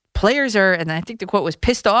saying players are, and I think the quote was,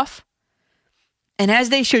 pissed off. And as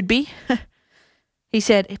they should be. He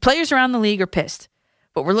said, players around the league are pissed,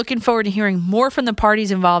 but we're looking forward to hearing more from the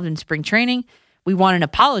parties involved in spring training. We want an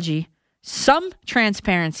apology, some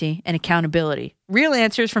transparency, and accountability. Real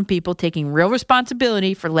answers from people taking real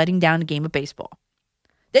responsibility for letting down a game of baseball.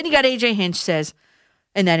 Then you got AJ Hinch says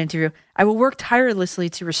in that interview, I will work tirelessly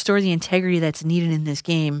to restore the integrity that's needed in this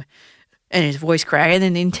game. And his voice cracked. And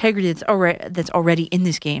then the integrity that's already in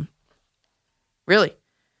this game. Really?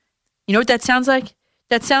 You know what that sounds like?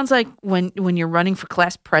 That sounds like when you're running for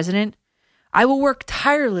class president. I will work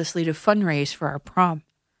tirelessly to fundraise for our prom.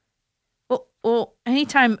 Well,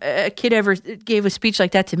 anytime a kid ever gave a speech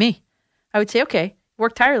like that to me, I would say, okay,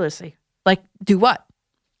 work tirelessly. Like, do what?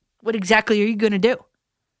 What exactly are you going to do?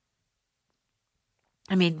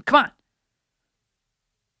 I mean, come on.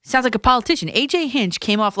 Sounds like a politician. AJ Hinch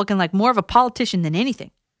came off looking like more of a politician than anything.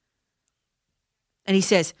 And he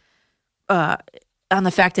says, on the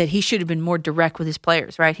fact that he should have been more direct with his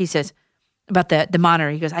players, right? He says about the monitor,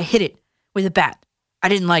 he goes, I hit it with a bat. I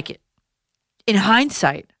didn't like it. In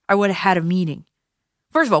hindsight, I would have had a meeting.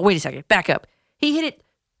 First of all, wait a second, back up. He hit it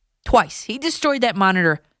twice. He destroyed that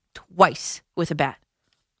monitor twice with a bat.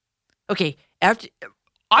 Okay,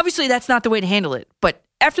 obviously that's not the way to handle it, but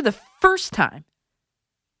after the first time,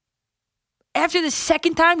 after the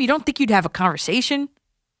second time, you don't think you'd have a conversation?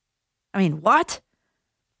 I mean, what?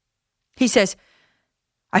 He says,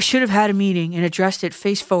 I should have had a meeting and addressed it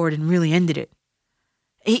face forward and really ended it.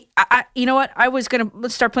 You know what?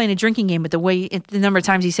 Let's start playing a drinking game with the number of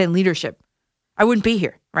times he said leadership. I wouldn't be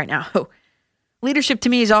here right now. Leadership to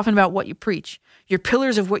me is often about what you preach, your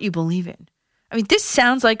pillars of what you believe in. I mean, this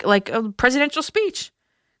sounds like a presidential speech.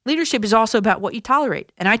 Leadership is also about what you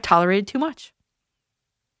tolerate, and I tolerated too much.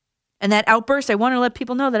 And that outburst, I wanted to let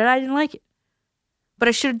people know that I didn't like it. But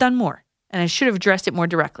I should have done more, and I should have addressed it more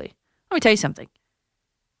directly. Let me tell you something.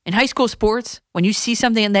 In high school sports, when you see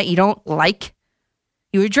something that you don't like,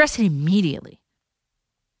 you address it immediately.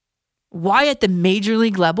 Why at the major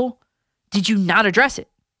league level did you not address it?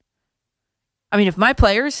 I mean, if my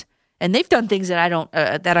players, and they've done things that I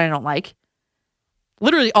don't like,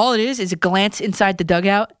 literally all it is a glance inside the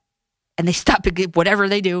dugout, and they stop whatever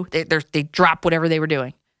they do. They drop whatever they were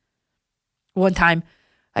doing. One time,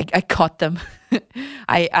 I caught them.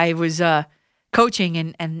 I was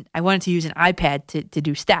coaching, and I wanted to use an iPad to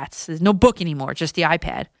do stats. There's no book anymore, just the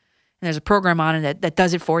iPad. And there's a program on it that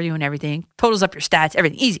does it for you and everything. Totals up your stats,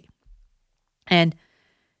 everything, easy. And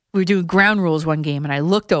we were doing ground rules one game, and I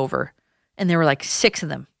looked over, and there were like 6 of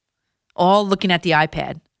them, all looking at the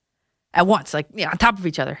iPad at once, like on top of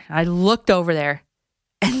each other. I looked over there,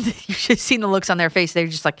 and you should have seen the looks on their face. They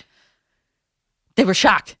were just like, they were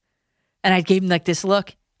shocked. And I gave them like this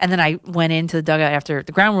look. And then I went into the dugout after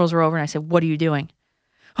the ground rules were over, and I said, what are you doing?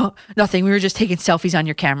 Oh, nothing. We were just taking selfies on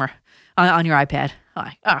your camera, on your iPad. Oh,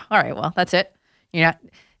 all right. Well, that's it.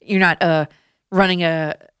 You're not running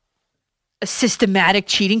a systematic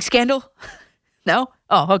cheating scandal? No?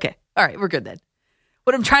 Oh, okay. All right. We're good then.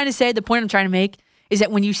 What I'm trying to say, the point I'm trying to make, is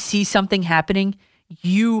that when you see something happening,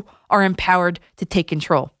 you are empowered to take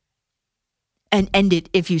control and end it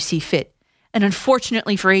if you see fit. And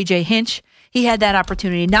unfortunately for AJ Hinch, he had that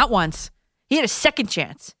opportunity not once. He had a second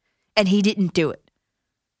chance, and he didn't do it.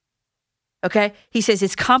 Okay? He says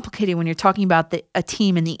it's complicated when you're talking about a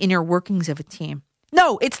team and the inner workings of a team.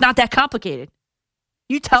 No, it's not that complicated.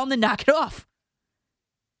 You tell him to knock it off.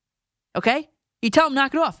 Okay? You tell him to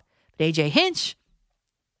knock it off. But AJ Hinch,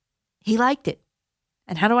 he liked it.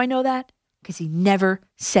 And how do I know that? Because he never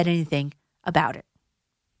said anything about it.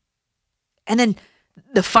 And then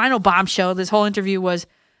the final bombshell of this whole interview was,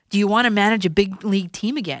 do you want to manage a big league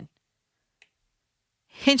team again?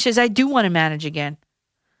 Hinches, I do want to manage again.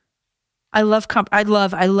 I love.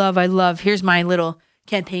 Here's my little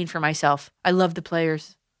campaign for myself. I love the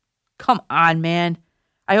players. Come on, man.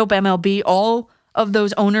 I hope MLB, all of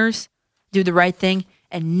those owners, do the right thing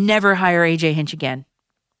and never hire AJ Hinch again.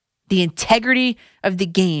 The integrity of the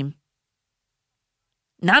game,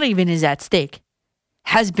 not even is at stake,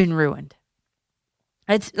 has been ruined.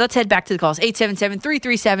 Let's head back to the calls.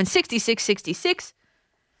 877-337-6666.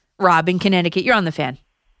 Rob in Connecticut, you're on the fan.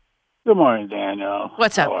 Good morning, Daniel.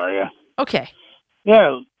 What's up? How are you? Okay.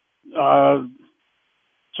 Yeah.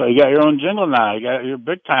 So you got your own jingle now. You're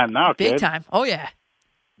big time now, kid. Big time. Oh, yeah.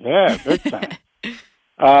 Yeah, big time.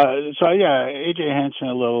 AJ Hinch and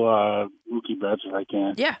a little Mookie Betts if I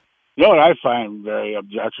can. Yeah. You know what I find very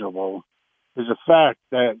objectionable is the fact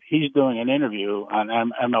that he's doing an interview on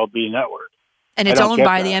MLB Network. And it's owned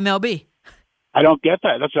by the MLB. I don't get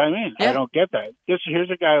that. That's what I mean. Yeah. I don't get that. Here's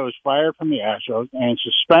a guy who was fired from the Astros and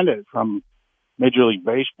suspended from Major League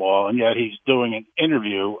Baseball, and yet he's doing an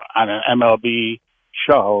interview on an MLB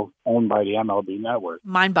show owned by the MLB Network.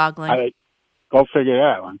 Mind-boggling. Go figure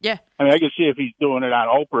that one. Yeah. I mean, I can see if he's doing it on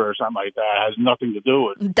Oprah or something like that. It has nothing to do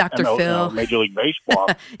with Dr. Phil. Major League Baseball.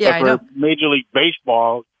 Yeah, but for Major League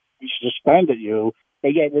Baseball, he suspended you.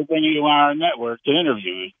 They get everything you on our network to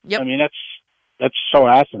interview you. Yep. I mean, that's so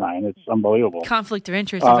asinine. It's unbelievable. Conflict of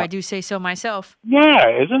interest, if I do say so myself.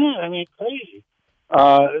 Yeah, isn't it? I mean, crazy.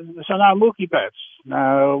 So now Mookie Betts.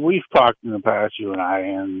 Now, we've talked in the past, you and I,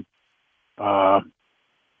 and I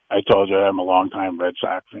told you I'm a longtime Red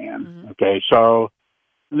Sox fan. Mm-hmm. Okay, so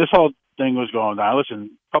this whole thing was going on.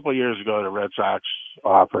 Listen, a couple of years ago, the Red Sox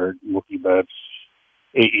offered Mookie Betts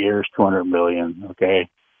 8 years, $200 million. Okay,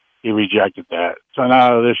 he rejected that. So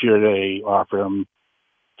now this year they offer him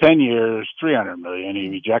 10 years, $300 million. He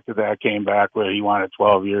rejected that. Came back where he wanted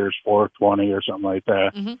 12 years, $420 or something like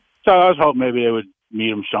that. Mm-hmm. So I was hoping maybe they would meet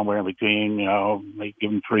him somewhere in between. You know, maybe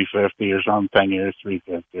give him 350 or something. 10 years,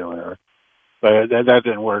 350 or whatever. But that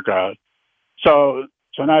didn't work out. So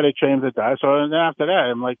now they changed it to. So then after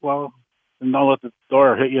that, I'm like, well, don't let the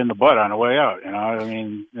door hit you in the butt on the way out. You know, I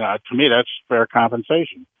mean, to me, that's fair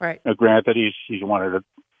compensation. Right. Now, granted, he's one of the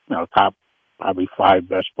top probably 5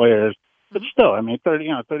 best players, but still, I mean,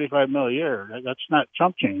 35 mil a year. That's not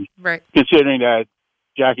chump change. Right. Considering that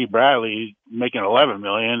Jackie Bradley's making $11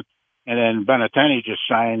 million, and then Benintendi just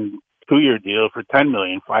signed a 2-year deal for $10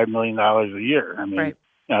 million, $5 million a year. I mean. Right.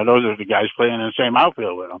 Those are the guys playing in the same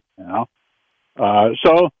outfield with him, and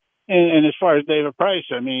as far as David Price,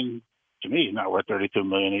 I mean, to me, he's not worth $32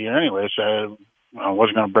 million a year anyway, so it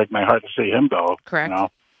wasn't going to break my heart to see him go. Correct.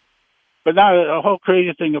 But now the whole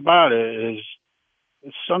crazy thing about it is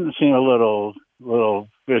something seemed a little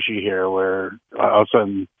fishy here where all of a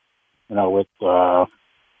sudden, with Graterol,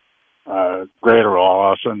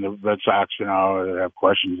 all of a sudden the Red Sox, they have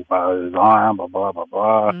questions about his arm, blah, blah, blah,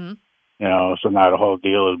 blah. Mm-hmm. So now the whole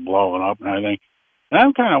deal is blowing up and everything. And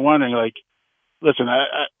I'm kind of wondering, like, listen,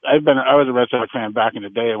 I was a Red Sox fan back in the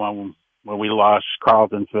day when we lost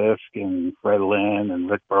Carlton Fisk and Fred Lynn and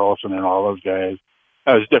Rick Burleson and all those guys.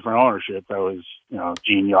 That was different ownership. That was,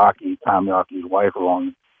 Gene Yawkey, Tom Yawkey's wife,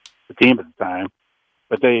 along the team at the time.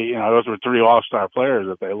 But they, those were 3 all-star players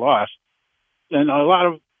that they lost. And a lot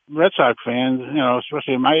of Red Sox fans,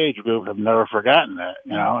 especially in my age group, have never forgotten that,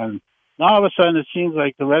 and all of a sudden, it seems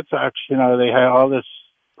like the Red Sox, they had all this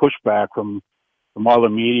pushback from all the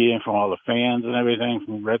media and from all the fans and everything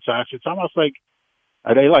from the Red Sox. It's almost like,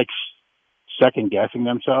 are they like second guessing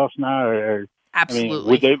themselves now? Or absolutely, I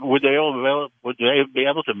mean, would they be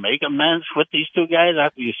able to make amends with these 2 guys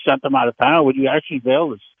after you sent them out of town? Would you actually be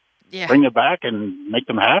able to bring it back and make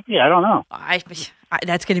them happy? I don't know.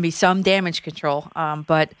 That's going to be some damage control,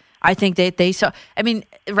 but. I think they saw. I mean,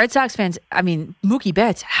 Red Sox fans. I mean, Mookie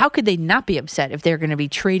Betts. How could they not be upset if they're going to be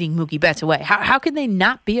trading Mookie Betts away? How could they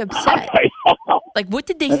not be upset? Like, what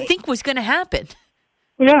did they think was going to happen?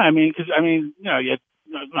 Yeah, I mean, because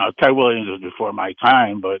Ted Williams was before my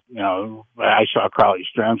time, but I saw Carly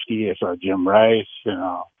Yastrzemski, I saw Jim Rice,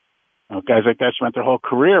 guys like that spent their whole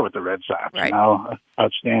career with the Red Sox. Right.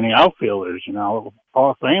 Outstanding outfielders, Hall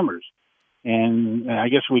of Famers. And I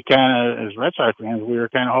guess we kind of, as Red Sox fans, we were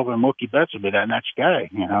kind of hoping Mookie Betts would be that next guy,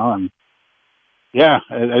 and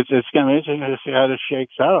it's going to be interesting to see how this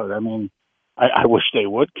shakes out. I mean, I wish they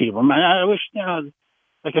would keep him. I wish,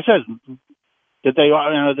 like I said, did they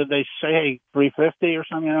say, hey, 350 or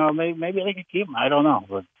something? Maybe they could keep him. I don't know,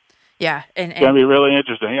 but yeah, and it's going to be really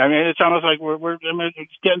interesting. I mean, it's almost like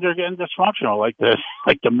they're getting dysfunctional like this,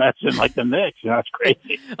 like the Mets and like the Knicks. It's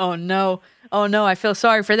crazy. Oh no, I feel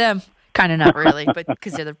sorry for them. Kind of not really, but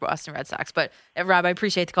because they're the Boston Red Sox. But Rob, I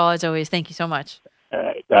appreciate the call as always. Thank you so much.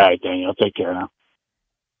 All right, Daniel. Take care now.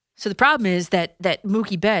 So the problem is that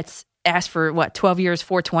Mookie Betts asked for, 12 years,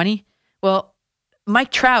 $420? Well,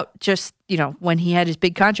 Mike Trout just, when he had his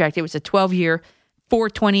big contract, it was a 12-year,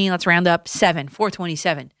 $420, let's round up,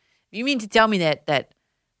 $427. You mean to tell me that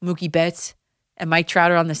Mookie Betts and Mike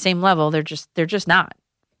Trout are on the same level? They're just not.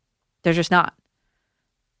 They're just not.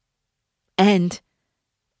 And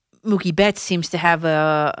Mookie Betts seems to have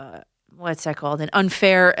what's that called? An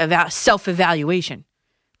unfair self-evaluation.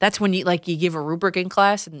 That's when you give a rubric in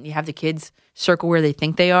class and you have the kids circle where they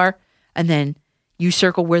think they are, and then you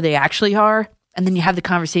circle where they actually are, and then you have the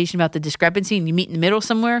conversation about the discrepancy and you meet in the middle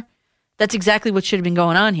somewhere. That's exactly what should have been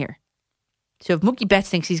going on here. So if Mookie Betts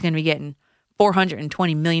thinks he's going to be getting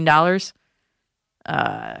 $420 million,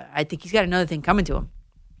 I think he's got another thing coming to him.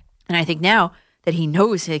 And I think now that he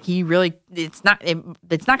knows it's not going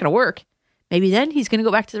to work, maybe then he's going to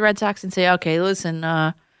go back to the Red Sox and say, okay, listen,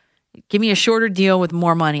 give me a shorter deal with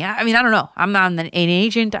more money. I mean, I don't know. I'm not an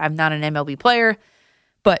agent. I'm not an MLB player.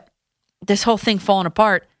 But this whole thing falling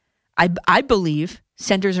apart, I believe,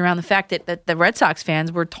 centers around the fact that the Red Sox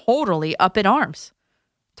fans were totally up in arms.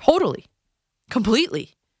 Totally.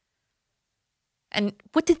 Completely. And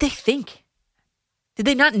what did they think? Did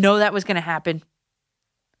they not know that was going to happen?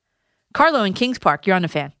 Carlo in Kings Park, you're on the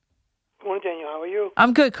fan. Good morning, Daniel. How are you?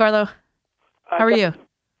 I'm good, Carlo. How are you?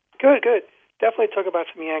 Good. Definitely talk about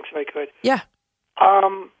some Yanks if I could. Yeah.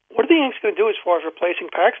 What are the Yanks going to do as far as replacing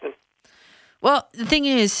Paxton? Well, the thing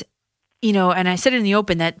is, and I said it in the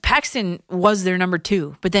open that Paxton was their number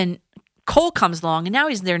 2, but then Cole comes along and now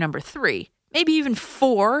he's their number 3, maybe even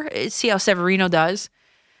 4. See how Severino does.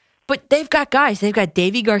 But they've got guys. They've got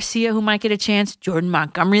Davy Garcia who might get a chance, Jordan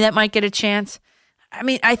Montgomery that might get a chance. I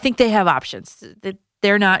mean, I think they have options.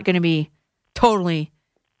 They're not going to be totally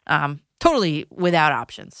without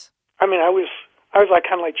options. I mean, I was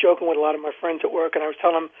kind of joking with a lot of my friends at work, and I was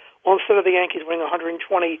telling them, well, instead of the Yankees winning 120,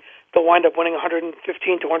 they'll wind up winning 115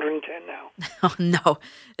 to 110 now. Oh, no.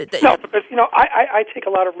 No, because, I take a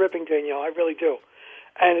lot of ripping, Danielle. I really do.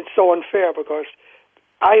 And it's so unfair because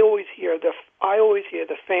I always hear the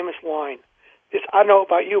famous line. I don't know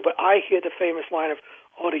about you, but I hear the famous line of,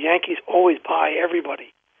 the Yankees always buy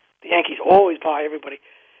everybody. The Yankees always buy everybody.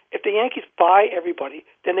 If the Yankees buy everybody,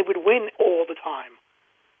 then they would win all the time.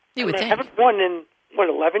 You would think. They haven't won in,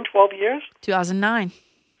 11, 12 years? 2009.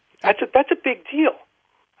 That's a big deal.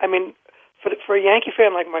 I mean, for a Yankee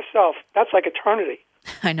fan like myself, that's like eternity.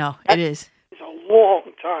 I know, it is. It's a long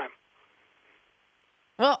time.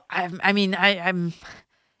 Well, I'm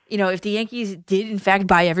if the Yankees did in fact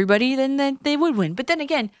buy everybody, then they would win. But then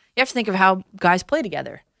again, you have to think of how guys play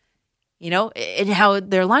together, and how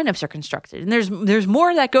their lineups are constructed. And there's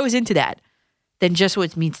more that goes into that than just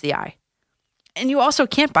what meets the eye. And you also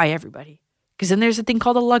can't buy everybody because then there's a thing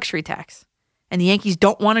called a luxury tax. And the Yankees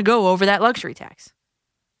don't want to go over that luxury tax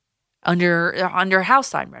under Hal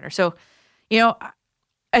Steinbrenner. So,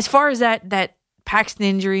 as far as that Paxton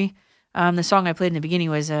injury, the song I played in the beginning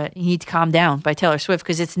was You Need to Calm Down by Taylor Swift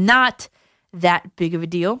because it's not that big of a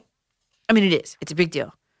deal. I mean, it is. It's a big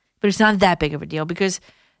deal. But it's not that big of a deal because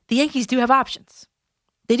the Yankees do have options.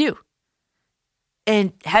 They do.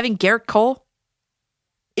 And having Garrett Cole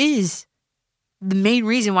is the main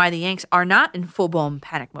reason why the Yanks are not in full-blown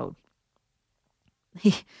panic mode.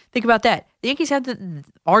 Think about that. The Yankees have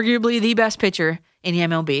arguably the best pitcher in the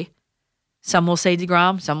MLB. Some will say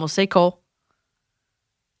DeGrom, some will say Cole.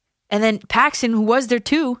 And then Paxton, who was their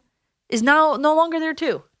 2, is now no longer their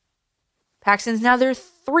 2. Paxton's now their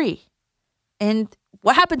 3. And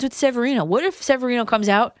what happens with Severino? What if Severino comes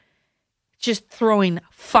out just throwing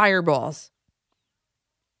fireballs?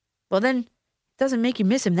 Well, then it doesn't make you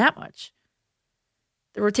miss him that much.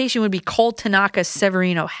 The rotation would be Cole, Tanaka,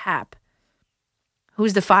 Severino, Happ.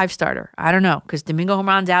 Who's the 5 starter? I don't know, because Domingo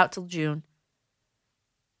Germán's out till June.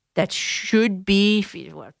 That should be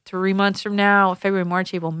 3 months from now. February,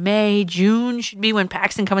 March, April, May, June should be when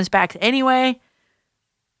Paxton comes back anyway.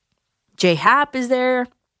 J. Happ is there.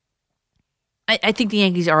 I think the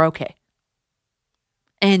Yankees are okay.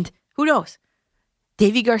 And who knows?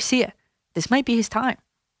 Davy Garcia. This might be his time.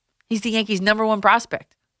 He's the Yankees' number 1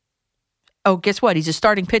 prospect. Oh, guess what? He's a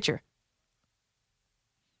starting pitcher.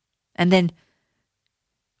 And then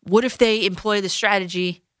what if they employ the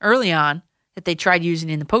strategy early on that they tried using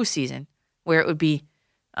in the postseason, where it would be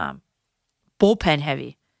bullpen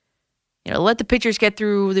heavy? Let the pitchers get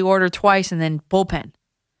through the order twice and then bullpen.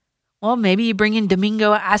 Well, maybe you bring in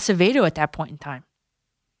Domingo Acevedo at that point in time,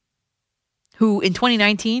 who in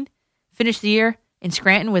 2019 finished the year in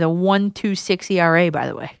Scranton with a 1.26 ERA, by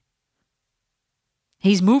the way.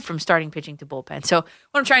 He's moved from starting pitching to bullpen. So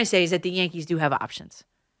what I'm trying to say is that the Yankees do have options.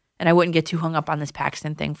 And I wouldn't get too hung up on this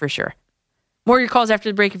Paxton thing for sure. More of your calls after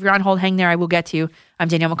the break. If you're on hold, hang there. I will get to you. I'm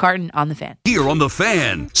Danielle McCartan on The Fan. Here on The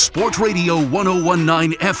Fan, Sports Radio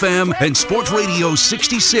 1019 FM and Sports Radio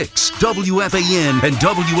 66, WFAN and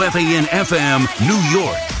WFAN FM, New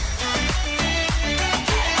York.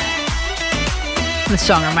 This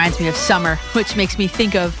song reminds me of summer, which makes me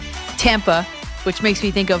think of Tampa, which makes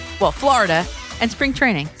me think of, Florida and spring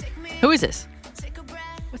training. Who is this?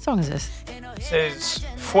 What song is this? This is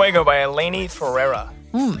Fuego by Eleni Ferreira.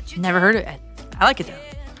 Never heard of it. I like it, though.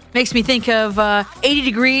 Makes me think of 80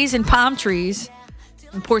 degrees and palm trees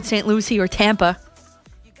in Port St. Lucie or Tampa.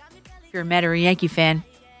 If you're a Met or a Yankee fan.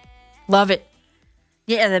 Love it.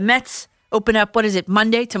 Yeah, the Mets open up,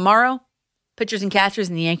 Monday, tomorrow? Pitchers and catchers,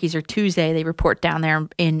 and the Yankees are Tuesday. They report down there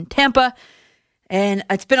in Tampa. And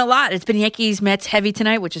it's been a lot. It's been Yankees, Mets heavy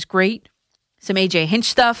tonight, which is great. Some A.J. Hinch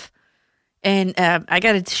stuff. And I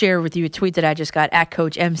got to share with you a tweet that I just got at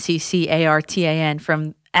Coach MCCARTAN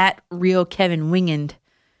from at Real Kevin Wingand.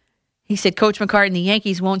 He said, Coach McCartan, the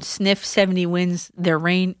Yankees won't sniff 70 wins. Their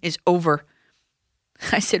reign is over.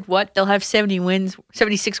 I said, what? They'll have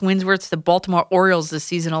 76 wins worth the Baltimore Orioles this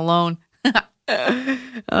season alone.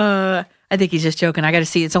 I think he's just joking. I got to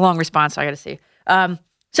see. It's a long response, so I got to see.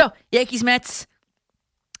 So, Yankees, Mets.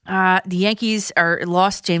 The Yankees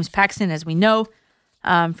lost James Paxton, as we know,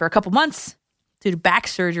 for a couple months due to back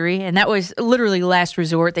surgery, and that was literally last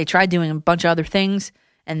resort. They tried doing a bunch of other things,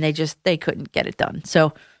 and they couldn't get it done.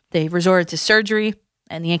 So they resorted to surgery,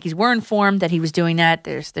 and the Yankees were informed that he was doing that.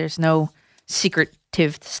 There's no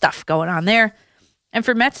secretive stuff going on there. And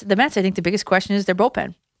for the Mets, I think the biggest question is their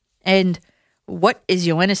bullpen. And what is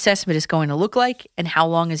Yoenis Cespedes going to look like, and how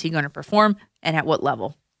long is he going to perform, and at what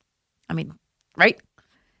level? I mean, right?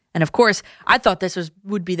 And of course, I thought this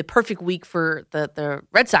would be the perfect week for the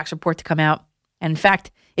Red Sox report to come out. And in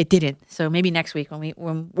fact, it didn't. So maybe next week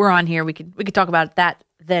when we're on here, we could talk about that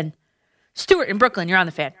then. Stuart in Brooklyn, you're on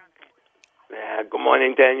The Fan. Yeah, good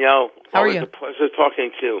morning, Danielle. How are you? It's a pleasure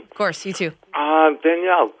talking to you. Of course, you too.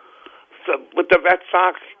 Danielle, so with the Red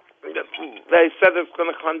Sox, they said it's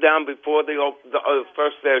going to come down before the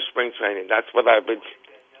first day of spring training. That's what I've been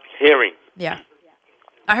hearing. Yeah.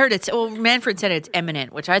 I heard Manfred said it's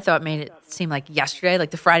imminent, which I thought made it seem like yesterday,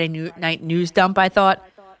 like the Friday night news dump, I thought.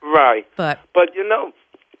 Right. But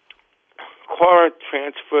Cora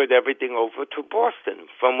transferred everything over to Boston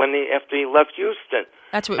from after he left Houston.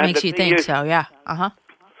 That's what makes you think so, yeah. Uh-huh.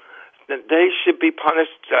 They should be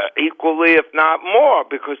punished equally, if not more,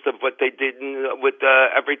 because of what they did with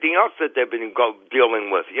everything else that they've been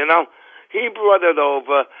dealing with, He brought it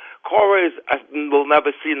over. Cora will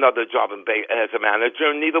never see another job as a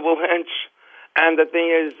manager, neither will Hinch. And the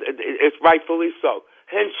thing is, it's rightfully so.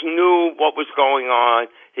 Hinch knew what was going on.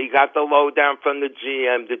 He got the lowdown from the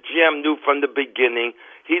GM. The GM knew from the beginning.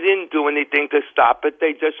 He didn't do anything to stop it.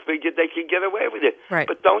 They just figured they could get away with it. Right.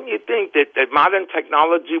 But don't you think that modern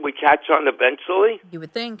technology would catch on eventually? You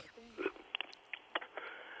would think.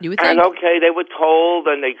 And okay, they were told,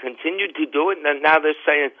 and they continued to do it, and now they're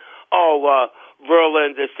saying,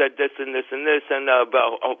 Verlander said this and this and this, and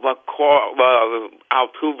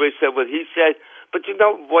Altuve said what he said. But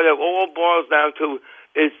what it all boils down to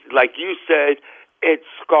is, like you said, it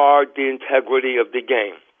scarred the integrity of the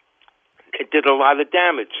game. It did a lot of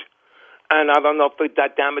damage. And I don't know if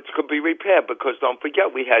that damage could be repaired, because don't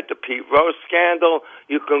forget, we had the Pete Rose scandal.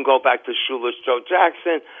 You can go back to Shoeless Joe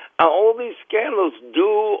Jackson. And all these scandals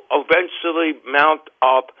do eventually mount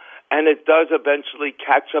up, and it does eventually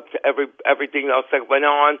catch up to everything else that went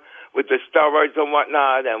on with the steroids and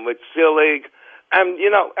whatnot, and with Selig. And,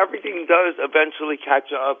 everything does eventually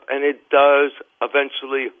catch up, and it does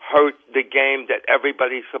eventually hurt the game that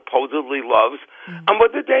everybody supposedly loves. Mm-hmm. And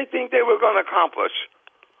what did they think they were going to accomplish?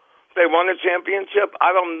 They won a championship.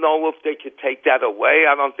 I don't know if they could take that away.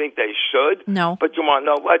 I don't think they should. No. But you want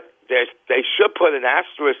to know what? They should put an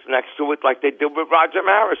asterisk next to it like they did with Roger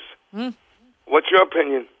Maris. Mm. What's your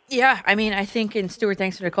opinion? Yeah, I mean, I think, and Stuart,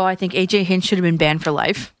 thanks for the call, I think A.J. Hinch should have been banned for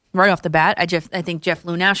life. Right off the bat. I think Jeff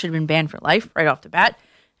Luhnow should have been banned for life right off the bat.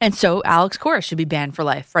 And so Alex Cora should be banned for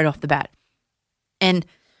life right off the bat. And,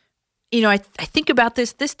 I think about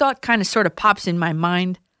this. This thought kind of sort of pops in my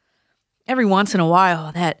mind every once in a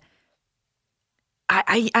while that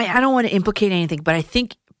I don't want to implicate anything, but I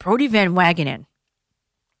think Brodie Van Wagenen,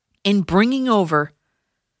 in bringing over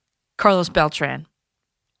Carlos Beltran,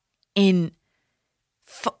 in,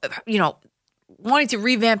 wanting to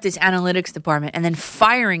revamp this analytics department and then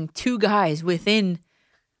firing two guys within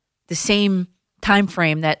the same time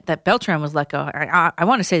frame that Beltran was let go. I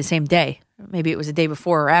want to say the same day. Maybe it was the day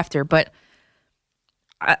before or after, but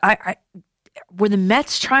I were the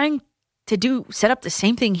Mets trying to set up the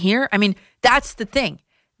same thing here? I mean, that's the thing.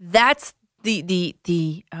 That's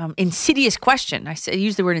the insidious question. I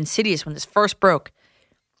used the word insidious when this first broke.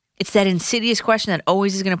 It's that insidious question that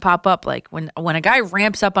always is going to pop up. Like when a guy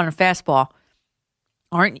ramps up on a fastball,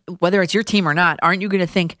 whether it's your team or not, aren't you going to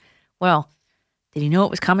think, well, did he know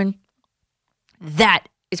it was coming? That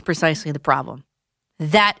is precisely the problem.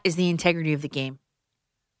 That is the integrity of the game.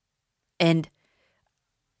 And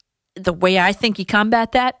the way I think you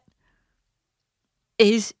combat that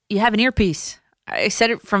is you have an earpiece. I said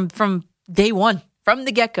it from day one, from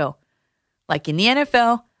the get-go. Like in the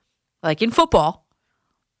NFL, like in football,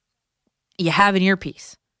 you have an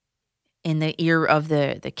earpiece in the ear of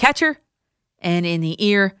the catcher and in the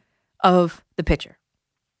ear of the pitcher.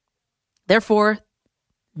 Therefore,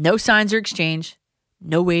 no signs are exchanged,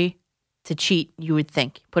 no way to cheat, you would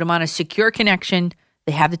think. Put them on a secure connection.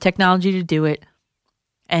 They have the technology to do it,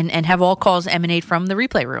 and have all calls emanate from the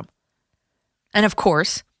replay room. And of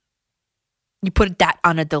course, you put that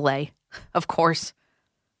on a delay, of course,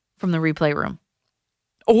 from the replay room.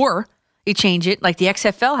 Or you change it like the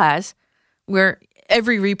XFL has, where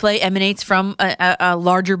every replay emanates from a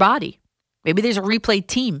larger body. Maybe there's a replay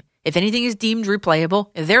team. If anything is deemed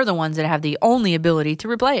replayable, they're the ones that have the only ability to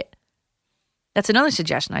replay it. That's another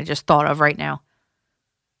suggestion I just thought of right now.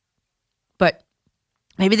 But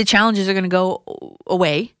maybe the challenges are going to go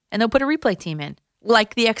away and they'll put a replay team in,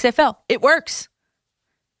 like the XFL. It works.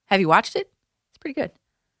 Have you watched it? It's pretty good.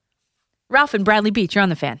 Ralph and Bradley Beach, you're on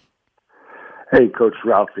the Fan. Hey, Coach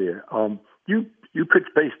Ralph here. You pitch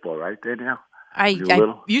baseball, right, Danielle? I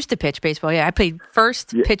used to pitch baseball, yeah. I played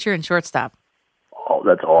first, pitcher, and shortstop. Oh,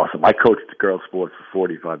 that's awesome. I coached girls sports for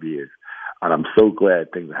 45 years, and I'm so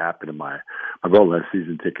glad things are happening. My brother has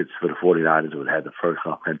season tickets for the 49ers who had the first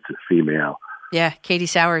offensive female. Yeah, Katie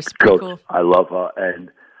Sowers. Pretty cool. I love her. And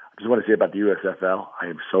I just want to say about the USFL, I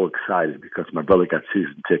am so excited because my brother got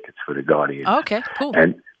season tickets for the Guardians. Oh, okay, cool.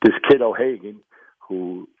 And this kid O'Hagan,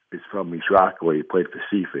 who is from East Rockaway, he played for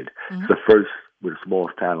Seaford. He's the first with the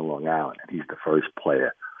smallest town in Long Island, and he's the first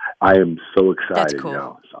player. I am so excited. That's cool. You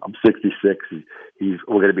know. So I'm 66. We're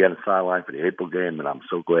going to be on the sideline for the April game, and I'm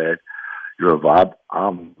so glad. Bob,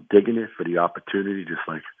 I'm digging it for the opportunity, just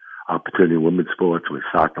like opportunity in women's sports with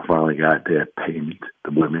soccer finally got their payment,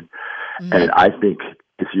 the women. And I think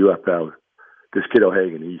this UFL, this kid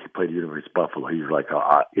O'Hagan, he played at University of Buffalo. He's like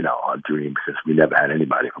our dream because we never had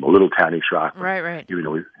anybody from a little town East Rockland. Right. Even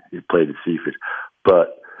though he played at Seaford.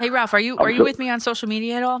 But hey, Ralph, are you with me on social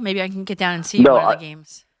media at all? Maybe I can get down and see one of the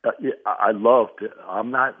games. I love it. I'm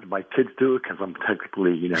not. My kids do it because I'm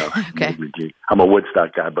technically, okay. I'm a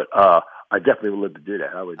Woodstock guy, but I definitely would love to do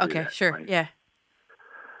that. I would. Okay, do that, sure, right? yeah.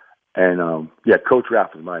 And Coach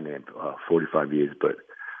Ralph is my name. 45 years, but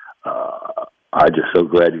I'm just so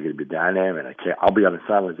glad you're going to be down there. And I'll be on the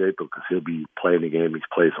sidelines April because he'll be playing the game. He's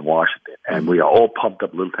playing in Washington, and we are all pumped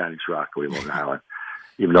up. Little town East Rockaway, Long Island.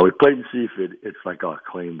 Even though we played in Seaford, it's like our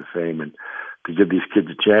claim to fame, and to give these kids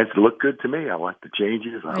a chance to look good to me. I like the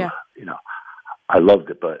changes. I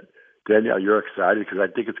loved it. But Danielle, you're excited because I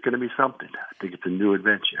think it's going to be something. I think it's a new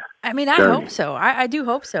adventure. I mean, I hope so. I do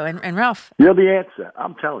hope so. And Ralph, you're the answer.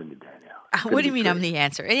 I'm telling you, Danielle. What do you mean? I'm the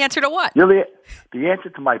answer? The answer to what? You're the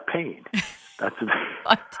answer to my pain. That's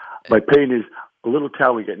my pain is a little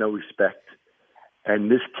town we get no respect,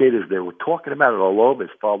 and this kid is there. We're talking about it all over.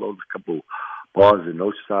 His father owns a couple bars in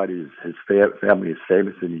Oceanside. His family is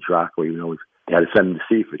famous in East Rockaway. They had to send him to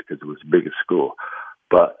Seaford because it was the biggest school.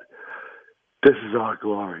 But this is our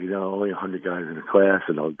glory. Only 100 guys in the class,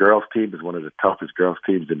 and our girls' team is one of the toughest girls'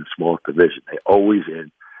 teams in the smallest division. They always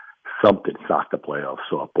in something, soccer playoffs,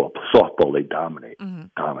 softball. They dominate.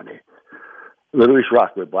 Little East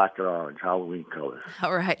Rockaway, black and orange, Halloween colors.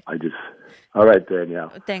 All right. All right, Danielle.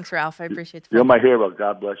 Thanks, Ralph. I appreciate the You're my hero.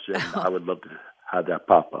 God bless you. I would love to have that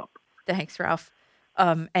pop up. Thanks, Ralph.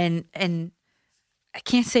 And I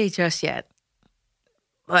can't say just yet,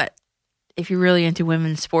 but if you're really into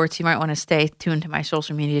women's sports, you might want to stay tuned to my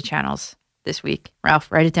social media channels this week. Ralph,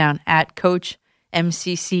 write it down at Coach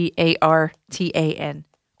MCCARTAN.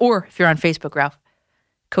 Or if you're on Facebook, Ralph,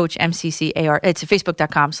 Coach MCCAR. It's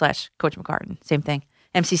facebook.com/Coach McCartan. Same thing.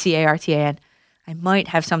 MCCARTAN. I might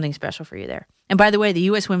have something special for you there. And by the way, the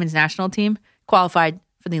U.S. women's national team qualified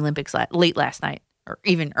for the Olympics late last night, or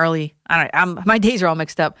even early. I don't know. My days are all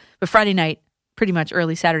mixed up. But Friday night, pretty much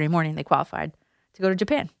early Saturday morning, they qualified to go to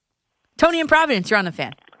Japan. Tony in Providence, you're on the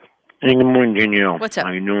Fan. Hey, good morning, Danielle. What's up?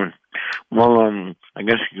 How you doing? Well, I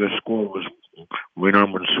guess your score was right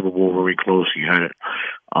on with the Super Bowl, very close. You had it.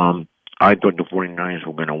 I thought the 49ers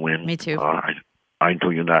were going to win. Me too. I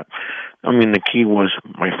told you that. I mean, the key was,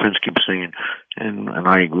 my friends keep saying, and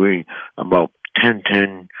I agree, about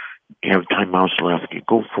 10-10, you have timeouts left, you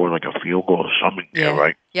go for like a field goal or something there,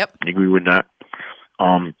 right? Yep. You agree with that?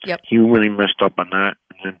 Yep. He really messed up on that.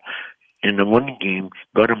 And then in the running game,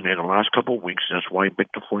 got him there the last couple of weeks. That's why he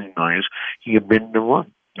picked the 49ers. He abandoned the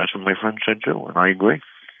run. That's what my friend said too, and I agree.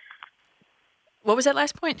 What was that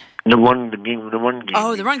last point? The run game.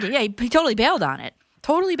 Oh, the run game. Yeah, he totally bailed on it.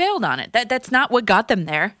 Totally bailed on it. That's not what got them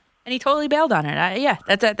there, and he totally bailed on it.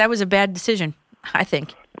 That was a bad decision, I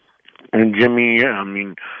think. And Jimmy,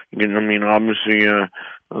 obviously, it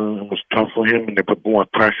was tough for him, and they put more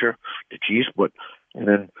pressure, the Chiefs. But and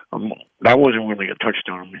then that wasn't really a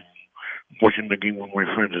touchdown. I mean, watching the game with my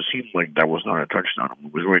friends, it seemed like that was not a touchdown.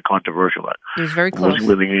 It was very controversial. It was very close. It was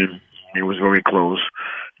really in. It was very close.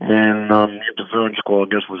 And the interference call, I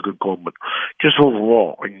guess, was a good call. But just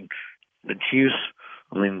overall, I mean, the Chiefs,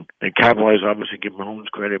 they capitalized, obviously, give Mahomes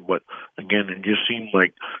credit. But, again, it just seemed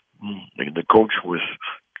like the coach was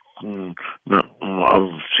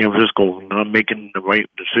of San Francisco not making the right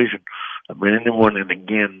decision. And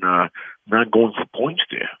again, not going for points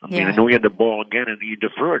there. I know he had the ball again, and he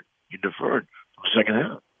deferred. Second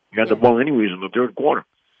half. You had the ball anyways in the third quarter.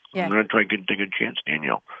 Yeah. I'm going to try to take a chance,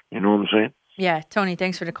 Danielle. You know what I'm saying? Yeah, Tony,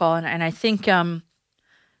 thanks for the call. And I think that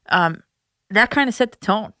kind of set the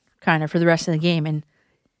tone kind of for the rest of the game. And,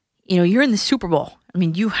 you're in the Super Bowl.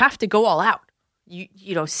 You have to go all out.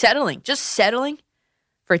 Settling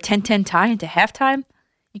for a 10-10 tie into halftime,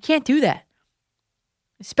 you can't do that.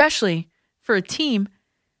 Especially for a team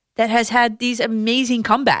that has had these amazing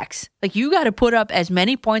comebacks. Like, you got to put up as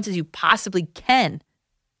many points as you possibly can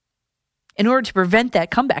in order to prevent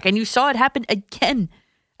that comeback. And you saw it happen again.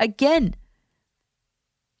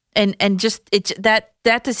 And just it's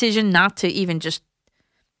that decision not to even just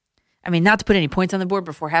not to put any points on the board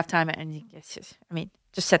before halftime, and it's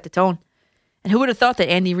just set the tone. And who would have thought that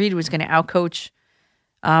Andy Reid was going to outcoach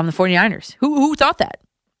the 49ers? Who thought that?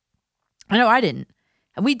 I know I didn't.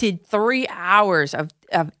 And we did 3 hours of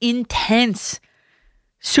intense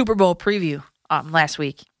Super Bowl preview last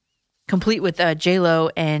week, complete with J-Lo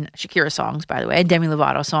and Shakira songs, by the way, and Demi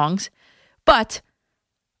Lovato songs. But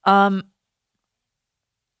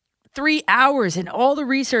 3 hours and all the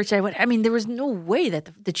research there was no way that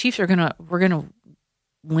the Chiefs were gonna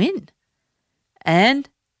win. And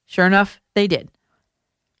sure enough, they did.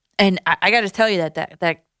 And I got to tell you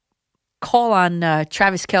that call on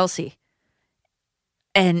Travis Kelce.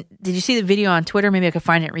 And did you see the video on Twitter? Maybe I could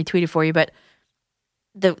find it and retweet it for you. But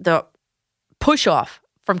the push off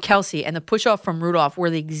from Kelce and the push off from Rudolph were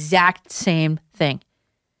the exact same thing.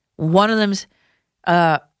 One of them's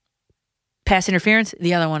pass interference.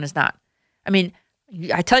 The other one is not.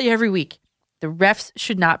 I tell you every week, the refs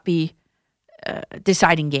should not be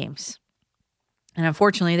deciding games. And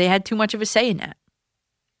unfortunately, they had too much of a say in that.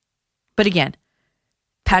 But again,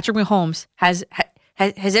 Patrick Mahomes has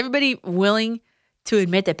everybody willing to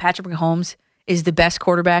admit that Patrick Mahomes is the best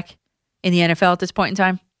quarterback in the NFL at this point in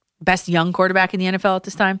time? Best young quarterback in the NFL at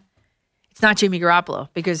this time? It's not Jimmy Garoppolo,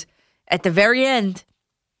 because at the very end,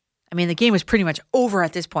 the game was pretty much over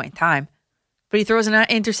at this point in time. But he throws an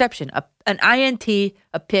interception, an INT,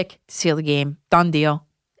 a pick to seal the game. Done deal.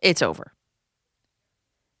 It's over.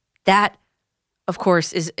 That, of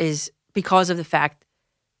course, is because of the fact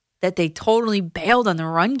that they totally bailed on the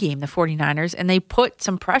run game, the 49ers, and they put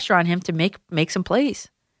some pressure on him to make some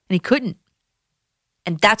plays. And he couldn't.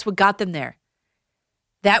 And that's what got them there.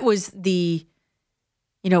 That was the,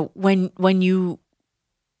 when you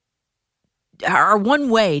are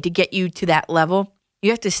one way to get you to that level,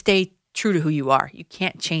 you have to stay true to who you are. You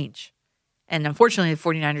can't change. And unfortunately, the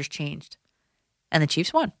 49ers changed. And the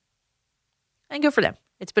Chiefs won. And good for them.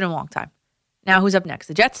 It's been a long time. Now, who's up next?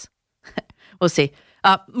 The Jets? We'll see.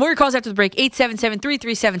 More calls after the break.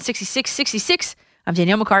 877-337-6666. I'm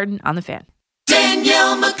Danielle McCartan on The Fan.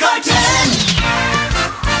 Danielle McCartan.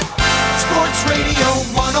 Sports Radio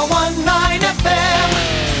 101.9 FM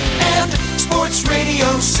and Sports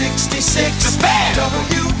Radio 66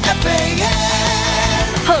 WFAN.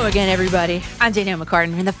 Hello again, everybody. I'm Danielle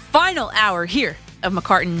McCartan in the final hour here of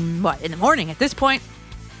McCartan, in the morning at this point.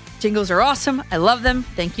 Jingles are awesome. I love them.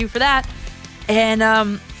 Thank you for that. And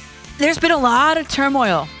there's been a lot of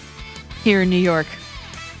turmoil here in New York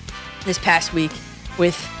this past week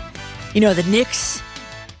with, the Knicks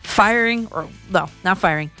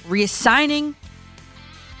reassigning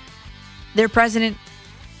their president,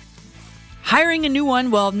 hiring a new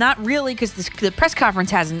one. Well, not really, because the press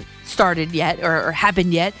conference hasn't started yet or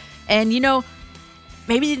happened yet. And,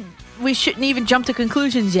 maybe we shouldn't even jump to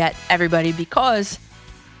conclusions yet, everybody, because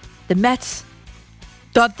the Mets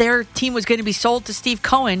thought their team was going to be sold to Steve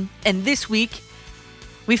Cohen, and this week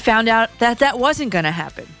we found out that wasn't going to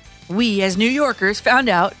happen. we as New Yorkers found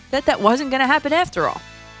out that that wasn't going to happen after all.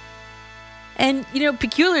 And,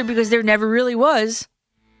 peculiar because there never really was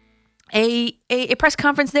a press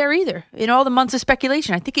conference there either in all the months of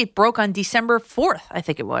speculation. I think it broke on December 4th, I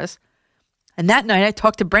think it was. And that night I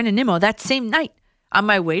talked to Brendan Nimmo that same night on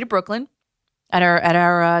my way to Brooklyn at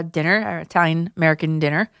our dinner, our Italian-American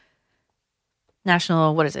dinner.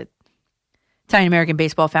 National, Italian-American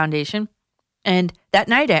Baseball Foundation. And that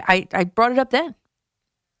night I brought it up then.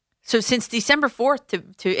 So since December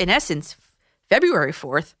 4th to in essence, February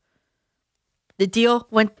 4th, the deal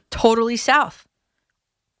went totally south.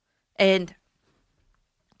 And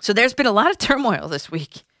so there's been a lot of turmoil this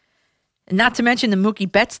week. And not to mention the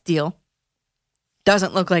Mookie Betts deal.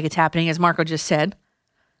 Doesn't look like it's happening, as Marco just said.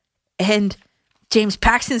 And James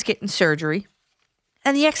Paxton's getting surgery.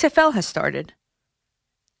 And the XFL has started.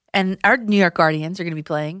 And our New York Guardians are going to be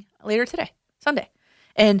playing later today, Sunday.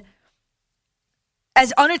 And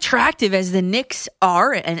as unattractive as the Knicks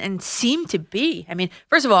are and seem to be, I mean,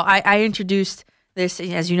 first of all, I introduced this,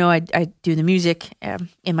 as you know, I do the music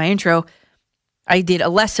in my intro. I did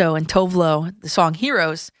Alesso and Tovlo, the song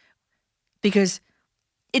Heroes, because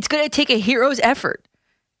it's going to take a hero's effort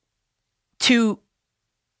to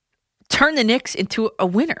turn the Knicks into a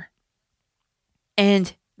winner.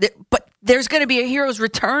 But there's going to be a hero's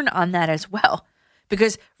return on that as well.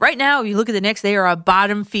 Because right now, you look at the Knicks, they are a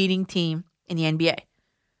bottom-feeding team in the NBA.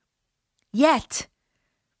 Yet,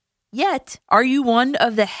 are you one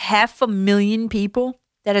of the 500,000 people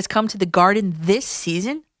that has come to the Garden this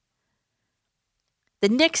season? The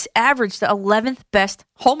Knicks averaged the 11th best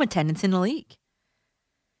home attendance in the league.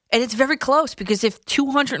 And it's very close because if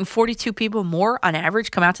 242 people more on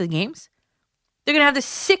average come out to the games, they're going to have the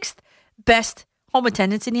 6th best home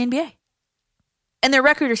attendance in the NBA. And their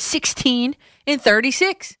record is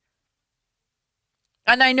 16-36.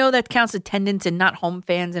 And I know that counts attendance and not home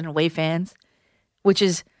fans and away fans, which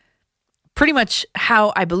is pretty much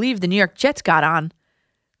how I believe the New York Jets got on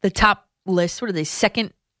the top list. What are they,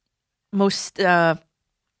 second most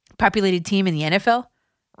populated team in the NFL?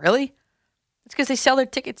 Really? It's because they sell their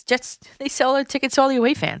tickets. Jets, they sell their tickets to all the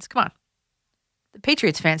away fans. Come on. The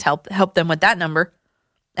Patriots fans help them with that number.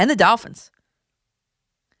 And the Dolphins.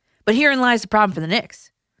 But herein lies the problem for the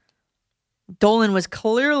Knicks. Dolan was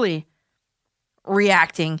clearly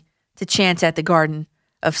reacting to chants at the Garden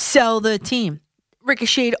of sell the team.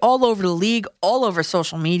 Ricocheted all over the league, all over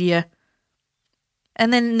social media.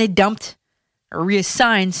 And then they dumped or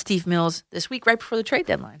reassigned Steve Mills this week right before the trade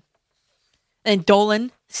deadline. And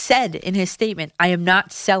Dolan said in his statement, I am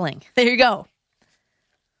not selling. There you go.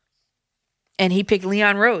 And he picked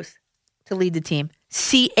Leon Rose to lead the team.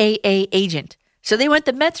 CAA agent. So they went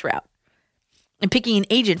the Mets route and picking an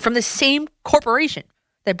agent from the same corporation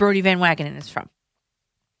that Brody Van Wagenen is from.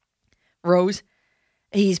 Rose,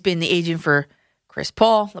 he's been the agent for Chris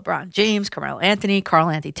Paul, LeBron James, Carmelo Anthony, Karl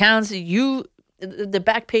Anthony Towns. The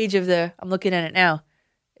back page of I'm looking at it now.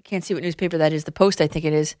 I can't see what newspaper that is. The Post, I think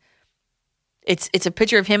it is. It's a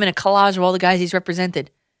picture of him and a collage of all the guys he's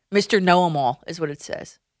represented. Mr. Know-em-all is what it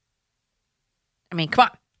says. I mean, come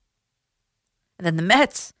on. And then the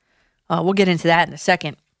Mets, we'll get into that in a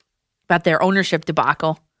second, about their ownership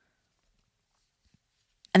debacle.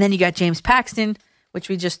 And then you got James Paxton, which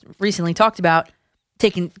we just recently talked about,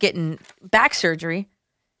 getting back surgery.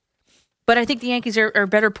 But I think the Yankees are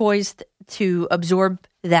better poised to absorb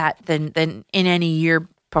that than in any year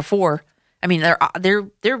before. I mean,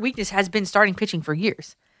 their weakness has been starting pitching for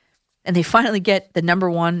years. And they finally get the number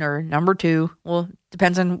one or number two, well,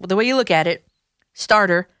 depends on the way you look at it,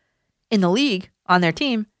 starter in the league on their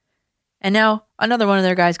team. And now another one of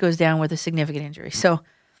their guys goes down with a significant injury. So,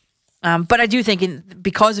 but I do think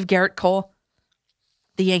because of Garrett Cole,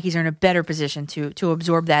 the Yankees are in a better position to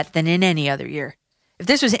absorb that than in any other year. If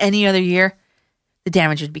this was any other year, the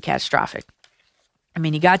damage would be catastrophic. I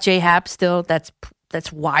mean, you got J Happ still. That's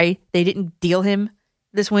why they didn't deal him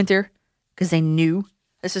this winter, because they knew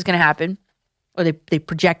this was going to happen, or they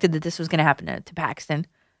projected that this was going to happen to Paxton.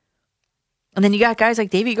 And then you got guys like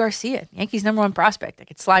Davey Garcia, Yankees' number one prospect, that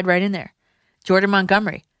could slide right in there. Jordan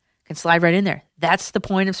Montgomery can slide right in there. That's the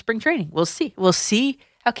point of spring training. We'll see. We'll see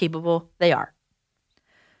how capable they are.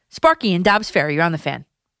 Sparky and Dobbs Ferry, you're on the Fan.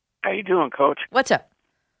 How you doing, Coach? What's up?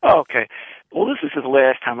 Oh, okay. Well, this is the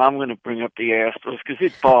last time I'm going to bring up the Astros because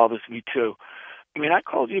it bothers me, too. I mean, I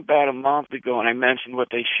called you about a month ago, and I mentioned what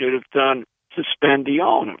they should have done, suspend the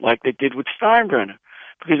owner, like they did with Steinbrenner.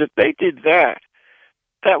 Because if they did that,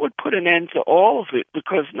 that would put an end to all of it,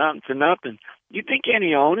 because nothing for nothing. You think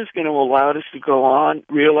any owner is going to allow this to go on,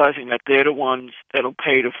 realizing that they're the ones that'll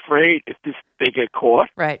pay the freight if they get caught?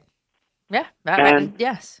 Right. Yeah. And,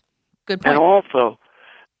 yes. Good point. And also,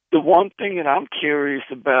 the one thing that I'm curious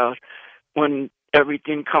about when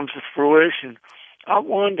everything comes to fruition, I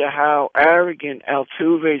wonder how arrogant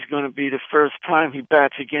Altuve is going to be the first time he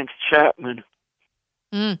bats against Chapman.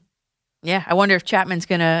 Yeah, I wonder if Chapman's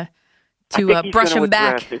going to brush him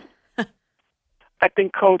back. I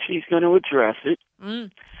think Coach, he's going to address it.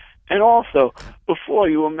 And also, before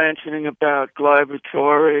you were mentioning about Gleyber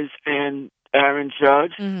Torres and Aaron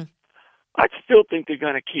Judge, I still think they're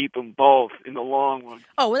going to keep them both in the long run.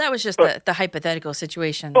 Oh, well, that was just the hypothetical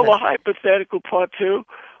situation. Well, the hypothetical part, too,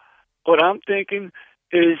 what I'm thinking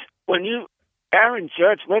is Aaron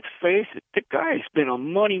Judge, let's face it, the guy's been a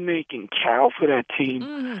money-making cow for that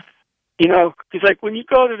team. You know, because like when you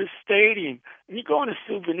go to the stadium and you go into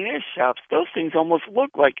souvenir shops, those things almost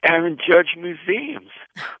look like Aaron Judge museums.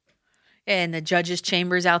 And the judges'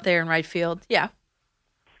 chambers out there in right field, yeah.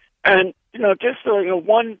 And just so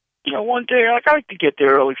one day, like I like to get there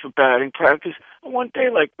early for batting practice. One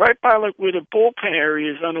day, like right by like where the bullpen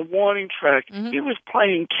area is on the warning track, he was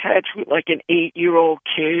playing catch with like an 8-year-old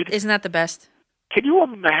kid. Isn't that the best? Can you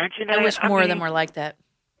imagine that? I wish more of them were like that.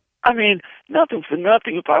 I mean, nothing for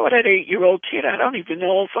nothing. If I were that 8-year-old kid, I don't even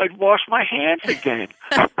know if I'd wash my hands again.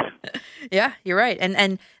 Yeah, you're right.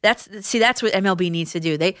 And that's what MLB needs to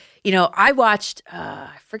do. I watched,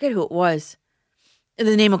 I forget who it was.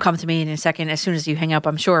 The name will come to me in a second as soon as you hang up,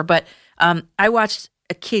 I'm sure. But I watched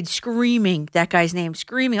a kid screaming that guy's name,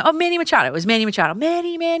 oh, Manny Machado. It was Manny Machado.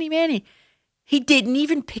 Manny. He didn't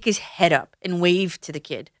even pick his head up and wave to the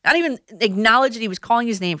kid. Not even acknowledge that he was calling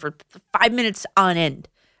his name for 5 minutes on end.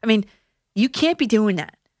 I mean, you can't be doing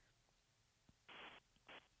that.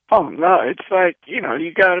 Oh, no, it's like, you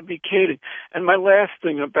got to be kidding. And my last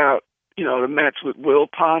thing about, the Mets with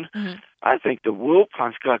Wilpon, I think the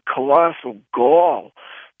Wilpon's got colossal gall.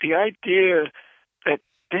 The idea that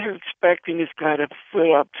they're expecting this guy to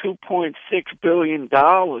fill up $2.6 billion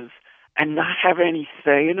and not have any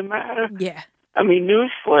say in the matter? Yeah. I mean,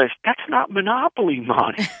 newsflash, that's not monopoly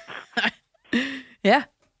money. Yeah.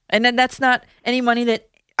 And then that's not any money that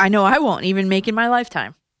I know I won't even make in my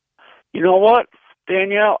lifetime. You know what,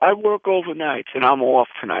 Danielle? I work overnights and I'm off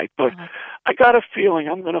tonight, but I got a feeling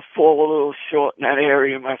I'm going to fall a little short in that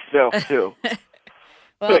area myself, too.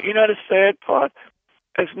 But the sad part,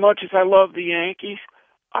 as much as I love the Yankees,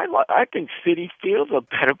 I think Citi Field's a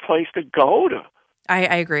better place to go to. I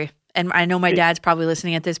agree. And I know my dad's probably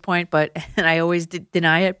listening at this point, and I always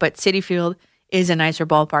deny it, but Citi Field is a nicer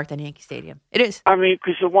ballpark than Yankee Stadium. It is. I mean,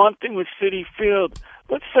 because the one thing with Citi Field,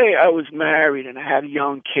 let's say I was married and I had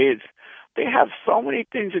young kids. They have so many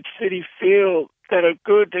things at Citi Field that are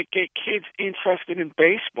good that get kids interested in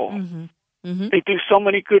baseball. They do so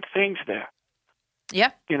many good things there.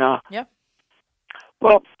 Yeah. Yeah.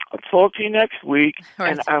 Well, I'll talk to you next week,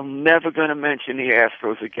 and I'm never going to mention the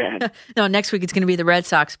Astros again. No, next week it's going to be the Red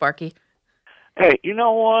Sox, Sparky. Hey, you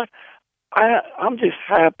know what? I'm just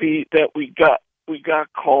happy that we got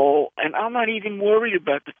Cole, and I'm not even worried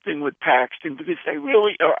about the thing with Paxton because they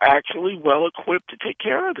really are actually well equipped to take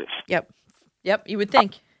care of this. Yep, you would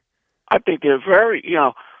think. I think they're very,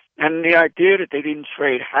 and the idea that they didn't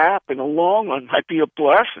trade Happ in the long run might be a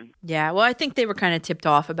blessing. Yeah, well, I think they were kind of tipped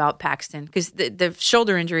off about Paxton because the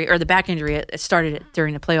shoulder injury or the back injury it started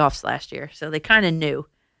during the playoffs last year, so they kind of knew.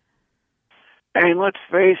 And let's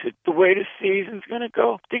face it, the way the season's going to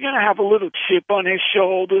go, they're going to have a little chip on their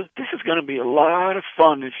shoulder. This is going to be a lot of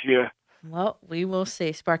fun this year. Well, we will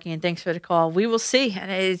see, Sparky, and thanks for the call. We will see, and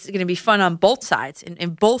it's going to be fun on both sides,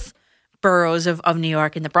 in both boroughs of New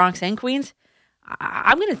York, in the Bronx and Queens.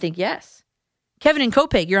 I'm going to think yes. Kevin and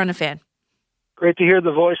Copeg, you're on the Fan. Great to hear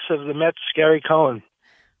the voice of the Mets, Gary Cohen.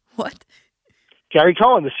 What? Gary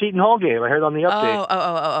Cohen, the Seton Hall game. I heard on the update.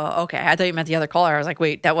 Oh, okay. I thought you meant the other caller. I was like,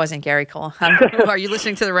 wait, that wasn't Gary Cohen. Are you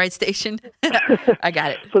listening to the right station? I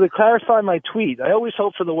got it. So to clarify my tweet, I always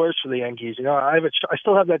hope for the worst for the Yankees. I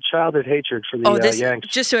still have that childhood hatred for the Yanks.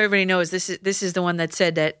 Just so everybody knows, this is the one that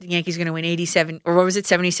said that the Yankees are going to win 87, or what was it,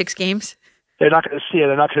 76 games? They're not going to see it.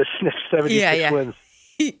 They're not going to sniff 76 wins.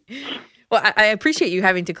 Well, I appreciate you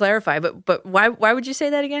having to clarify, but why would you say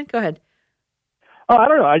that again? Go ahead. Oh, I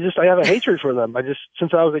don't know. I have a hatred for them.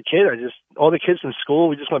 Since I was a kid, all the kids in school,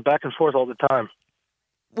 we just went back and forth all the time.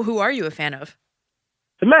 Well, who are you a fan of?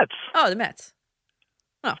 The Mets. Oh, the Mets.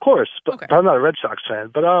 Oh. Of course, but I'm not a Red Sox fan.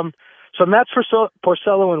 But so Mets,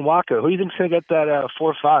 Porcello, and Waka. Who do you think's going to get that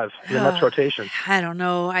 4-5 in the Mets rotation? I don't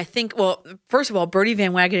know. I think, well, first of all, Bertie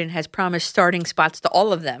Van Wagenen has promised starting spots to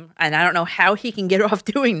all of them, and I don't know how he can get off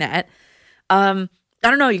doing that. I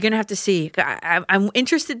don't know. You're going to have to see. I'm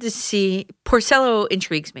interested to see. Porcello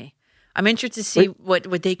intrigues me. I'm interested to see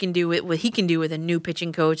what they can do, what he can do with a new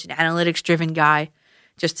pitching coach, an analytics-driven guy.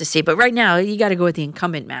 just to see. But right now, you got to go with the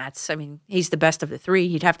incumbent Mats. I mean, he's the best of the three.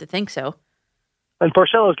 You'd have to think so. And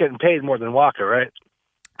Porcello's getting paid more than Walker, right?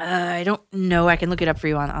 I don't know. I can look it up for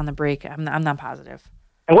you on the break. I'm not positive.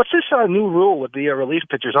 And what's this new rule with the relief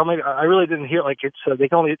pitchers? I really didn't hear. Like, it's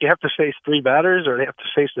you have to face 3 batters, or they have to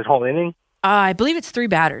face the whole inning. I believe it's 3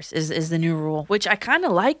 batters is the new rule, which I kind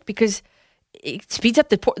of like because it speeds up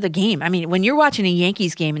the game. I mean, when you're watching a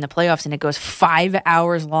Yankees game in the playoffs and it goes 5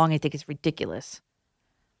 hours long, I think it's ridiculous.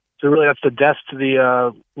 So really, that's the death to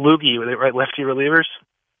the loogie, right? Lefty relievers.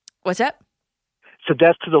 What's that? It's the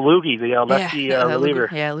death to the loogie, the lefty reliever.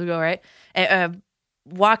 Lugo, right?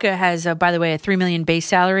 Waka has, by the way, a $3 million base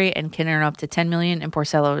salary and can earn up to $10 million, and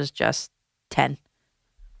Porcello is just 10.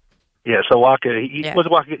 Yeah, so Waka, what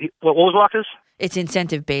was Waka's? It's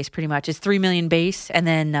incentive base, pretty much. It's $3 million base, and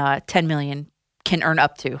then $10 million can earn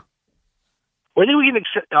up to. What do we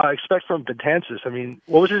expect from Betances? I mean,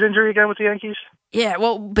 what was his injury again with the Yankees? Yeah,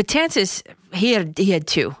 well, Betances, he had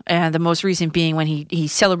 2. The most recent being when he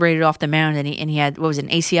celebrated off the mound and he had, what was it,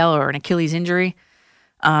 an ACL or an Achilles injury?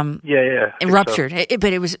 It ruptured. So.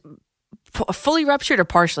 But it was fully ruptured or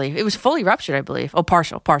partially? It was fully ruptured, I believe. Oh,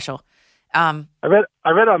 partial. I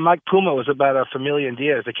read on Mike Puma was about Familia and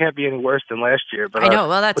Diaz. It can't be any worse than last year. But I know.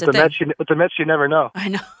 Well, that's with the thing. With the Mets, you never know. I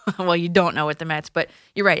know. Well, you don't know with the Mets, but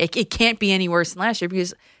you're right. It can't be any worse than last year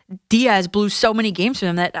because Diaz blew so many games for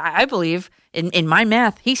them that I believe, in my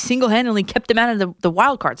math, he single-handedly kept them out of the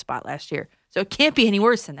wild card spot last year. So it can't be any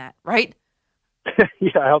worse than that, right?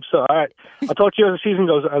 Yeah, I hope so. All right. I'll talk to you as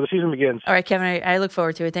the season begins. All right, Kevin, I look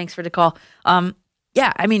forward to it. Thanks for the call.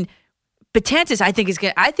 Yeah, I mean, Betances, I think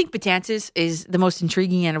Betances is the most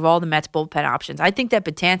intriguing out of all the Mets bullpen options. I think that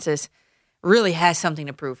Betances really has something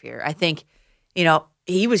to prove here. I think,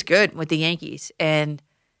 he was good with the Yankees, and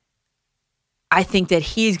I think that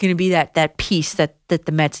he's going to be that piece that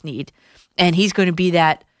the Mets need, and he's going to be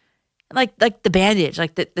that like the bandage,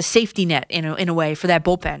 like the safety net in a way for that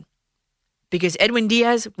bullpen. Because Edwin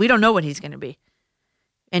Diaz, we don't know what he's going to be,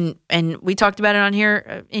 and we talked about it on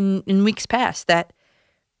here in weeks past that.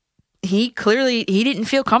 He didn't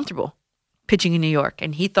feel comfortable pitching in New York,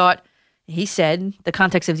 and he said the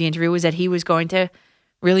context of the injury was that he was going to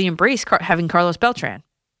really embrace having Carlos Beltran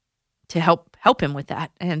to help him with that.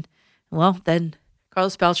 And well, then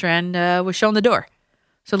Carlos Beltran was shown the door,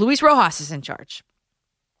 so Luis Rojas is in charge.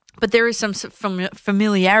 But there is some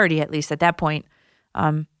familiarity, at least at that point,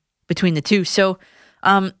 between the two. So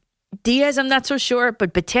Diaz, I'm not so sure,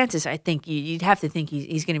 but Betances, I think you'd have to think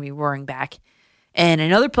he's going to be roaring back. And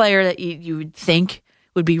another player that you would think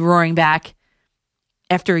would be roaring back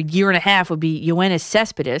after a year and a half would be Yoenis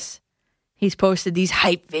Cespedes. He's posted these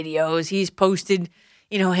hype videos. He's posted,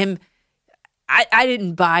 him. I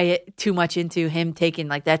didn't buy it too much into him taking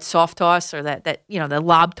like that soft toss or that the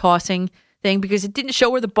lob tossing thing because it didn't show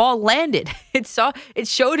where the ball landed. It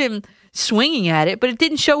showed him swinging at it, but it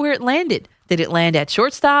didn't show where it landed. Did it land at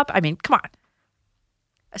shortstop? I mean, come on.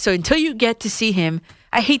 So until you get to see him.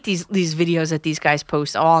 I hate these videos that these guys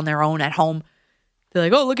post all on their own at home. They're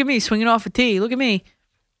like, oh, look at me swinging off a tee. Look at me.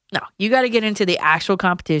 No, you got to get into the actual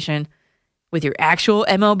competition with your actual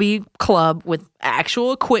MLB club, with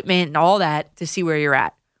actual equipment and all that to see where you're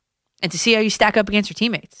at and to see how you stack up against your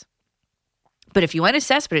teammates. But if Yoenis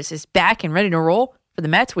Cespedes is back and ready to roll for the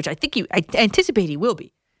Mets, which I anticipate he will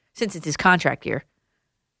be since it's his contract year,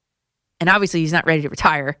 and obviously he's not ready to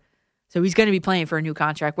retire, so he's going to be playing for a new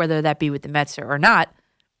contract, whether that be with the Mets or not.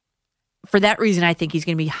 For that reason, I think he's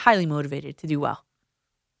going to be highly motivated to do well.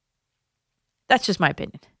 That's just my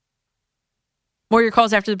opinion. More of your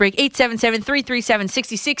calls after the break.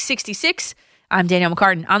 877-337-6666. I'm Danielle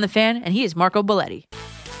McCartan on The Fan, and he is Marco Belletti.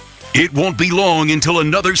 It won't be long until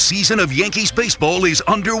another season of Yankees baseball is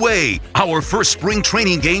underway. Our first spring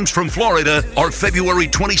training games from Florida are February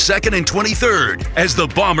 22nd and 23rd as the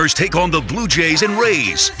Bombers take on the Blue Jays and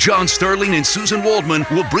Rays. John Sterling and Susan Waldman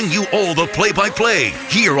will bring you all the play-by-play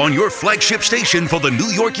here on your flagship station for the New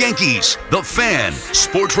York Yankees. The Fan,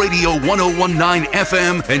 Sports Radio 1019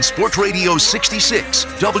 FM and Sports Radio 66,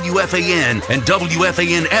 WFAN and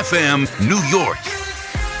WFAN FM, New York.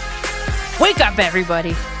 Wake up,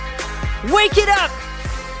 everybody. Wake it up!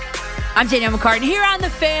 I'm Danielle McCartan here on The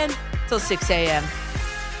Fan till 6 a.m.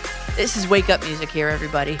 This is wake up music here,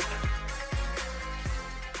 everybody.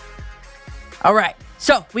 All right.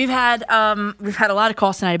 So we've had a lot of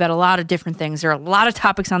calls tonight about a lot of different things. There are a lot of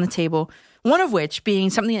topics on the table. One of which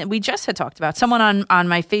being something that we just had talked about. Someone on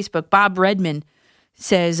my Facebook, Bob Redman,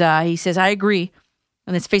 says I agree.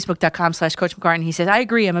 And it's facebook.com/Coach McCartan. He says, I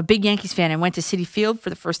agree. I'm a big Yankees fan and went to Citi Field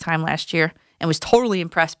for the first time last year and was totally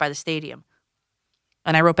impressed by the stadium.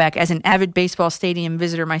 And I wrote back, as an avid baseball stadium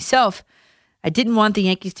visitor myself, I didn't want the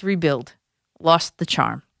Yankees to rebuild. Lost the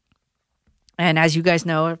charm. And as you guys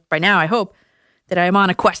know by now, I hope, that I am on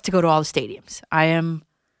a quest to go to all the stadiums. I am,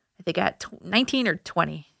 I think, at 19 or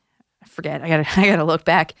 20. I forget. I gotta look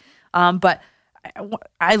back. But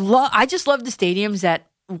I just love the stadiums that,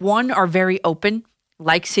 one, are very open,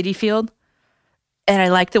 like Citi Field, and I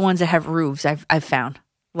like the ones that have roofs. I've found,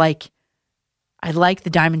 like, I like the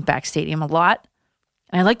Diamondback Stadium a lot,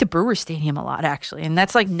 and I like the Brewers Stadium a lot, actually, and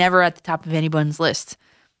that's like never at the top of anyone's list.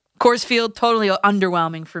 Coors Field, totally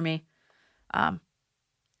underwhelming for me. But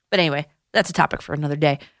anyway, that's a topic for another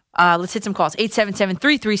day. Let's hit some calls.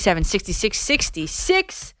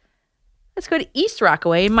 877-337-6666. Let's go to East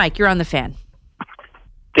Rockaway. Mike, you're on the fan.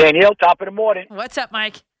 Danielle, top of the morning. What's up,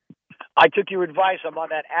 Mike? I took your advice. I'm on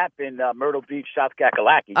that app in Myrtle Beach, South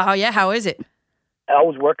Kakalaki. Oh, yeah? How is it? I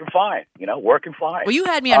was working fine, working fine. Well, you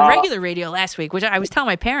had me on regular radio last week, which I was telling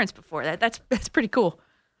my parents before. That's pretty cool.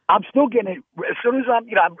 I'm still getting it. As soon as I'm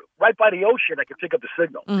right by the ocean, I can pick up the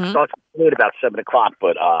signal. Mm-hmm. It starts at about 7 o'clock,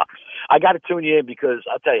 but I got to tune you in because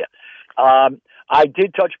I'll tell you, I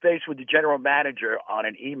did touch base with the general manager on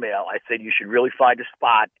an email. I said you should really find a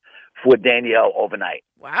spot for Danielle overnight.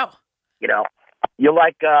 Wow. You're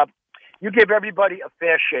like, you give everybody a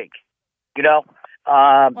fair shake, well,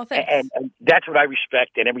 and that's what I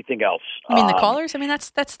respect and everything else. You mean the callers? I mean, that's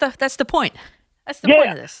the point. That's the point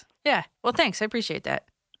of this. Yeah. Well, thanks. I appreciate that.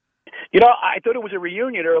 I thought it was a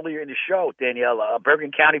reunion earlier in the show, Danielle.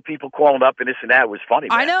 Bergen County people calling up and this and that. It was funny.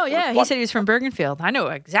 Man. I know, yeah. He said he was from Bergenfield. I know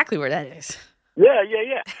exactly where that is. Yeah.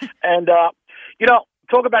 And,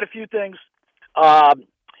 talk about a few things.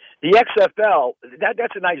 The XFL,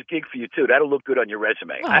 that's a nice gig for you, too. That'll look good on your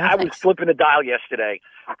resume. Oh, I was flipping the dial yesterday,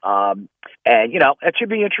 and, that should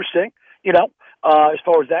be interesting, as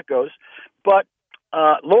far as that goes. But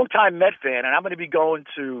longtime Met fan, and I'm going to be going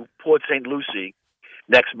to Port St. Lucie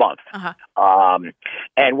next month. Uh-huh.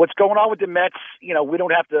 And what's going on with the Mets, we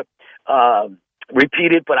don't have to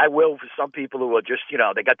repeat it, but I will for some people who are just,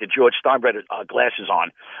 they got the George Steinbrenner glasses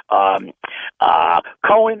on.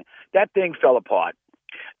 Cohen, that thing fell apart.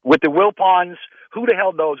 With the Wilpons, who the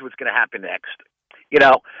hell knows what's going to happen next?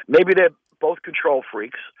 Maybe they're both control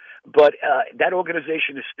freaks, but that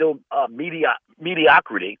organization is still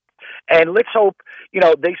mediocrity. And let's hope,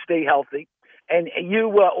 they stay healthy. And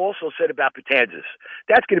you also said about Betances.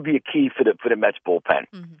 That's going to be a key for the Mets bullpen.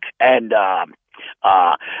 Mm-hmm. And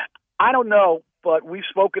I don't know, but we've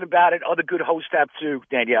spoken about it. Other good hosts have too,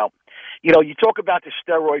 Danielle. You talk about the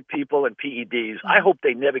steroid people and PEDs. Mm-hmm. I hope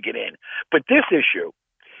they never get in. But this issue,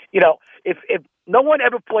 if no one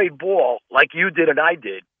ever played ball like you did and I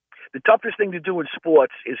did, the toughest thing to do in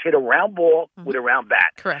sports is hit a round ball with a round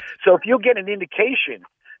bat. Correct. So if you get an indication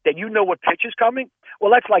that you know what pitch is coming,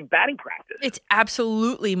 well, that's like batting practice. It's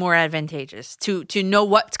absolutely more advantageous to know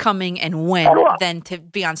what's coming and when than to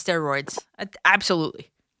be on steroids. Absolutely.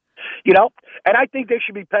 And I think they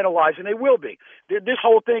should be penalized, and they will be. This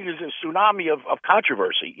whole thing is a tsunami of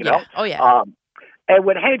controversy, Yeah. Oh, yeah. And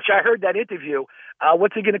when Hench, I heard that interview,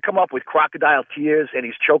 what's he going to come up with? Crocodile tears, and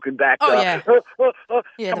he's choking back. Oh, yeah.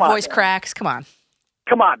 Yeah, come the on, voice man. cracks. Come on.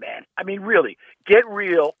 Come on, man. I mean, really, get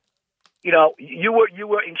real. You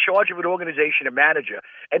were in charge of an organization, a manager,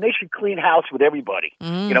 and they should clean house with everybody, for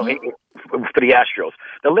the Astros.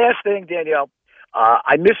 The last thing, Danielle,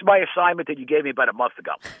 I missed my assignment that you gave me about a month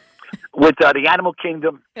ago with the Animal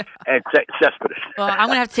Kingdom and Cespedes. Well, I'm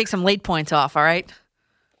going to have to take some late points off, all right?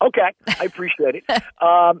 Okay, I appreciate it.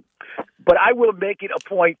 But I will make it a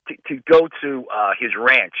point to go to his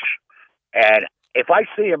ranch. And if I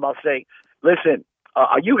see him, I'll say, listen,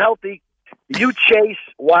 are you healthy? Do you chase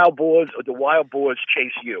wild boars or do wild boars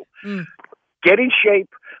chase you? Get in shape.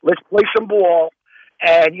 Let's play some ball.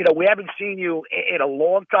 And, we haven't seen you in a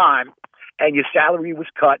long time, and your salary was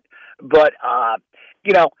cut. But,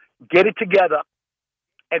 get it together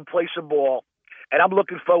and play some ball. And I'm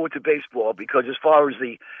looking forward to baseball because as far as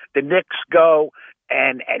the Knicks go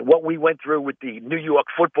and what we went through with the New York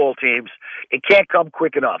football teams, it can't come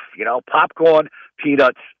quick enough. Popcorn,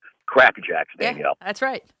 peanuts, Cracker Jacks. There you go. That's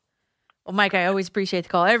right. Well, Mike, I always appreciate the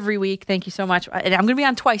call every week. Thank you so much. And I'm going to be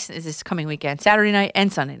on twice this coming weekend, Saturday night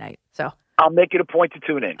and Sunday night. So I'll make it a point to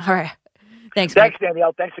tune in. All right. Thanks, Mike. Mike.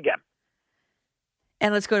 Danielle. Thanks again.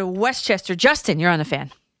 And let's go to Westchester. Justin, you're on the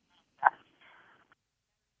fan.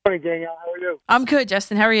 Morning, Danielle. How are you? I'm good,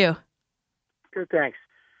 Justin. How are you? Good, thanks.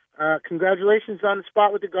 Congratulations on the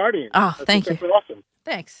spot with the Guardians. Oh, thank you. That's awesome.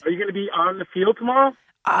 Thanks. Are you going to be on the field tomorrow?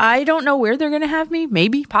 I don't know where they're going to have me.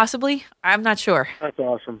 Maybe, possibly. I'm not sure. That's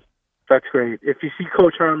awesome. That's great. If you see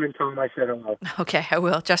Coach Herman, tell him I said hello. Okay, I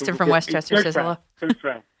will. Justin from Westchester says hello. Good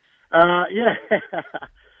friend. Yeah.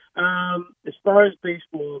 As far as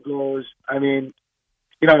baseball goes, I mean,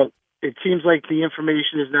 it seems like the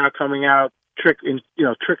information is now coming out,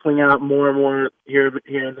 trickling out more and more here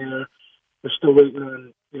and there. We're still waiting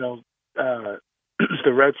on,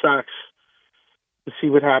 the Red Sox to see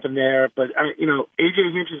what happened there. But,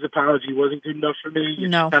 AJ Hinch's apology wasn't good enough for me.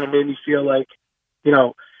 It kind of made me feel like, it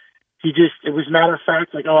was matter of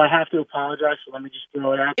fact, like, I have to apologize, so let me just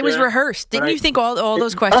throw it out there. It was rehearsed. Didn't you think all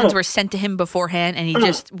those questions were sent to him beforehand and he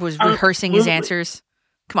just was rehearsing his answers?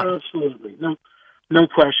 Come on. Absolutely. No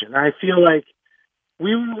question. I feel like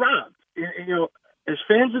we were robbed. As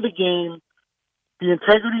fans of the game, the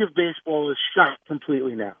integrity of baseball is shot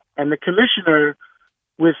completely now. And the commissioner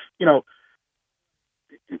with,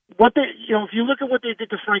 what they, if you look at what they did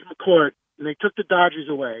to Frank McCourt, and they took the Dodgers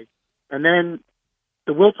away, and then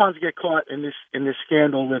the Wilpons get caught in this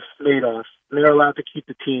scandal with Madoff, and they're allowed to keep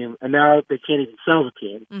the team, and now they can't even sell the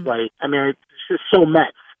team. Mm-hmm. Right? I mean, it's just so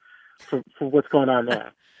Mets for what's going on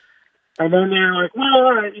there. And then they're like, well,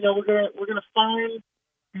 all right, we're gonna fine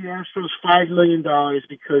the Astros $5 million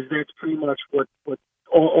because that's pretty much what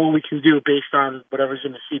all we can do based on whatever's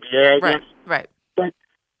in the CBA. I guess. Right. But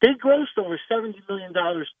they grossed over $70 million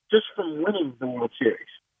just from winning the World Series.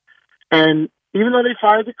 And even though they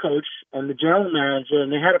fired the coach and the general manager,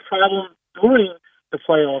 and they had a problem during the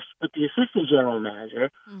playoffs with the assistant general manager,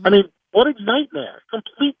 I mean, what a nightmare!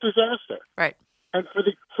 Complete disaster. Right. And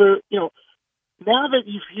now that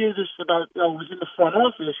you hear this about was in the front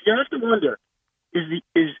office, you have to wonder: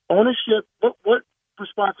 is ownership what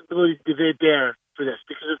responsibilities do they bear for this?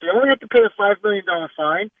 Because if they only have to pay a $5 million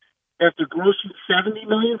fine after grossing $70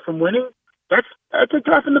 million from winning, that's a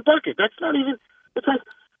drop in the bucket. That's not even. It's like,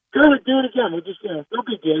 go ahead, do it again. We'll just no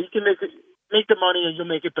big deal. You can make the money and you'll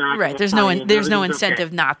make it back. Right. There's no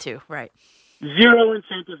incentive not to. Right. Zero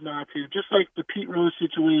incentive not to. Just like the Pete Rose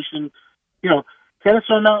situation,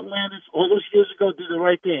 Kennesaw Mountain Landis all those years ago did the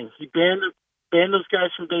right thing. He banned those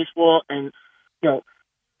guys from baseball, and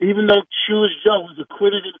even though Shoeless Joe was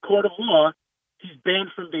acquitted in a court of law, he's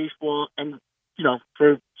banned from baseball, and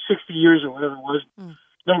for 60 years or whatever it was,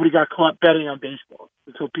 nobody got caught betting on baseball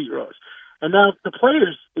until Pete Rose. And now the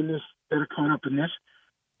players in this that are caught up in this,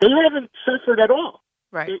 they haven't suffered at all.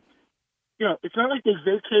 Right. It's not like they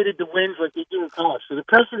vacated the wins like they do in college. So the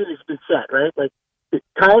precedent has been set, right? Like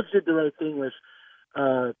college did the right thing with,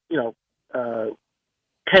 Penn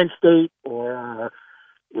State or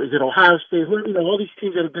was it Ohio State? All these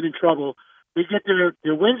teams that have been in trouble, they get their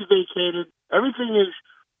wins vacated. Everything is,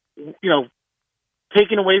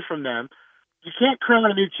 taken away from them. You can't crown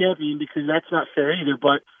a new champion because that's not fair either.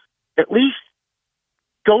 But at least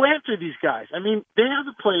go after these guys. I mean, they have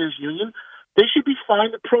a players' union. They should be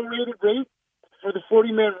fined the prorated rate for the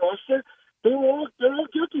 40-man roster. They're all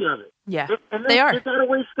guilty of it. Yeah, and they are. They got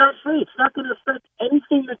away scot-free. It's not going to affect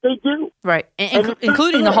anything that they do. Right,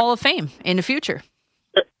 including the Hall of Fame in the future.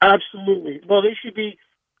 Absolutely. Well, they should be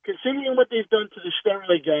considering what they've done to the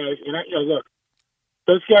steroid guys. And look,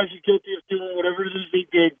 those guys are guilty of doing whatever it is they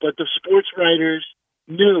did, but the sports writers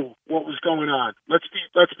knew what was going on. Let's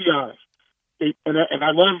be honest. And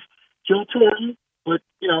I love Joe Torre, but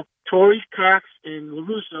Torre, Cox, and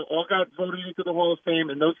LaRussa all got voted into the Hall of Fame,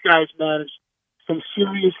 and those guys managed some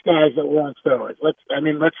serious guys that were on steroids.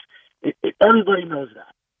 Everybody knows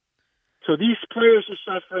that. So these players are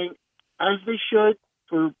suffering, as they should,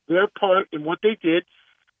 for their part in what they did.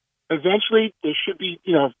 Eventually, they should be,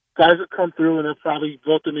 guys that come through, and they'll probably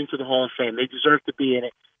vote them into the Hall of Fame. They deserve to be in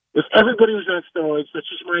it. If everybody was on steroids, that's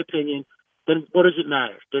just my opinion, then what does it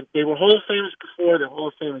matter? They were Hall of Famers before, they're Hall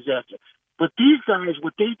of Famers after. But these guys,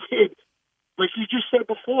 what they did, like you just said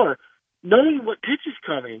before, knowing what pitch is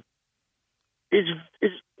coming is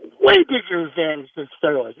way bigger advantage than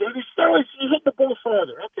steroids. Maybe steroids, you hit the ball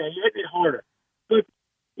farther. Okay, you hit it harder. But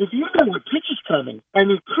if you know what pitch is coming, I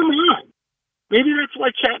mean, come on. Maybe that's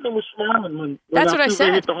why Chapman was smiling when that's what I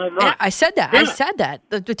said. Hit the home run. Yeah, I said that. Yeah. I said that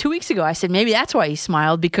the 2 weeks ago. I said maybe that's why he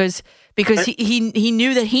smiled because he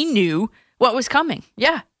knew that he knew what was coming.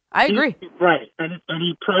 Yeah, I agree. Right, and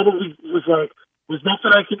he probably was like, "There's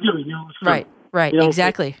nothing I can do." He knew it was coming. Right,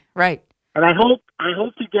 exactly, right. And I hope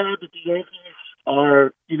to God that the Yankees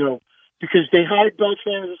are, because they hired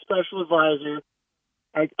Beltran as a special advisor.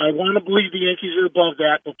 I want to believe the Yankees are above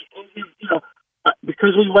that, but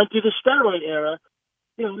because we went through the steroid era,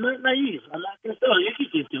 I'm not naive. I'm not going to say, Yankees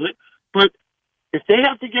didn't do it. But if they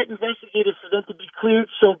have to get investigated for them to be cleared,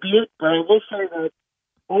 so be it. But I will say that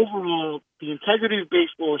overall, the integrity of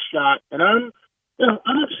baseball is shot. And I'm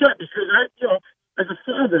upset because as a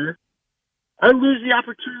father, I lose the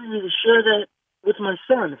opportunity to share that with my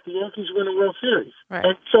son if the Yankees win a World Series. Right.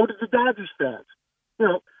 And so do the Dodgers fans.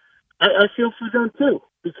 I feel for them too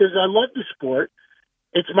because because I love the sport.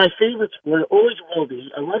 It's my favorite sport. It always will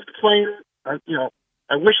be. I loved playing. I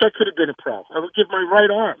wish I could have been a pro. I would give my right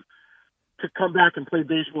arm to come back and play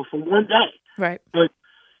baseball for one day. Right. But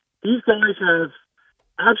these guys have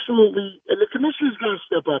absolutely, and the commissioner's got to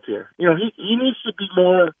step up here. He needs to be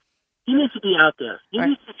more. He needs to be out there. He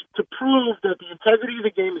needs to prove that the integrity of the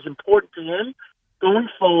game is important to him going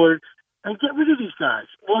forward, and get rid of these guys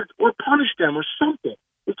or punish them or something.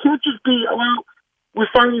 It can't just be, we're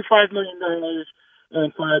finding $5 million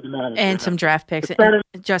and fire the manager. And some draft picks.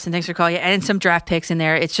 Justin, thanks for calling. And some draft picks in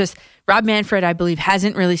there. It's just Rob Manfred, I believe,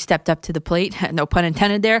 hasn't really stepped up to the plate. No pun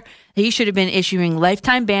intended there. He should have been issuing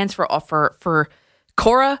lifetime bans for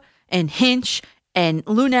Cora and Hinch and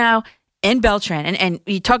Lunau and Beltran. And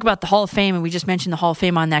you talk about the Hall of Fame, and we just mentioned the Hall of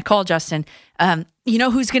Fame on that call, Justin. You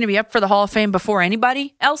know who's going to be up for the Hall of Fame before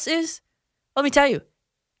anybody else is? Let me tell you.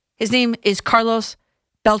 His name is Carlos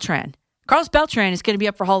Beltran. Carlos Beltran is going to be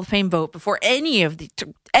up for Hall of Fame vote before any of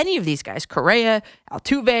these guys, Correa,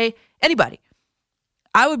 Altuve, anybody.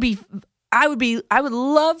 I would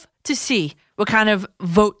love to see what kind of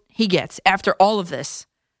vote he gets after all of this.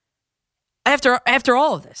 After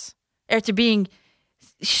all of this, after being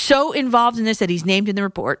so involved in this that he's named in the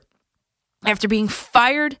report, after being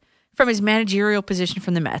fired from his managerial position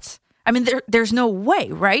from the Mets. I mean, there's no way,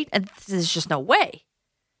 right? And there's just no way.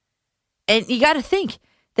 And you got to think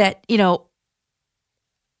that,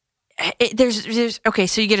 there's okay,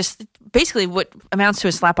 so you get basically what amounts to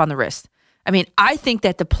a slap on the wrist. I mean, I think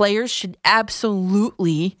that the players should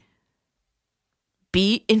absolutely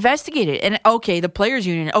be investigated. And okay, the players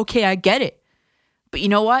union, okay, I get it. But you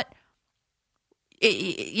know what?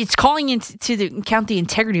 It's calling into account the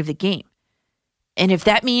integrity of the game. And if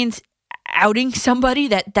that means outing somebody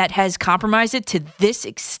that has compromised it to this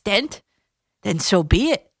extent, then so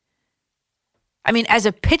be it. I mean, as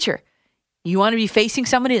a pitcher, you want to be facing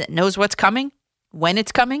somebody that knows what's coming, when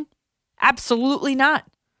it's coming? Absolutely not.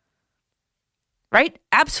 Right?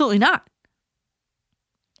 Absolutely not.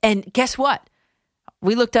 And guess what?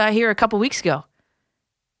 We looked here a couple weeks ago.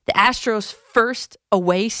 The Astros' first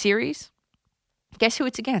away series, guess who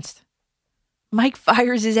it's against? Mike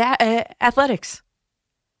Fiers' Athletics.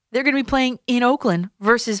 They're going to be playing in Oakland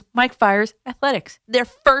versus Mike Fiers' Athletics. Their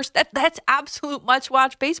first, that's absolute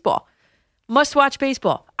must-watch baseball. Must-watch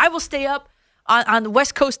baseball. I will stay up on the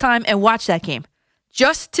West Coast time and watch that game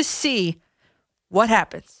just to see what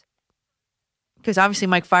happens. Because obviously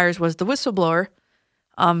Mike Fiers was the whistleblower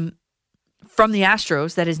from the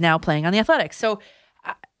Astros that is now playing on the Athletics. So,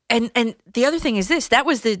 and the other thing is this. That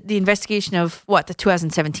was the investigation of, the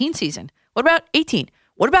 2017 season. What about 18?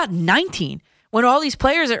 What about 19? When all these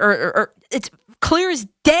players are it's clear as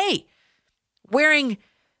day, wearing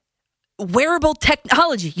wearable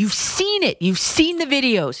technology. You've seen it. You've seen the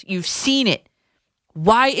videos. You've seen it.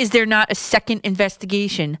 Why is there not a second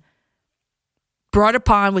investigation brought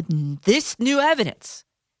upon with this new evidence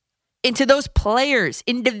into those players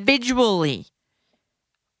individually?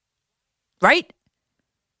 Right?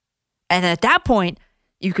 And at that point,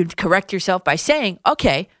 you could correct yourself by saying,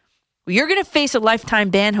 okay, well, you're going to face a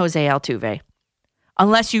lifetime ban, Jose Altuve,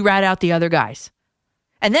 unless you rat out the other guys.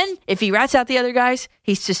 And then if he rats out the other guys,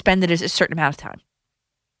 he's suspended a certain amount of time.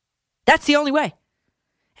 That's the only way.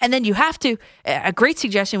 And then you have to, a great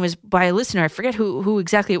suggestion was by a listener, I forget who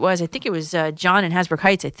exactly it was. I think it was John in Hasbrook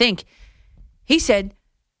Heights, I think. He said,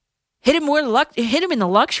 hit him in the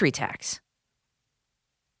luxury tax.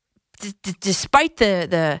 Despite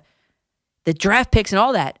the draft picks and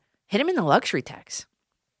all that, hit him in the luxury tax.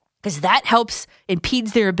 Because that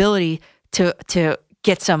impedes their ability to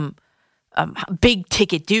get some big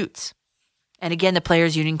ticket dudes. And again, the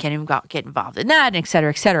players union can't even get involved in that, and et cetera,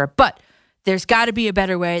 et cetera. But there's got to be a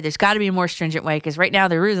better way. There's got to be a more stringent way, because right now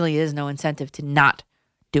there really is no incentive to not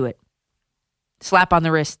do it. Slap on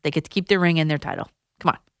the wrist. They get to keep their ring and their title.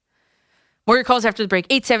 Come on. More your calls after the break.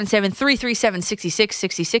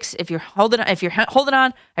 877-337-6666. If you're holding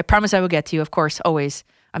on, I promise I will get to you. Of course, always.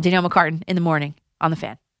 I'm Danielle McCartan in the morning on The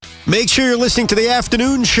Fan. Make sure you're listening to the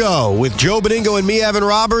afternoon show with Joe Beningo and me, Evan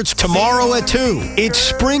Roberts, tomorrow at 2. It's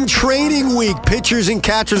spring training week. Pitchers and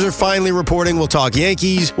catchers are finally reporting. We'll talk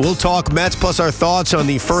Yankees. We'll talk Mets, plus our thoughts on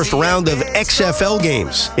the first round of XFL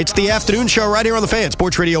games. It's the afternoon show right here on The Fan.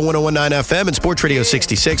 Sports Radio 101.9 FM and Sports Radio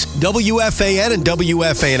 66, WFAN and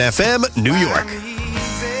WFAN FM, New York.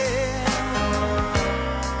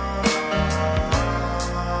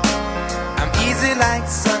 I'm easy like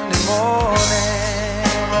Sunday morning.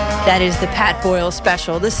 That is the Pat Boyle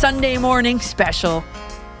special, the Sunday morning special.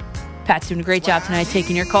 Pat's doing a great job tonight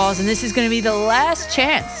taking your calls, and this is going to be the last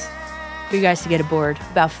chance for you guys to get aboard.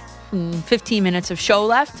 About 15 minutes of show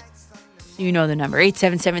left. You know the number,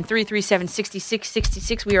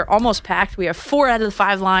 877-337-6666. We are almost packed. We have 4 out of the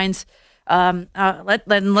 5 lines.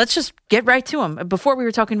 Let's just get right to them. Before we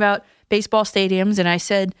were talking about baseball stadiums, and I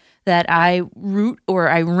said that I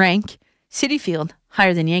rank Citi Field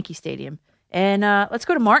higher than Yankee Stadium. And let's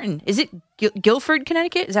go to Martin. Is it Guilford,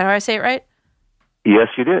 Connecticut? Is that how I say it right? Yes,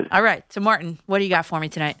 you did. All right. So, Martin, what do you got for me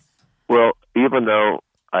tonight? Well, even though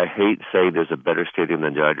I hate saying there's a better stadium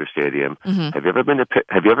than Dodger Stadium, have you ever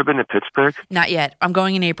been to Pittsburgh? Not yet. I'm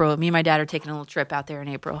going in April. Me and my dad are taking a little trip out there in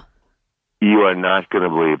April. You are not going to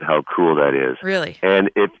believe how cool that is. Really? And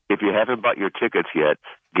if you haven't bought your tickets yet,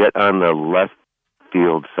 get on the left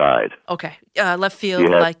field side. Okay. Left field,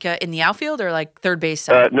 in the outfield or like third base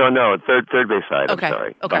side? No, third base side. Okay. I'm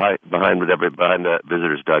sorry. Okay. Behind the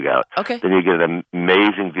visitor's dugout. Okay. Then you get an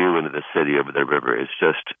amazing view into the city over the river. It's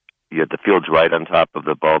just the field's right on top of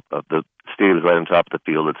the stadium's right on top of the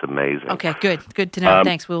field. It's amazing. Okay, good to know.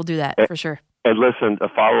 Thanks. We'll do that for sure. And listen, a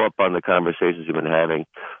follow-up on the conversations you've been having.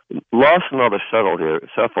 Lost in all the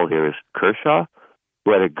shuffle here is Kershaw,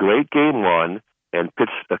 who had a great game 1 and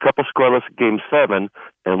pitched a couple scoreless game 7,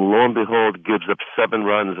 and lo and behold, gives up 7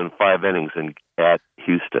 runs in 5 innings at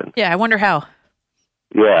Houston. Yeah, I wonder how.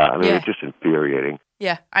 Yeah, it's just infuriating.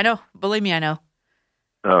 Yeah, I know. Believe me, I know.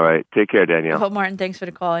 All right. Take care, Danielle. Well, Martin, thanks for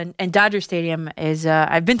the call. And Dodger Stadium is,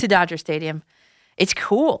 I've been to Dodger Stadium. It's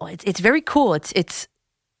cool. It's very cool. It's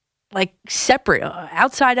like separate.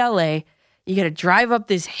 Outside LA, you got to drive up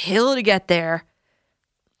this hill to get there.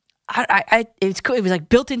 It's cool. It was like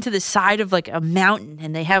built into the side of like a mountain,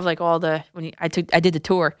 and they have like all the, I did the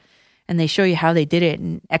tour, and they show you how they did it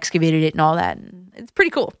and excavated it and all that. And it's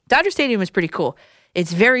pretty cool. Dodger Stadium is pretty cool.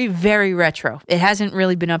 It's very, very retro. It hasn't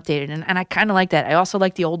really been updated, and I kind of like that. I also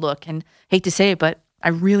like the old look, and hate to say it, but I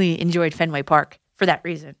really enjoyed Fenway Park for that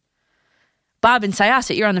reason. Bob in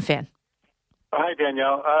Syosset, you're on the Fan. Hi,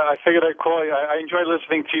 Danielle. I figured I'd call you. I enjoy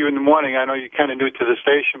listening to you in the morning. I know you're kind of new to the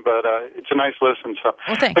station, but it's a nice listen. So,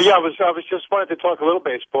 well, thanks. But yeah, I was just wanted to talk a little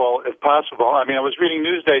baseball, if possible. I mean, I was reading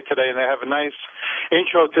Newsday today, and they have a nice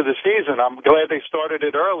intro to the season. I'm glad they started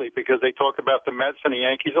it early because they talk about the Mets and the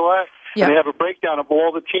Yankees a lot. Yep. And they have a breakdown of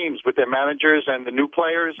all the teams with their managers and the new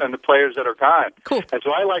players and the players that are gone. Cool. And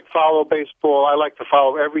so I like follow baseball. I like to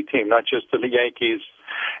follow every team, not just the Yankees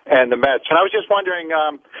and the Mets. And I was just wondering,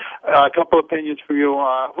 a couple opinions from you.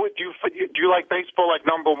 Who do you like baseball like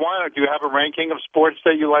number 1, or do you have a ranking of sports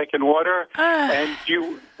that you like in order? And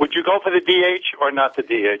would you go for the DH or not the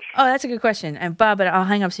DH? Oh, that's a good question. And Bob, but I'll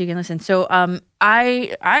hang up so you can listen. So,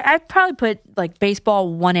 I probably put like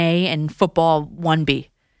baseball 1A and football 1B.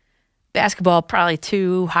 Basketball probably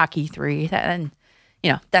 2, hockey 3. And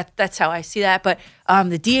that's how I see that. But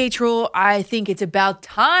the DH rule, I think it's about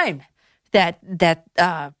time that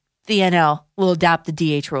the NL will adopt the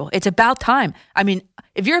DH rule. It's about time. I mean,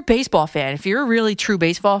 if you're a baseball fan, if you're a really true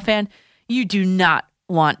baseball fan, you do not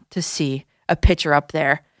want to see a pitcher up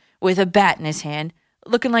there with a bat in his hand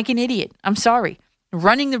looking like an idiot. I'm sorry.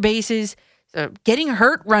 Running the bases, getting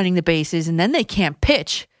hurt running the bases, and then they can't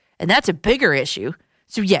pitch. And that's a bigger issue.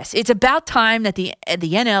 So, yes, it's about time that the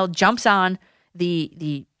NL jumps on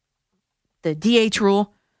the DH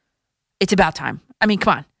rule. It's about time. I mean,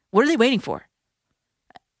 come on. What are they waiting for?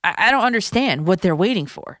 I don't understand what they're waiting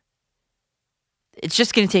for. It's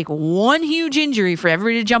just going to take one huge injury for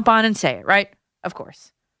everybody to jump on and say it, right? Of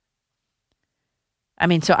course. I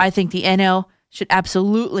mean, so I think the NL should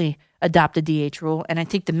absolutely adopt the DH rule, and I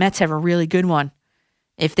think the Mets have a really good one.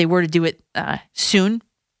 If they were to do it soon,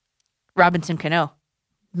 Robinson Cano.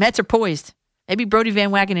 Mets are poised. Maybe Brody Van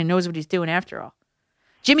Wagenen knows what he's doing after all.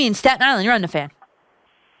 Jimmy in Staten Island, you're on the Fan.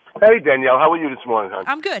 Hey, Danielle, how are you this morning, hon?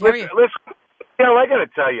 I'm good. How are you? Listen, I got to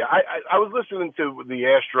tell you, I was listening to the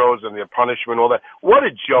Astros and their punishment and all that. What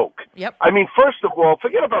a joke. Yep. I mean, first of all,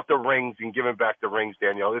 forget about the rings and giving back the rings,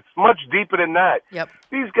 Danielle. It's much deeper than that. Yep.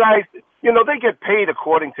 These guys, they get paid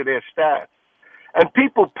according to their stats. And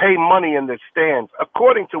people pay money in the stands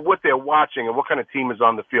according to what they're watching and what kind of team is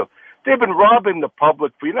on the field. They've been robbing the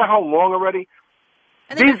public for you know how long already?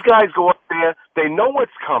 These guys go up there, they know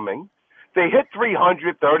what's coming. They hit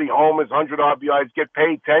 330 homers, 100 RBIs, get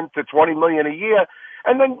paid $10 to $20 million a year,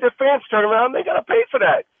 and then the fans turn around, they got to pay for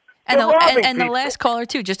that. And the last caller,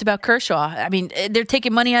 too, just about Kershaw. I mean, they're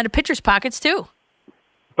taking money out of pitchers' pockets, too.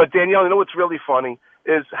 But, Danielle, you know what's really funny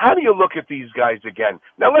is how do you look at these guys again?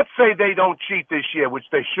 Now, let's say they don't cheat this year, which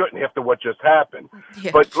they shouldn't after what just happened. Yeah,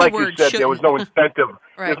 but like you said, there was no incentive.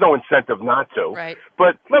 Right. There's no incentive not to. Right.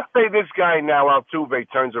 But let's say this guy now,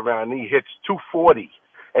 Altuve, turns around and he hits 240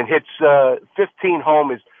 and hits 15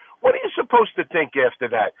 homers. What are you supposed to think after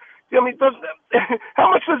that? I mean, how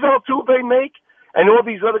much does Altuve make? And all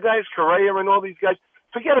these other guys, Correa and all these guys,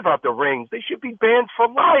 Forget about the rings. They should be banned for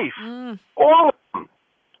life. All of them.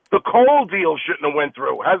 The Cole deal shouldn't have went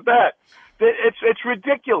through. How's that? It's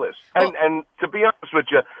ridiculous. And to be honest with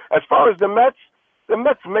you, as far as the Mets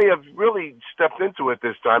may have really stepped into it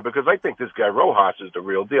this time because I think this guy Rojas is the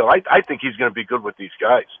real deal. I think he's going to be good with these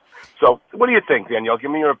guys. So what do you think, Danielle?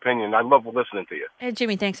 Give me your opinion. I love listening to you. Hey,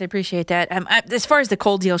 Jimmy, thanks. I appreciate that. As far as the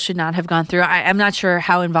Cole deal should not have gone through, I'm not sure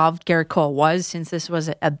how involved Garrett Cole was since this was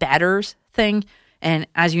a batter's thing. And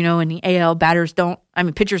as you know, in the AL,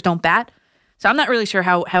 pitchers don't bat. So I'm not really sure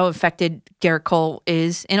how affected Garrett Cole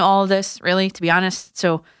is in all of this, really, to be honest.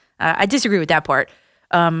 So I disagree with that part.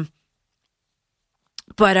 I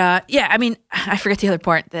forget the other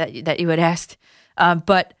part that you had asked.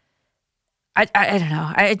 But I don't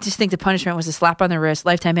know. I just think the punishment was a slap on the wrist,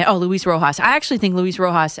 lifetime ban. Oh, Luis Rojas. I actually think Luis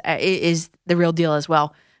Rojas is the real deal as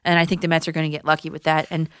well. And I think the Mets are going to get lucky with that.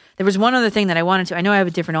 And there was one other thing that I wanted to. I know I have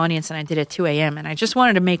a different audience than I did at 2 a.m. And I just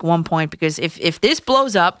wanted to make one point because if this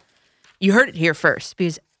blows up, you heard it here first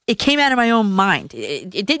because it came out of my own mind.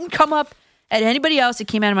 It didn't come up at anybody else. It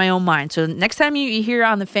came out of my own mind. So next time you hear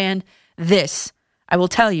on the fan this, I will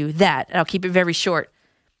tell you that, and I'll keep it very short,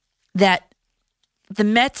 that the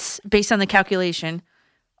Mets, based on the calculation,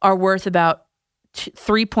 are worth about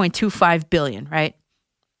 $3.25 billion, right?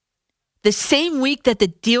 The same week that the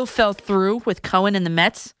deal fell through with Cohen and the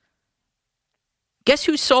Mets, guess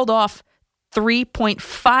who sold off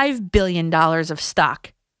 $3.5 billion of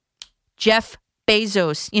stock? Jeff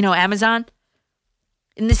Bezos, Amazon.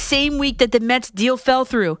 In the same week that the Mets deal fell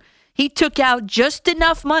through, he took out just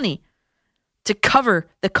enough money to cover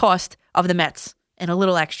the cost of the Mets and a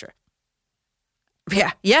little extra.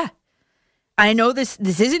 Yeah. I know this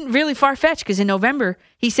isn't really far-fetched because in November,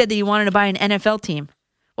 he said that he wanted to buy an NFL team.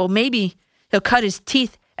 Well, maybe he'll cut his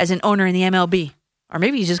teeth as an owner in the MLB. Or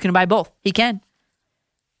maybe he's just going to buy both. He can.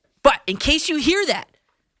 But in case you hear that,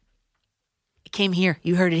 it came here.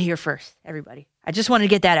 You heard it here first, everybody. I just wanted to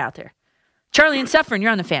get that out there. Charlie and Suffern,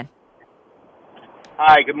 you're on the fan.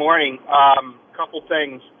 Hi, good morning. Couple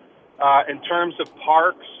things. In terms of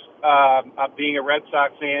parks, being a Red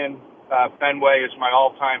Sox fan, Fenway is my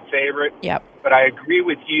all-time favorite. Yep. But I agree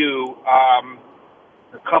with you.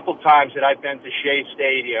 A couple times that I've been to Shea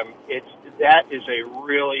Stadium, that is a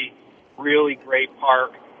really, really great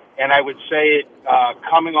park. And I would say it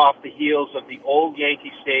coming off the heels of the old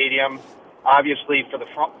Yankee Stadium, obviously for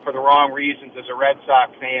the wrong reasons as a Red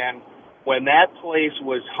Sox fan. When that place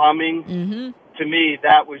was humming, to me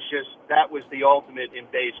that was the ultimate in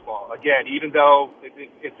baseball. Again, even though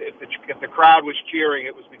if the crowd was cheering,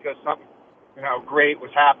 it was because something great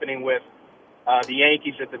was happening with the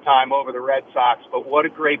Yankees at the time over the Red Sox. But what a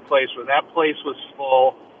great place! When that place was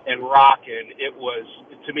full and rocking,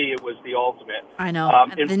 to me it was the ultimate. I know.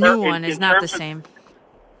 The new one is not the same.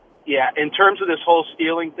 Yeah, in terms of this whole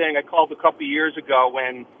stealing thing, I called a couple of years ago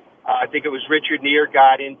when I think it was Richard Neer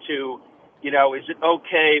got into, is it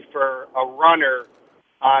okay for a runner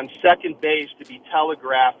on second base to be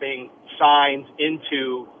telegraphing signs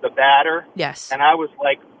into the batter? Yes. And I was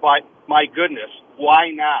like, but my goodness,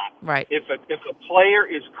 why not? Right. If a player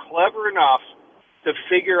is clever enough to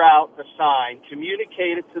figure out the sign,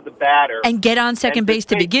 communicate it to the batter. And get on second base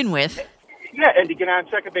to begin with. Yeah, and to get on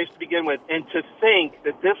second base to begin with. And to think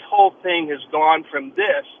that this whole thing has gone from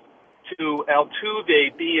this to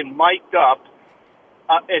Altuve being mic'd up,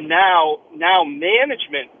 and now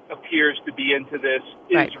management appears to be into this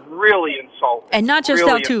is really insulting. And not just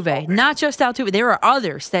really Altuve. insulting. Not just Altuve. There are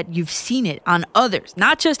others that you've seen it on others,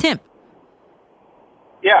 not just him.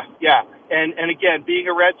 Yeah. And again, being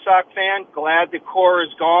a Red Sox fan, glad the core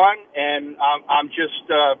is gone, and I'm just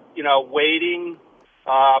waiting.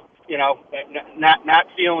 Not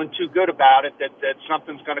feeling too good about it that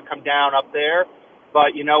something's going to come down up there.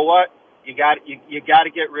 But you know what? You got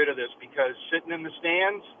to get rid of this because sitting in the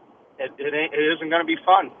stands, it isn't going to be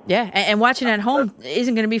fun. Yeah, and watching at home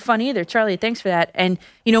isn't going to be fun either. Charlie, thanks for that. And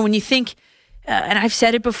when you think, and I've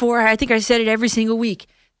said it before, I think I said it every single week.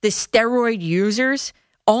 The steroid users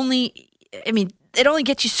it only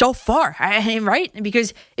gets you so far, right?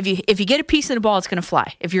 Because if you get a piece of the ball, it's going to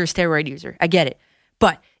fly. If you're a steroid user, I get it.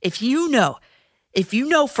 But if you know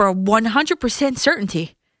for 100%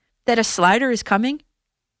 certainty that a slider is coming,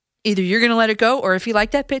 either you're going to let it go, or if you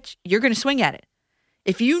like that pitch, you're going to swing at it.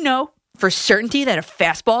 If you know for certainty that a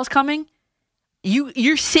fastball is coming,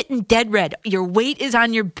 you're sitting dead red. Your weight is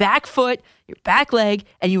on your back foot, your back leg,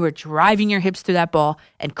 and you are driving your hips through that ball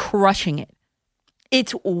and crushing it.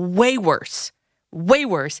 It's way worse. Way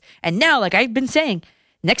worse. And now, like I've been saying,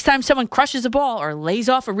 next time someone crushes a ball or lays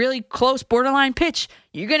off a really close borderline pitch,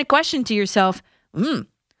 you're going to question to yourself, did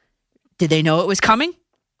they know it was coming?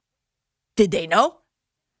 Did they know?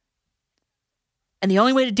 And the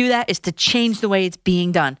only way to do that is to change the way it's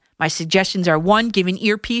being done. My suggestions are 1, give an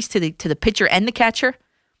earpiece to the pitcher and the catcher.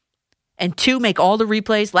 And 2, make all the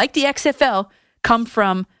replays, like the XFL, come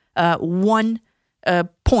from one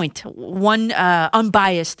point, one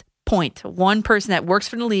unbiased point, one person that works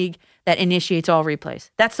for the league that initiates all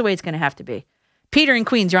replays. That's the way it's going to have to be. Peter in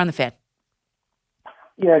Queens, you're on the Fan.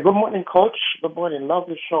 Yeah, good morning, Coach. Good morning. Love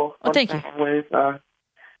the show. Oh, thank you. Always,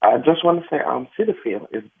 I just want to say Citi Field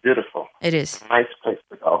is beautiful. It is. Nice place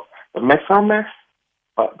to go. The Mets are Mets,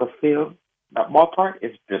 but the field, that ballpark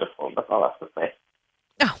is beautiful. That's all I have to say.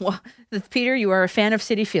 Oh, well, Peter, you are a fan of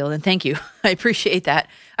Citi Field, and thank you. I appreciate that.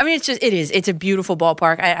 I mean, it's a beautiful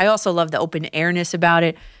ballpark. I also love the open airness about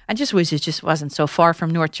it. I just wish it just wasn't so far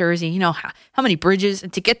from North Jersey. You know, how many bridges?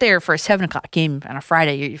 And to get there for a 7 o'clock game on a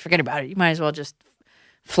Friday, you forget about it. You might as well just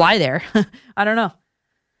fly there. I don't know.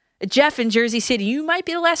 Jeff in Jersey City, you might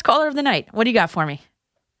be the last caller of the night. What do you got for me?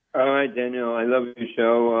 All right, Daniel, I love your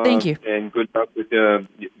show. Thank you. And good luck with the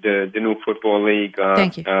new football league.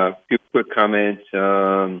 Thank you. Few quick comments.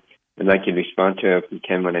 I'd like you to respond to if you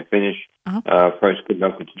can when I finish. First, good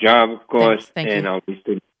luck with the job, of course. Thank and you. I'll be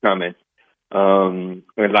still comments.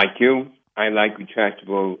 Like you, I like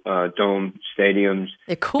retractable dome stadiums.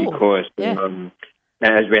 They're cool. Because Yeah.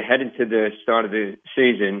 as we're heading to the start of the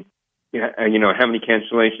season, you know, how many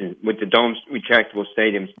cancellations with the domes, retractable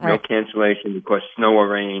stadiums, no Right. cancellation because snow or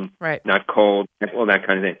rain, Right. not cold, all that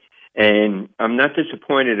kind of thing. And I'm not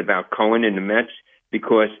disappointed about Cohen and the Mets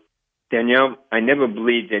because, Danielle, I never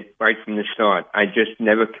believed it right from the start. I just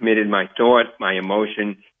never committed my thought, my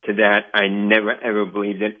emotion to that. I never, ever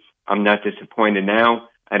believed it. I'm not disappointed now.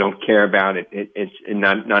 I don't care about it. It's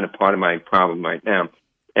not a part of my problem right now.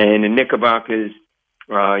 And the Knickerbockers,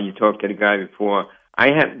 you talked to the guy before.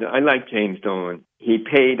 I like James Dolan. He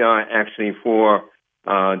paid actually for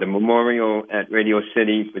the memorial at Radio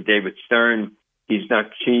City for David Stern. He's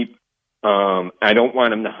not cheap. I don't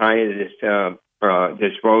want him to hire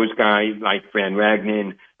this Rose guy like Van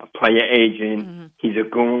Ragnar, a player agent. Mm-hmm. He's a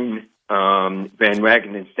goon. Van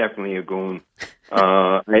Ragnar is definitely a goon.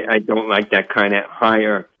 I don't like that kind of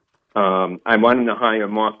hire. I want him to hire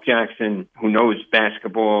Mark Jackson, who knows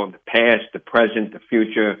basketball, the past, the present, the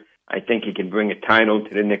future. I think he can bring a title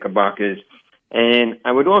to the Knickerbockers. And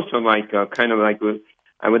I would also like, I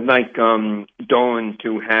would like Dolan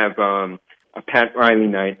to have a Pat Riley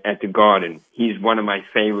night at the Garden. He's one of my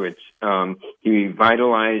favorites. He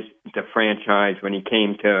revitalized the franchise when he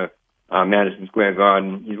came to Madison Square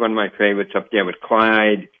Garden. He's one of my favorites up there with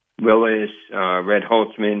Clyde, Willis, Red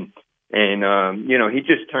Holtzman. And, he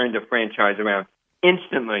just turned the franchise around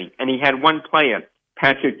instantly. And he had one player,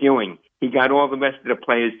 Patrick Ewing. He got all the rest of the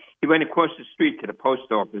players. He went across the street to the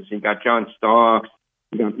post office. He got John Starks.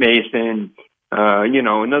 He got Mason.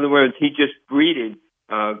 In other words, he just breeded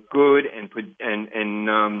good and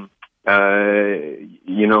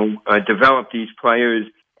developed these players.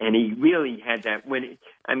 And he really had that win.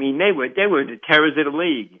 I mean, they were the terrors of the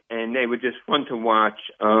league, and they were just fun to watch.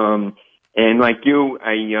 And like you,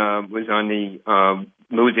 I was on the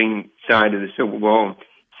losing side of the Super Bowl.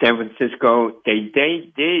 San Francisco, they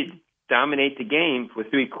did dominate the game for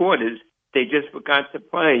 3 quarters. They just forgot to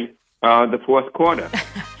play the fourth quarter.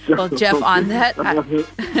 Well, Jeff, on that,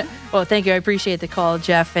 well, thank you. I appreciate the call,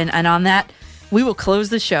 Jeff. And on that, we will close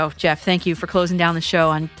the show. Jeff, thank you for closing down the show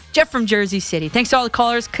on Jeff from Jersey City. Thanks to all the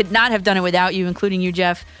callers. Could not have done it without you, including you,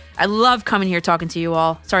 Jeff. I love coming here talking to you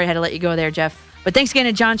all. Sorry I had to let you go there, Jeff. But thanks again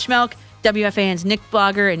to John Schmelk, WFAN's Nick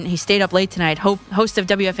blogger, and he stayed up late tonight, host of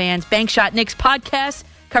WFAN's Bank Shot Knicks podcast,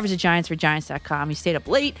 covers the Giants for Giants.com. He stayed up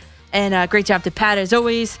late. And great job to Pat, as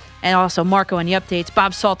always, and also Marco on the updates.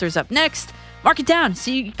 Bob Salter's up next. Mark it down.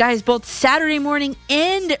 See you guys both Saturday morning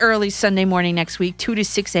and early Sunday morning next week, 2 to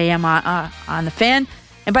 6 a.m. on The Fan.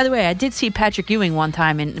 And by the way, I did see Patrick Ewing one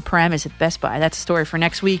time in Paramus at Best Buy. That's a story for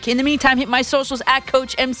next week. In the meantime, hit my socials at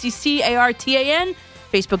Coach MCCARTAN,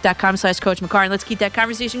 Facebook.com/Coach McCartan. Let's keep that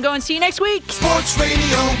conversation going. See you next week. Sports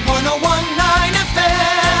Radio 101.9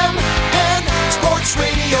 FM and Sports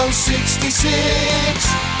Radio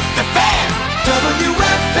 66. The Fan.